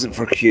if it wasn't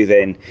for Q,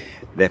 then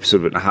the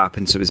episode wouldn't have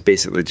happened. So it was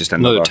basically just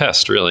another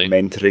test, really.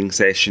 Mentoring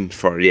session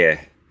for,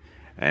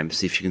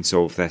 see if you can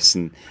solve this.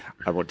 And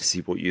I want to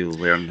see what you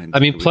learn.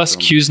 Plus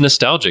Q's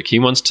nostalgic. He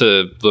wants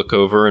to look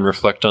over and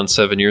reflect on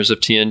 7 years of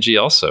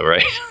TNG also,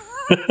 right?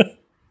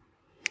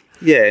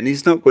 Yeah, and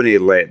he's not going to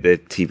let the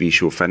TV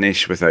show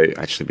finish without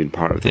actually being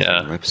part of the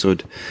final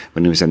episode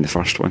when he was in the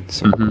first one.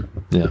 So,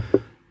 yeah.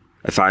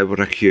 If I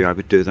were a Q, I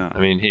would do that.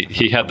 I mean,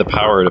 he had the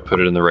power to put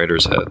it in the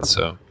writer's head,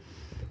 so.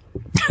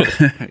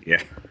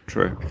 Yeah,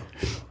 true.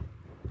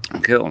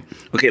 Cool.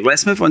 Okay,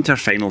 let's move on to our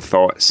final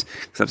thoughts,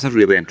 because that was a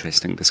really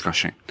interesting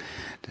discussion.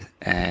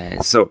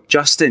 So,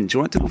 Justin, do you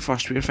want to go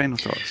first with your final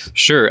thoughts?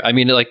 Sure. I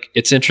mean,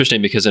 it's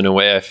interesting because in a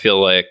way I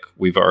feel like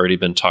we've already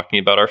been talking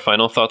about our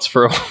final thoughts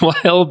for a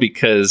while,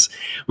 because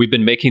we've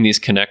been making these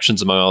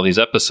connections among all these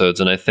episodes.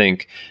 And I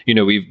think,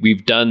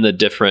 we've done the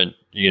different,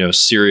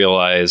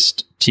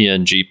 serialized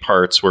TNG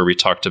parts where we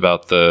talked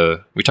about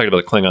the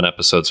Klingon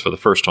episodes for the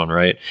first one,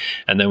 right?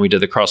 And then we did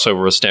the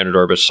crossover with Standard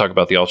Orbit to talk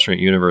about the alternate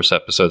universe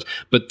episodes.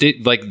 But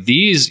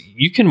these,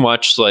 you can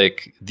watch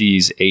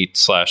these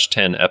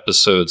 8/10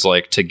 episodes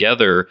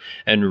together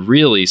and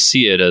really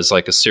see it as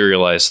a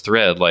serialized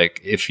thread.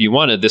 If you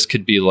wanted, this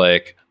could be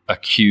a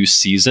Q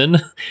season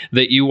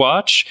that you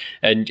watch,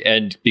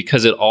 and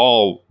because it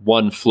all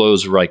one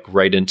flows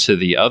right into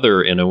the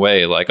other in a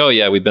way, oh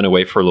yeah, we've been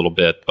away for a little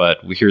bit, but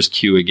here's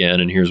Q again,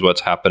 and here's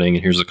what's happening,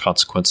 and here's the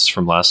consequences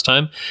from last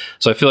time.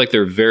 So I feel like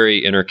they're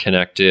very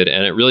interconnected,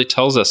 and it really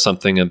tells us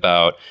something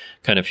about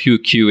kind of who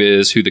Q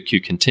is, who the Q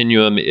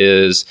continuum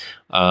is,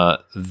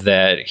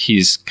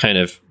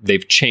 that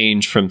they've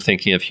changed from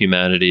thinking of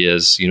humanity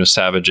as,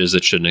 savages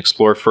that shouldn't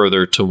explore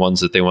further to ones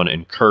that they want to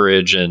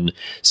encourage and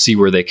see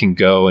where they can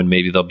go, and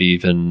maybe they'll be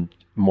even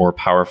more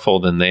powerful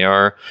than they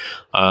are.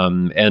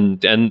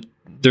 And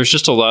there's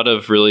just a lot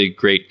of really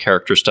great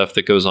character stuff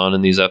that goes on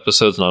in these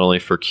episodes, not only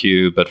for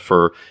Q, but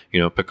for,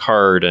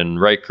 Picard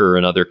and Riker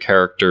and other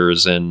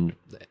characters, and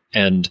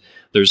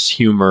there's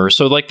humor.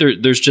 So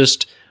there's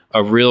just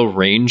a real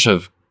range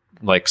of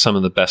some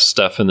of the best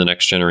stuff in the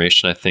Next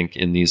Generation, I think,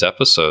 in these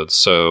episodes.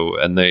 So,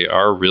 and they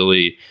are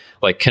really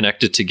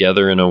connected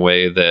together in a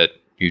way that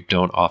you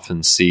don't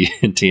often see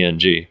in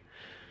TNG.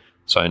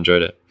 So I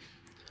enjoyed it.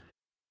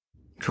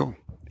 Cool.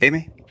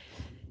 Amy?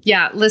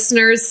 Yeah,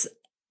 listeners,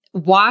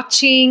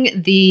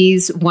 watching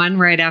these one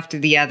right after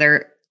the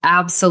other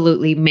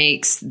absolutely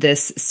makes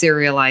this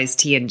serialized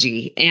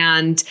TNG.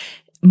 And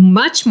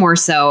much more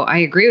so, I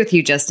agree with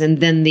you, Justin,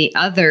 than the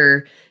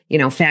other,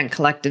 fan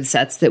collective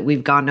sets that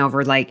we've gone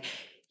over. Like,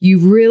 you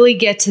really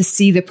get to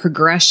see the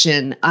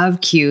progression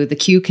of Q, the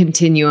Q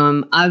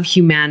continuum of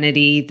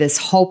humanity, this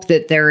hope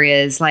that there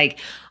is. Like,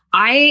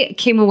 I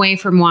came away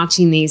from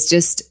watching these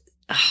just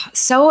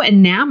so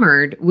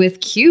enamored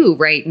with Q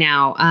right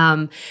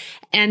now.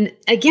 And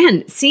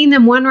again, seeing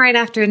them one right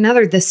after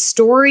another, the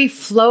story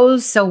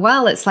flows so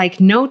well. It's like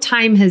no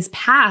time has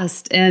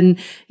passed. And,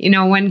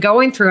 when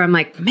going through, I'm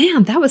like,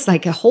 man, that was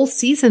like a whole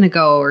season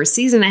ago or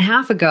season and a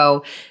half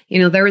ago.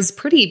 There was a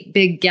pretty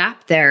big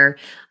gap there.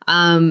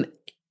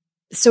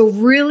 So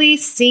really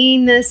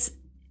seeing this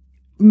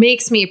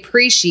makes me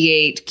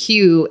appreciate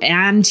Q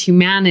and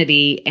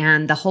humanity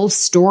and the whole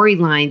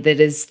storyline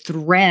that is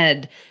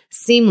thread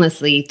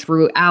seamlessly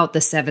throughout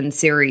the 7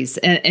 series.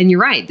 And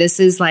you're right. This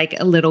is like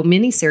a little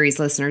mini series,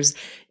 listeners.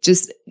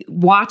 Just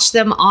watch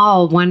them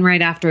all one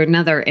right after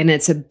another. And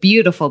it's a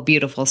beautiful,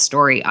 beautiful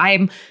story.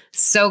 I'm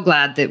so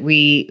glad that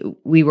we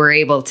were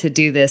able to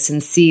do this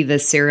and see the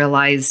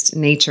serialized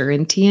nature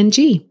in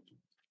TNG.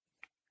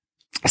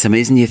 It's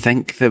amazing. You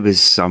think that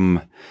it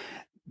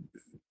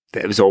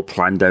was all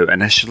planned out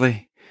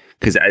initially,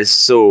 because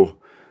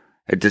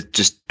it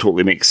just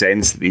totally makes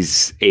sense that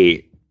these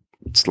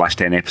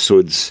 8/10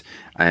 episodes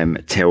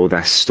tell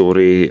this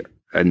story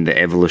and the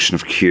evolution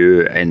of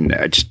Q, and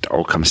it just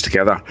all comes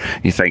together.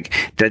 And you think,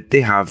 did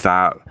they have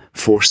that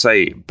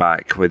foresight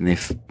back when they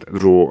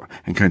wrote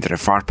Encounter at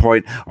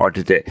Farpoint, or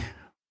did it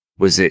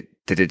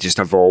just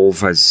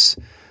evolve as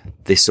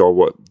they saw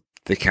what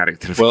the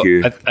character of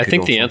Q? I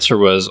think the answer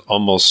was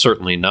almost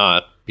certainly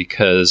not,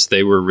 because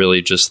they were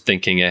really just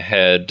thinking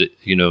ahead,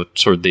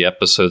 toward the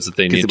episodes that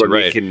they need to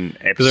write.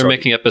 Because they're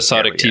making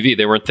episodic TV.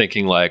 They weren't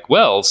thinking like,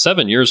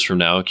 7 years from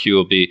now, Q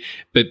will be...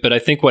 But I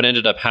think what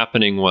ended up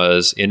happening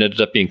was it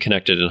ended up being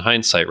connected in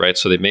hindsight, right?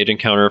 So they made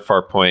Encounter at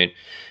Farpoint,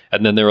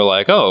 and then they were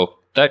like, oh,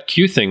 that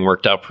Q thing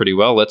worked out pretty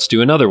well. Let's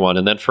do another one.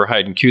 And then for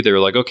Hyde and Q, they were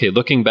like, okay,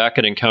 looking back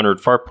at Encounter at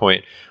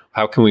Farpoint,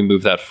 how can we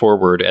move that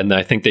forward? And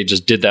I think they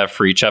just did that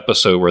for each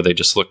episode, where they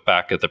just looked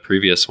back at the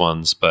previous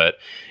ones. But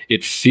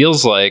it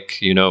feels like,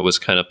 it was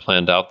kind of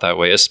planned out that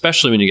way,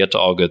 especially when you get to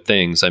All Good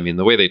Things. I mean,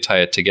 the way they tie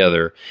it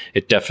together,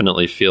 it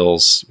definitely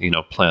feels,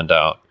 planned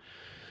out.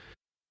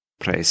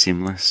 Pretty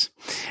seamless.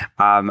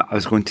 I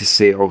was going to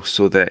say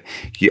also that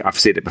I've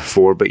said it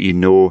before, but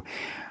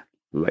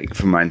like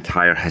from my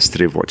entire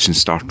history of watching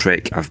Star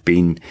Trek, I've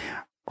been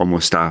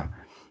almost a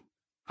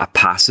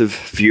passive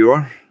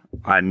viewer,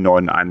 a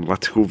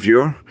non-analytical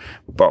viewer,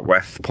 but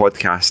with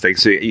podcasting.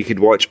 So you could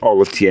watch all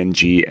of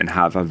TNG and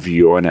have a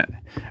view on it,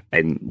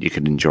 and you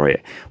could enjoy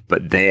it.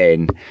 But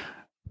then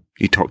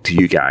you talk to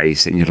you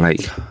guys and you're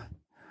like,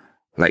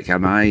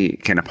 am I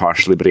kind of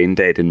partially brain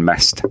dead and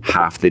missed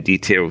half the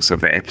details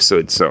of the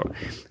episode? So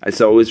it's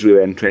always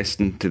really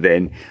interesting to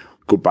then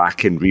go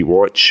back and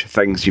rewatch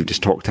things you've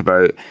just talked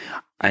about,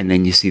 and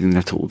then you see them in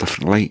a total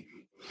different light.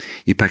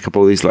 You pick up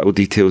all these little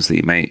details that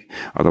you might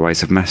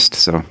otherwise have missed.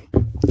 So,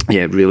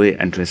 yeah, really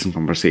interesting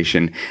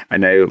conversation. I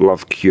now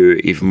love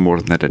Q even more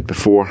than I did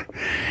before,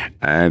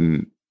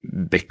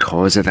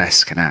 because of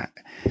this kind of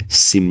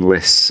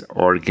seamless,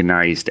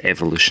 organised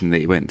evolution that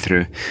he went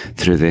through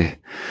the,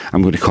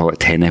 I'm going to call it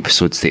 10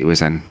 episodes that he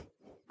was in.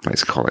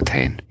 Let's call it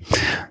 10.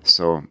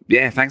 So,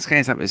 yeah, thanks,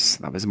 guys. That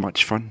was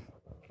much fun.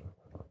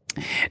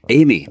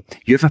 Amy,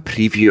 you have a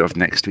preview of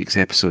next week's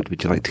episode.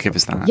 Would you like to give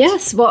us that?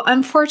 Yes. Well,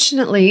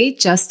 unfortunately,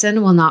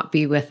 Justin will not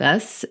be with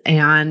us,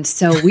 and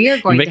so we are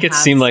going to make it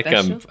seem like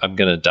I'm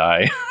going to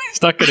die.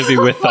 He's not going to be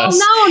with us.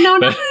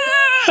 No.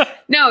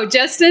 No,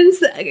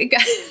 Justin's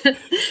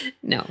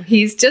no.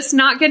 He's just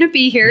not going to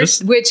be here,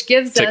 which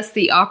gives us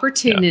the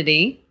opportunity.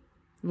 Yeah.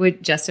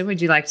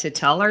 Would you like to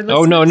tell our listeners?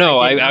 Oh, no.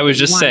 I was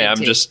just saying, I'm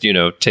just,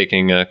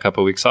 taking a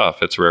couple weeks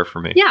off. It's rare for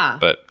me. Yeah.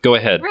 But go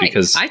ahead, right.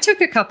 Because I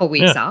took a couple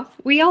weeks off.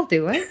 We all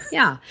do it.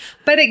 Yeah.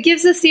 But it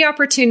gives us the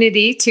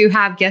opportunity to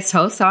have guest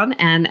hosts on.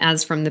 And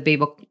as from the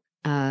Babel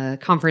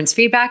Conference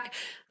Feedback,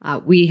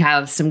 we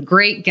have some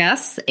great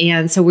guests.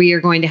 And so we are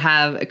going to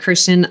have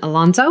Christian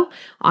Alonso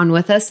on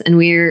with us, and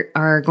we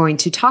are going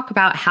to talk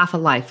about Half a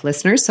Life,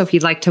 listeners. So if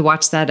you'd like to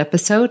watch that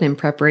episode in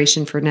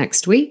preparation for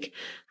next week,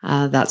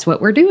 that's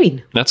what we're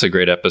doing. That's a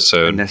great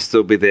episode. And this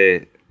will be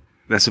the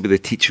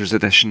teacher's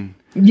edition.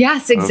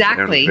 Yes,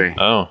 exactly.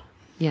 Oh,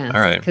 yes. All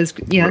right. Because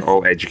we're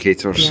all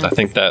educators. Yes. I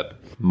think that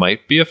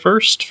might be a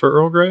first for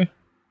Earl Grey.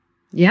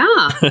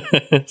 Yeah.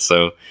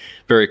 So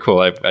very cool.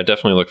 I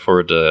definitely look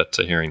forward to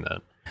hearing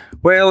that.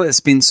 Well, it's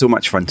been so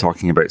much fun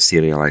talking about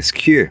Serialized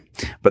Q,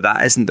 but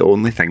that isn't the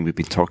only thing we've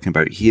been talking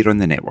about here on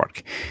the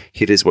network.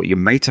 Here is what you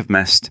might have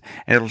missed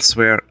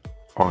elsewhere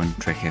on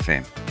Trek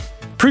FM.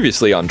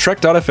 Previously on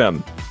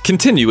Trek.fm,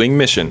 continuing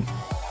mission.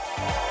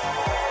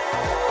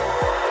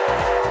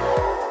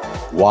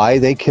 Why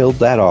they killed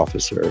that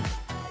officer,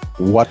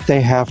 what they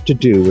have to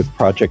do with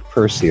Project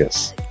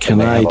Perseus. Can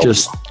I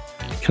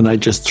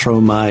just throw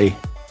my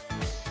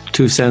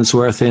 2 cents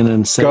worth in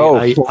and say,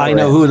 I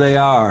know who they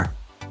are.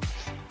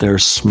 They're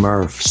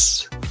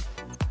Smurfs.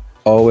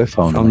 Oh, if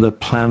only. From the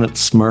planet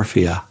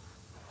Smurfia.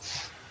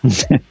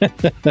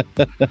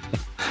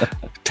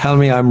 Tell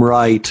me I'm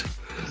right.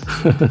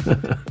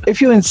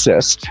 If you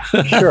insist.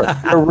 Sure.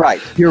 You're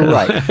right. You're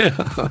right.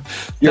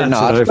 You're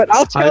not. But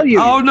I'll tell you.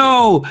 Oh,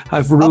 no.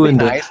 I've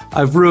ruined it.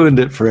 I've ruined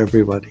it for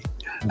everybody.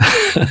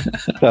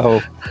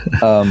 So,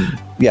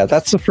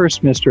 that's the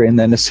first mystery. And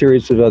then a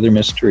series of other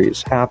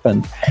mysteries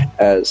happen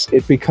as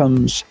it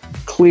becomes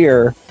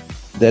clear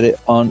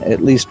that on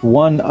at least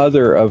one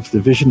other of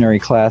the Visionary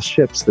class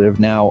ships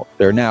that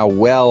they're now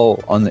well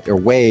on their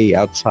way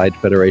outside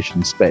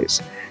Federation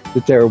space,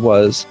 that there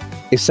was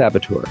a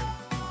saboteur.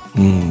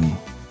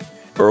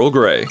 Earl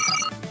Grey.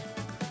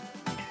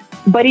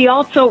 But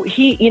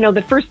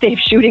the first day of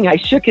shooting, I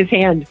shook his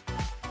hand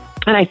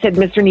and I said,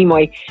 Mr.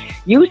 Nimoy,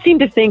 you seem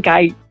to think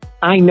I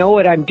know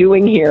what I'm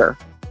doing here,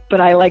 but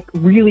I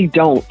really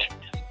don't.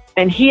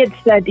 And he had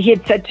said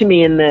to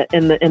me in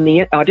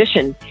the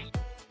audition,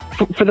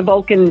 for the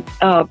Vulcan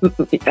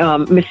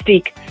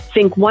mystique,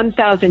 think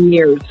 1,000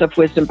 years of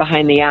wisdom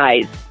behind the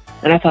eyes.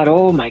 And I thought,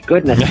 oh my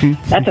goodness,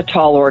 that's a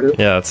tall order.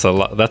 Yeah,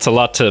 that's a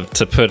lot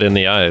to put in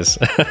the eyes.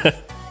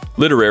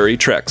 Literary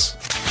Treks.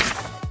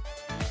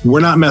 We're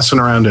not messing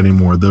around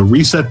anymore. The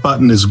reset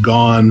button is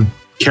gone.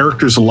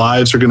 Characters'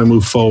 lives are going to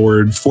move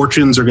forward.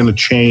 Fortunes are going to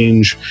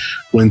change.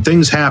 When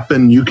things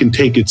happen, you can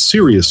take it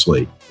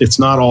seriously. It's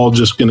not all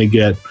just going to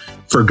get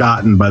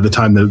forgotten by the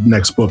time the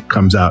next book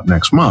comes out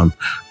next month.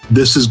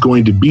 This is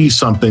going to be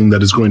something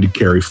that is going to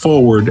carry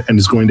forward and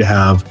is going to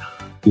have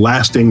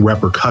lasting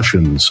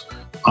repercussions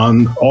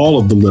on all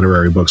of the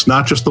literary books,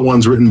 not just the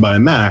ones written by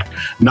Mac,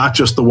 not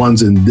just the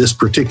ones in this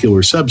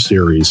particular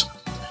subseries,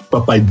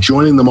 but by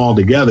joining them all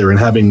together and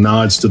having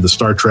nods to the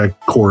Star Trek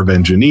Corps of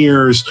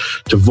Engineers,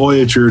 to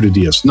Voyager, to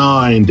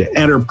DS9, to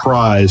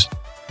Enterprise.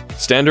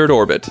 Standard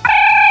Orbit.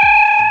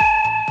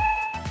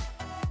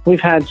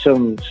 We've had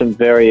some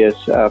various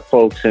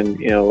folks in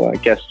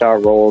guest star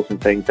roles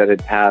and things that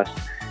had passed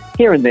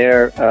here and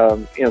there,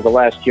 the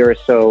last year or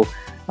so,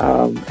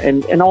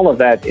 and all of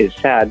that is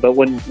sad. But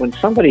when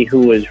somebody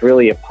who is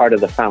really a part of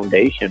the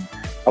foundation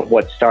of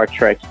what Star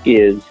Trek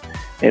is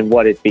and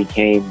what it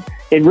became,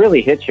 it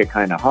really hits you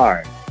kind of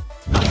hard.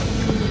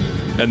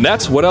 And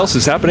that's what else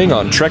is happening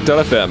on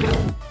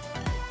Trek.fm.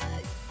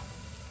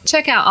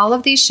 Check out all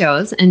of these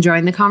shows and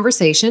join the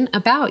conversation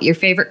about your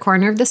favorite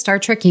corner of the Star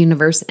Trek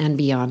universe and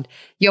beyond.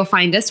 You'll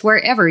find us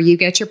wherever you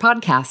get your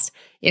podcast.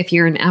 If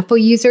you're an Apple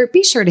user,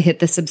 be sure to hit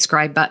the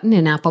subscribe button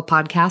in Apple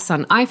Podcasts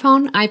on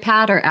iPhone,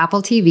 iPad, or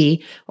Apple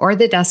TV, or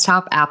the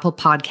desktop Apple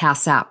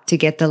Podcasts app to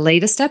get the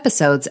latest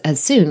episodes as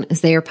soon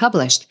as they are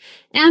published.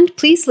 And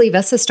please leave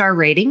us a star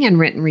rating and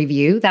written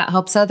review that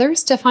helps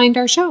others to find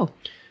our show.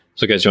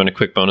 So guys, you want a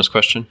quick bonus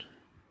question?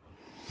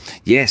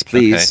 Yes,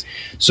 please. Okay.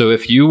 So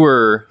if you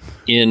were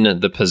in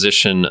the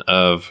position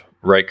of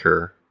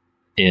Riker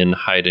in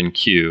Hide and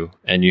Q,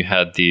 and you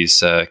had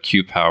these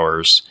Q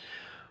powers,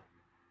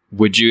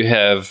 would you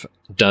have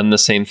done the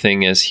same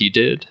thing as he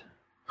did?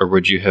 Or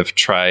would you have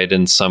tried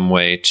in some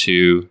way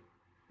to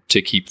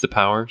keep the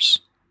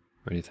powers?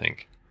 What do you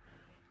think?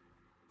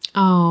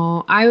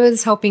 Oh, I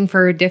was hoping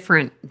for a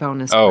different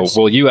bonus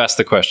question. Well, you asked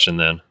the question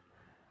then.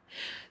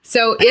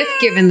 So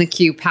if given the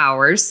Q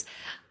powers,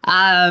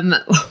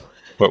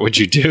 what would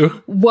you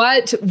do?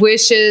 What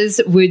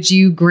wishes would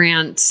you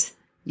grant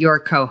your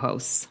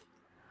co-hosts?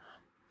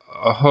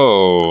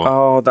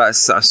 Oh,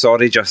 that's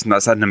sorry, Justin.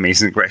 That's an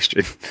amazing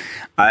question.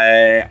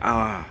 Okay,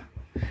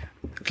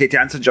 to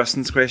answer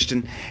Justin's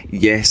question,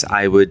 yes,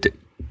 I would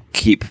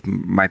keep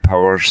my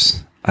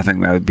powers. I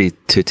think that would be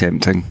too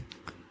tempting.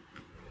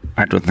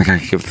 I don't think I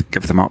could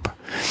give them up.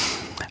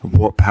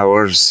 What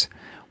powers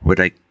would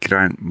I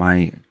grant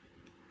my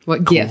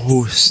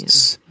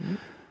co-hosts?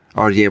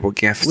 What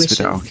gifts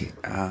would I? Okay.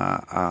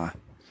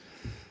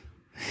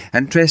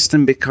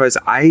 Interesting, because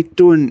I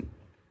don't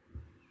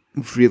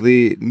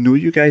really know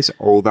you guys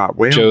all that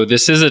well. Joe,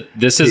 this is a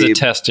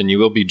test, and you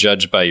will be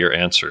judged by your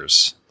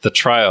answers. The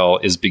trial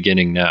is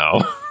beginning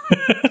now.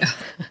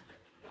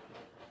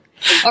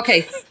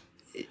 Okay.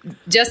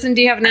 Justin,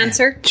 do you have an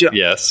answer?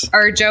 Yes.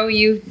 Or Joe,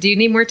 do you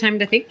need more time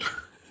to think?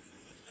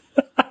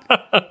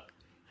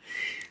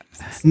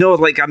 No,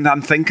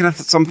 I'm thinking of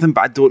something,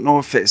 but I don't know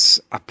if it's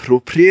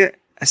appropriate,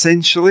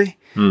 essentially.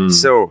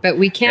 So, but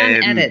we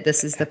can edit.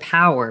 This is the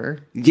power.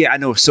 Yeah, I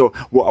know. So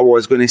what I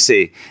was going to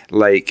say,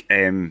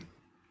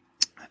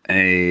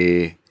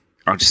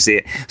 I'll just say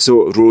it.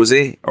 So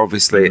Rosie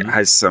obviously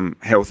has some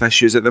health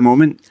issues at the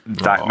moment.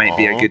 That might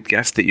be a good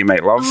gift that you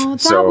might love. Oh,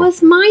 that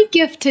was my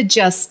gift to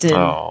Justin.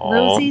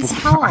 Rosie's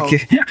health.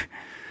 Okay, that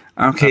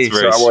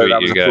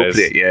was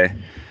appropriate. Yeah.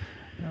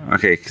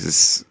 Okay,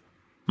 because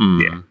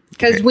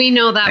because we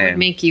know that would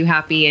make you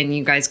happy, and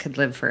you guys could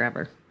live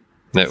forever.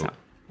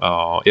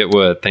 It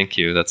would. Thank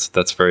you.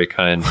 That's very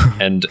kind,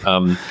 and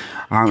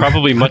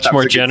probably much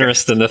more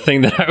generous than the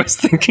thing that I was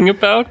thinking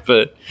about.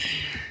 But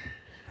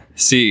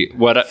see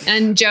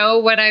and Joe,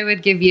 what I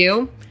would give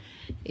you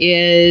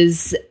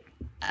is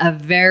a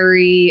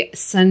very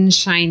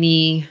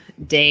sunshiny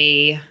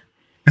day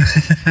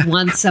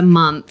once a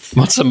month.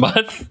 Once a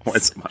month?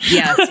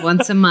 Yes,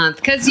 once a month.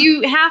 Because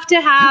you have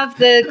to have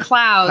the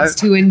clouds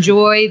to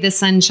enjoy the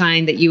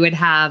sunshine that you would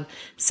have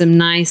some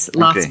nice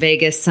Las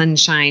Vegas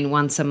sunshine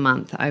once a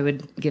month. I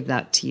would give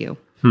that to you.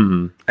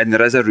 And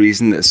there is a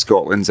reason that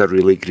Scotland's a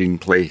really green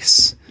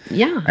place.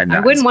 Yeah, and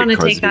I wouldn't want to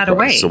take that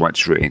away. So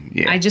much rain.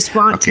 Yeah. I just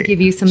want to give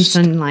you some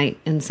sunlight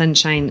and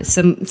sunshine,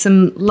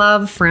 some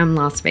love from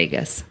Las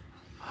Vegas.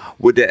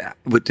 Would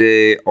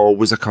it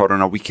always occur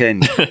on a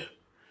weekend?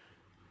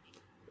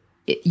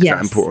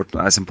 Yes.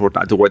 That's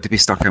important. I don't want to be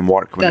stuck in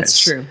work when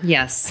That's true.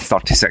 Yes.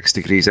 36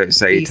 degrees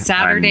outside.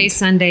 Saturday,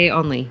 Sunday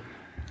only.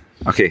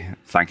 Okay,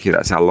 thank you.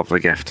 That's a lovely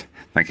gift.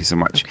 Thank you so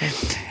much.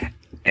 Okay.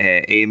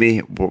 Amy,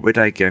 what would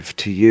I give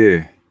to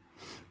you?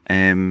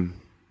 I'm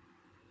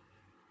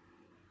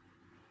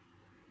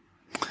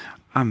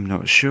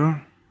not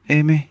sure,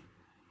 Amy.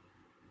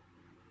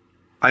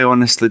 I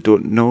honestly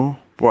don't know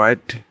what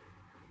I'd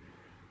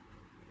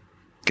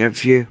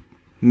give you.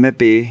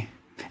 Maybe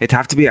it'd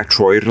have to be a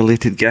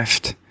Troy-related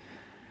gift,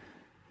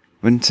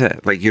 wouldn't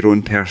it? Like your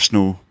own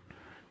personal.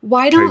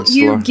 Why don't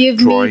you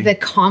give me the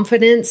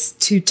confidence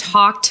to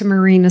talk to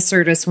Marina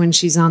Sirtis when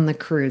she's on the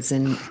cruise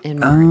in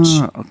March?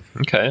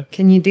 Okay.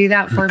 Can you do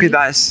that for me? Okay,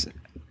 that's...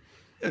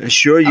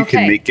 Sure, you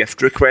can make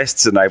gift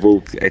requests and I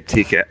will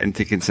take it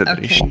into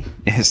consideration. Okay.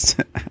 Yes.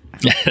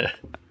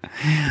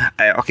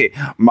 Okay,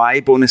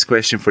 my bonus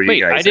question for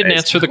you guys. I didn't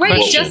answer the question.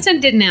 Wait,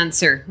 Justin didn't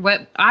answer.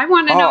 What I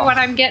want to know what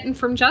I'm getting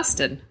from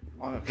Justin.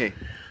 Okay.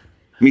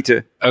 Me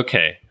too.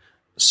 Okay.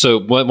 So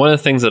one of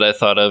the things that I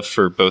thought of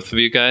for both of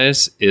you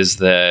guys is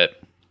that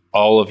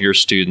all of your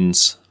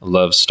students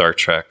love Star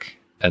Trek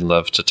and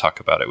love to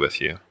talk about it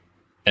with you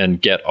and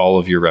get all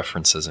of your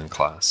references in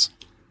class.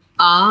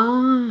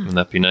 Wouldn't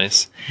that be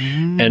nice?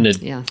 And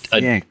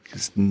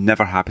it's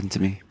never happened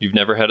to me. You've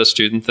never had a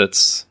student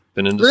that's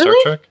been into Star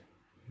Trek?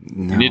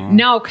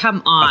 No,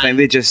 come on. I think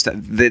they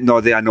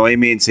annoy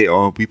me and say,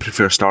 "Oh, we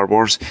prefer Star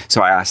Wars."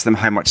 So I ask them,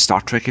 "How much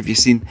Star Trek have you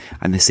seen?"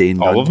 And they say,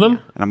 "None." All of them.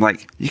 And I'm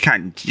like, "You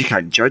can't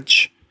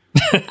judge."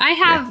 I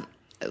have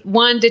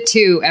 1 to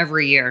 2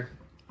 every year.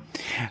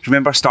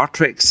 Remember, Star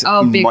Trek's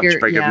much bigger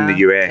than the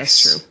US.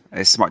 That's true.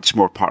 It's much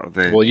more part of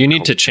the. Well, you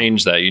need to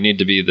change that. You need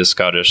to be the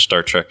Scottish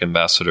Star Trek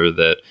ambassador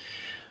that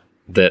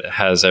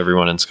has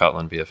everyone in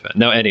Scotland be a fan.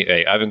 Now,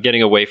 anyway, I've been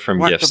getting away from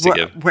gifts to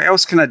give. What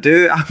else can I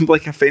do? I'm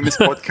like a famous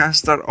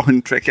podcaster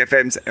on Trek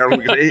FM's Earl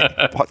Grey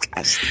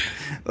podcast.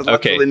 There's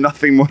literally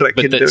nothing more I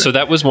can do. So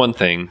that was one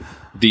thing.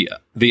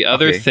 The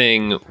other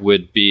thing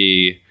would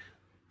be,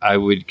 I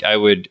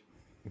would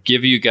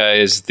give you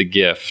guys the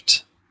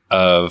gift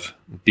of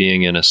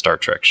being in a Star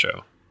Trek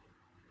show.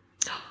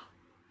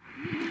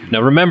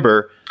 Now,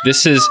 remember,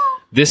 this is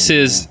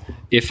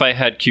if I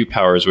had Q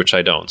powers, which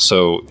I don't.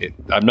 So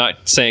I'm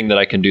not saying that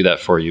I can do that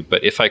for you,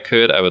 but if I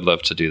could, I would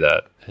love to do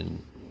that.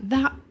 And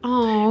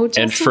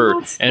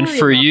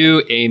for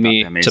you,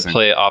 Amy, to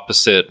play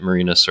opposite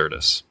Marina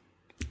Sirtis.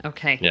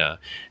 Okay. Yeah.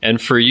 And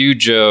for you,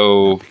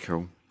 Joe,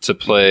 to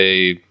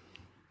play.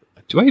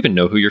 Do I even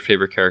know who your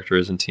favorite character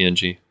is in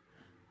TNG?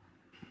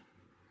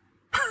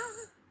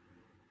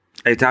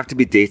 It'd have to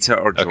be Data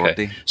or Geordi.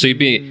 Okay. So you'd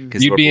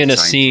be in a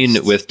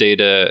scene with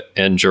Data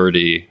and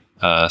Geordi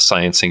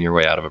sciencing your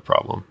way out of a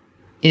problem.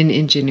 In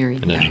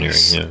engineering.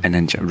 Yeah. And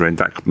then around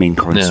that main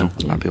console.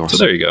 Yeah. That'd be awesome.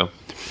 So there you go.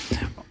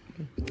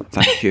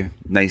 Thank you.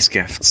 Nice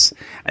gifts.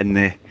 In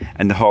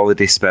the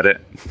holiday spirit.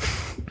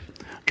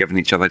 Giving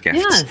each other gifts.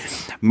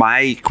 Yes.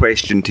 My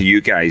question to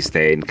you guys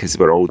then, because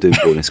we're all doing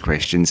bonus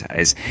questions,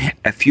 is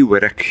if you were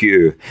a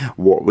Q,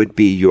 what would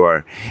be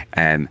your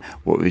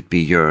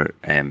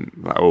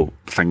little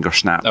finger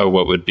snap? Oh,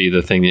 what would be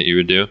the thing that you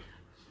would do?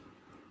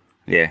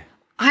 Yeah.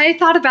 I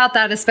thought about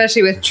that,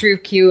 especially with True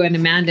Q and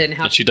Amanda, and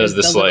how she does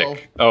this No,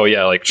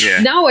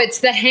 it's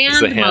the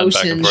hand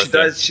motion.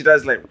 She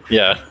does like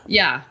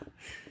yeah.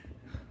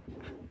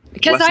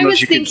 Because I was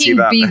thinking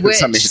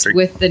Bewitched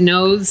with the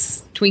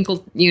nose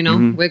twinkle,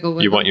 wiggle,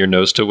 wiggle. You want your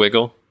nose to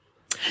wiggle?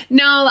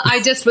 No,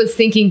 I just was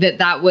thinking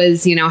that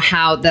was,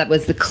 how that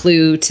was the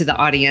clue to the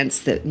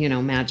audience that,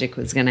 magic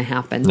was going to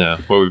happen.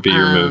 Yeah. What would be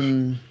your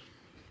move?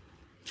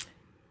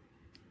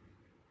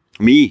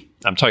 Me.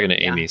 I'm talking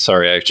to Amy.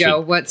 Sorry.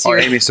 Joe, what's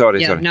yours? Amy,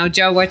 sorry. No,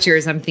 Joe, what's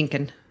yours? I'm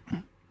thinking.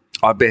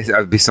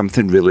 I'd be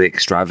something really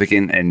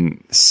extravagant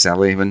and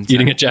silly.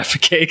 Eating a Jaffa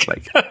cake?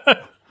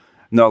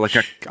 No, like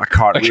a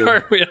cartwheel.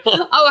 A cartwheel.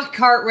 Oh, a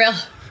cartwheel.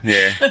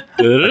 Yeah.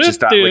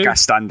 Just like a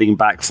standing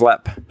back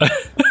flip.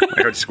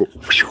 I just go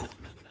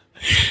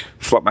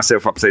flip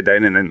myself upside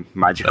down and then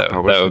magic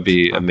powers. That would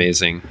be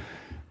amazing.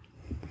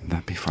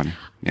 That'd be funny.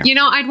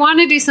 Yeah. I'd want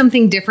to do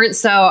something different.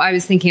 So I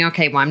was thinking,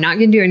 okay, well, I'm not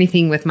going to do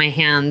anything with my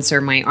hands or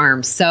my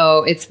arms.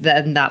 So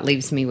then that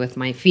leaves me with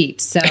my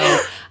feet. So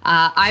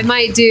I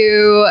might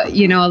do,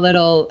 a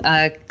little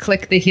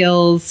click the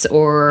heels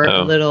or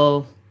a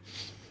little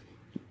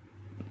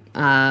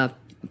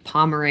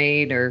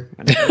pomerade or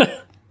whatever.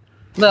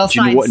 Little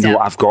do you know what? No,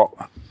 I've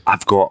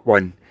got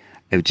one.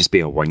 It would just be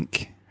a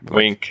wink.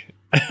 Wink.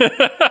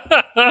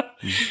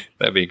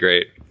 That'd be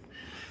great.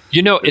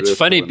 You know, it's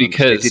funny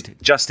because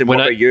Justin, when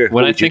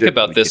what I think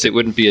about this, it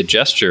wouldn't be a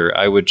gesture.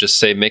 I would just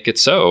say, make it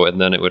so, and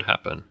then it would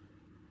happen.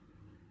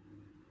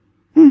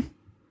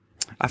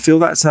 I feel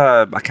that's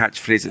a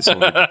catchphrase that's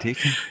already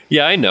taken.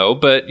 Yeah, I know,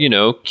 but, you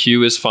know,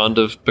 Q is fond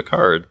of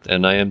Picard,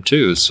 and I am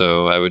too,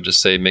 so I would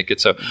just say, make it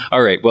so.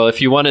 All right, well,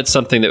 if you wanted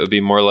something that would be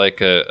more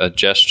like a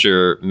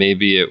gesture,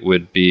 maybe it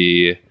would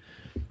be...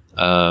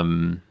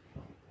 what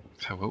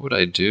would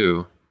I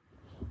do?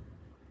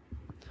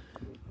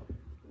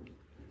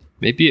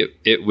 Maybe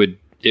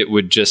it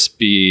would just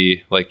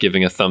be like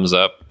giving a thumbs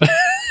up,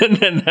 and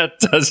then that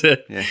does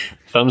it. Yeah.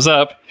 Thumbs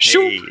up.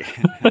 Hey.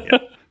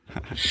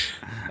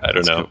 I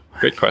don't know. Cool.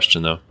 Great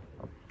question, though.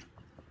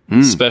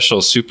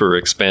 Special, super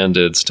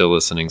expanded, still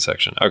listening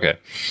section. Okay.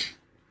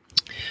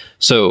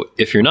 So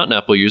if you're not an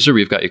Apple user,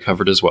 we've got you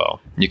covered as well.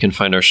 You can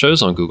find our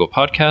shows on Google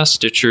Podcasts,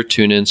 Stitcher,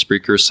 TuneIn,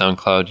 Spreaker,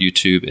 SoundCloud,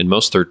 YouTube, and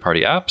most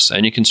third-party apps,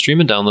 and you can stream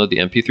and download the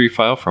MP3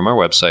 file from our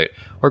website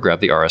or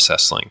grab the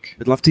RSS link.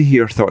 We'd love to hear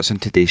your thoughts on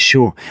today's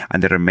show,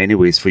 and there are many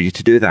ways for you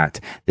to do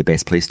that. The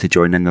best place to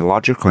join in the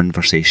larger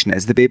conversation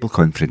is the Babel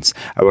Conference,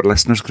 our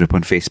listeners group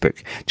on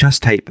Facebook.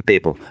 Just type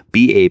Babel,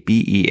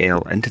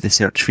 Babel, into the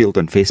search field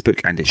on Facebook,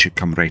 and it should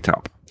come right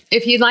up.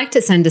 If you'd like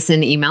to send us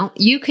an email,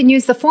 you can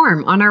use the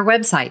form on our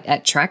website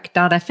at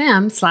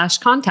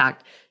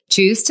trek.fm/contact.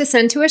 Choose to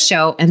send to a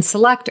show and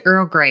select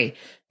Earl Grey.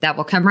 That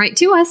will come right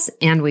to us,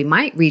 and we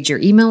might read your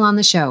email on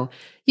the show.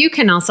 You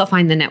can also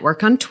find the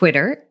network on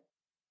Twitter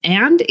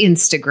and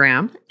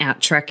Instagram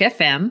at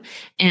TrekFM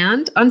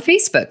and on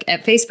Facebook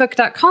at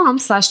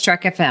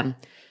facebook.com/TrekFM.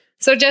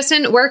 So,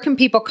 Justin, where can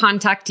people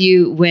contact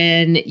you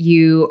when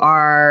you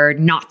are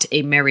not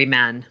a merry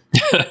man?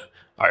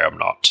 I am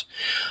not.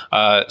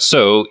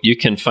 So you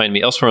can find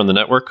me elsewhere on the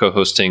network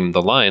co-hosting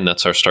The Line.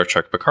 That's our Star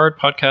Trek Picard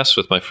podcast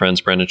with my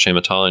friends Brandon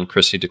Shamatala and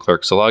Chrissy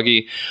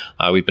DeClercq-Zalagi.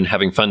 We've been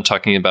having fun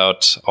talking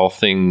about all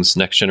things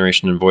Next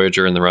Generation and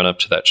Voyager in the run-up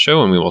to that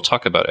show, and we will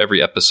talk about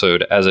every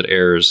episode as it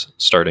airs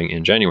starting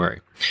in January.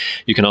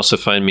 You can also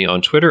find me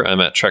on Twitter. I'm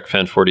at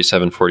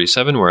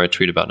TrekFan4747, where I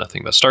tweet about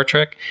nothing but Star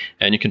Trek,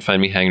 and you can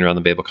find me hanging around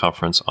the Babel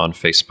Conference on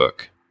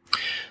Facebook.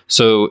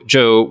 So,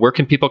 Joe, where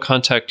can people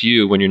contact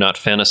you when you're not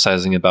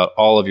fantasizing about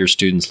all of your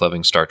students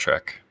loving Star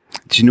Trek?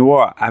 Do you know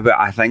what?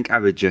 I think I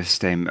would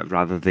just,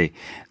 rather they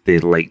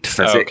liked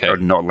physics or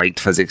not liked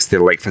physics, they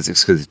like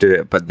physics because they do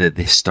it, but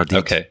they studied.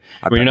 Okay.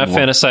 When you're not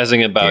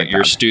fantasizing about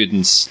your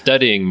students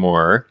studying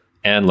more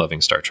and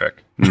loving Star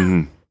Trek.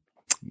 Mm-hmm.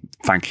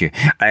 Thank you.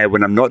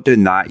 When I'm not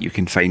doing that, you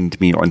can find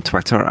me on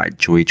Twitter at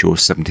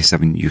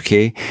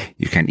JoeyJoe77UK.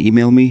 You can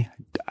email me,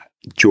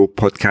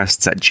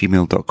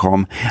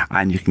 joepodcasts@gmail.com,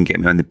 and you can get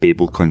me on the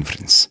Babel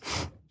Conference.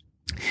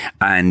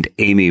 And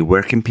Amy,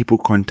 where can people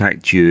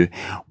contact you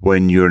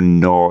when you're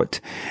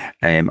not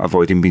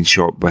avoiding being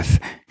shot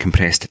with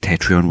compressed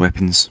Tetrion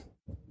weapons?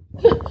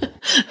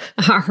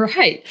 All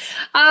right.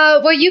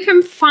 Well, you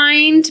can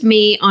find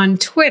me on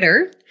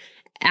Twitter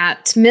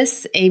at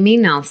Miss Amy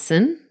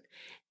Nelson,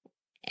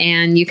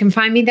 and you can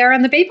find me there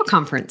on the Babel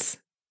Conference.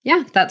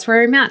 Yeah, that's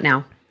where I'm at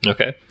now.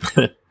 Okay.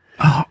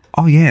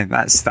 Oh yeah,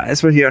 that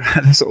is where you're.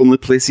 That's the only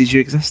places you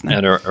exist now.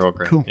 And Earl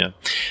Grey. Cool. Yeah.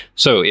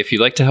 So if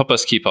you'd like to help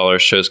us keep all our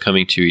shows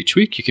coming to you each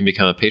week, you can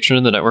become a patron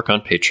of the network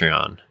on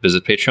Patreon.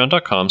 Visit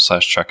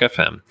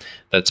patreon.com/TrekFM.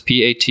 That's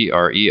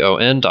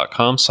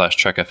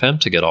patreon.com/TrekFM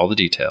to get all the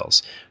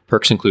details.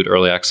 Perks include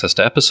early access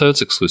to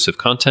episodes, exclusive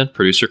content,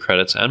 producer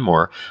credits, and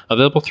more,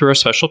 available through our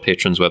special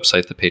patrons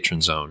website, the Patron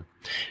Zone.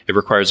 It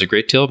requires a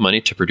great deal of money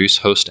to produce,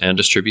 host, and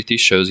distribute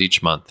these shows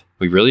each month.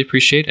 We really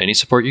appreciate any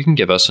support you can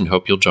give us and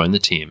hope you'll join the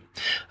team.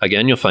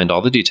 Again, you'll find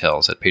all the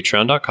details at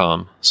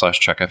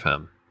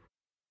patreon.com/TrekFM.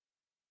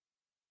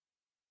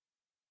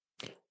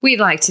 We'd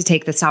like to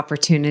take this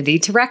opportunity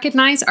to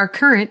recognize our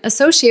current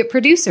associate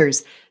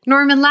producers,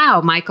 Norman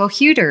Lau, Michael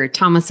Hueter,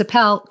 Thomas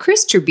Appel,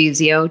 Chris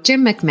Tribuzio,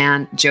 Jim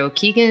McMahon, Joe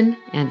Keegan,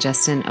 and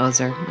Justin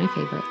Oser, my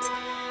favorites.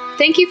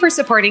 Thank you for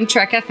supporting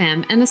Trek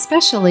FM and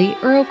especially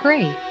Earl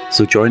Grey.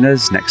 So join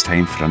us next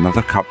time for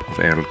another cup of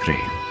Earl Grey.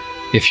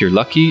 If you're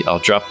lucky, I'll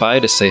drop by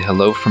to say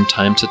hello from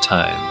time to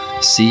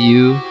time. See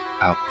you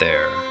out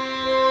there.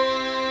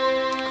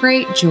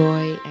 Great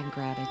joy and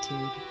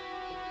gratitude.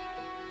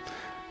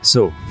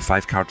 So,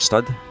 5-card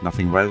stud,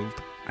 nothing wild,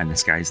 and the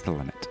sky's the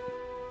limit.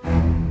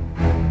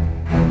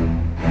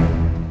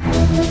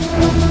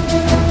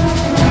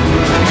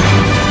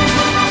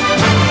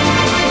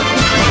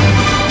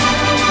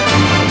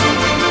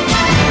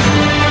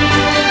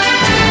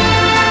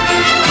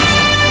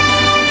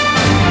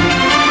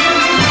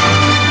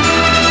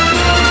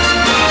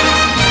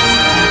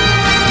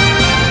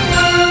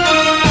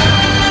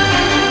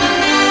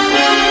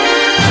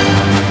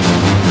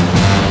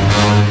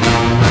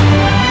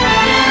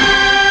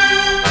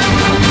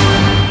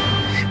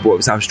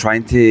 I was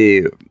trying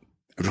to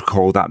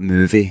recall that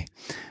movie.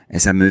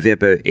 It's a movie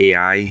about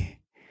AI,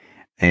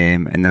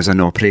 and there's an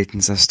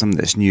operating system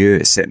that's new.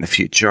 It's set in the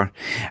future,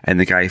 and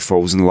the guy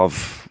falls in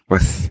love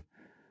with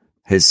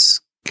his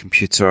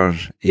computer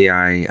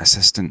AI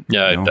assistant.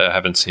 Yeah, I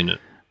haven't seen it.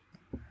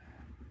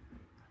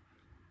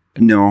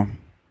 No,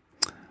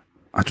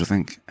 I don't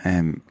think.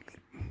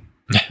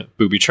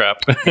 Booby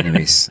trap.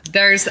 Anyways,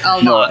 there's a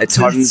lot. It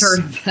turns, sort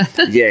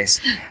of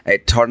yes,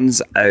 it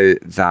turns out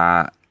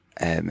that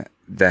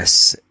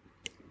this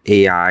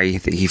AI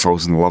that he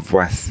falls in love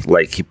with,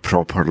 like he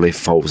properly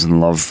falls in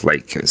love,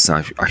 like it's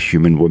a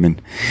human woman,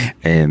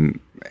 and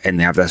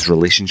they have this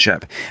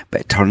relationship.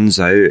 But it turns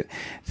out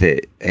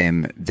that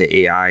the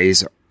AI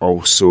is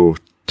also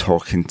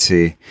talking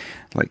to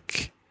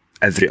like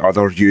every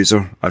other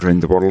user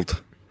around the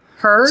world.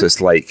 Her? So it's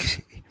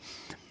like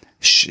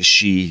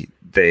she,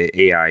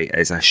 the AI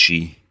is a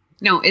she.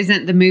 No,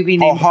 isn't the movie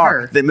named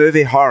Her? The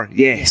movie Her,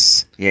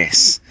 yes.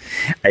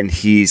 And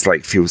he's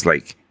like, feels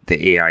like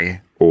the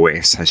AI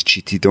OS has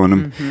cheated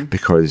on him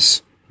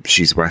because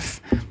she's with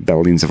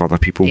billions of other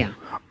people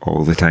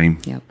all the time.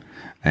 Yep.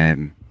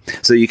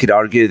 So you could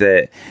argue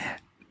that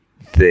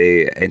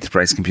the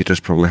Enterprise computer is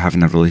probably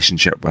having a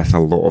relationship with a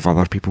lot of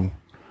other people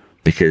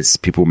because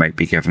people might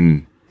be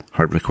giving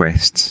her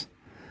requests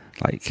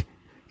like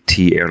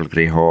tea Earl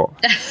Grey hot.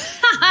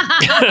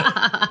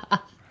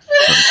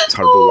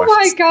 Turbo oh lift,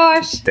 my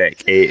gosh.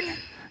 Deck 8.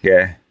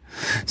 Yeah.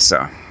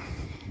 So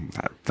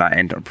that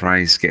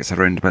Enterprise gets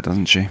around a bit,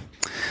 doesn't she?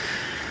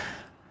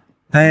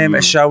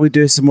 Shall we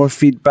do some more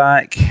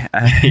feedback?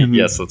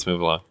 Yes, let's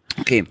move along.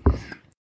 Okay.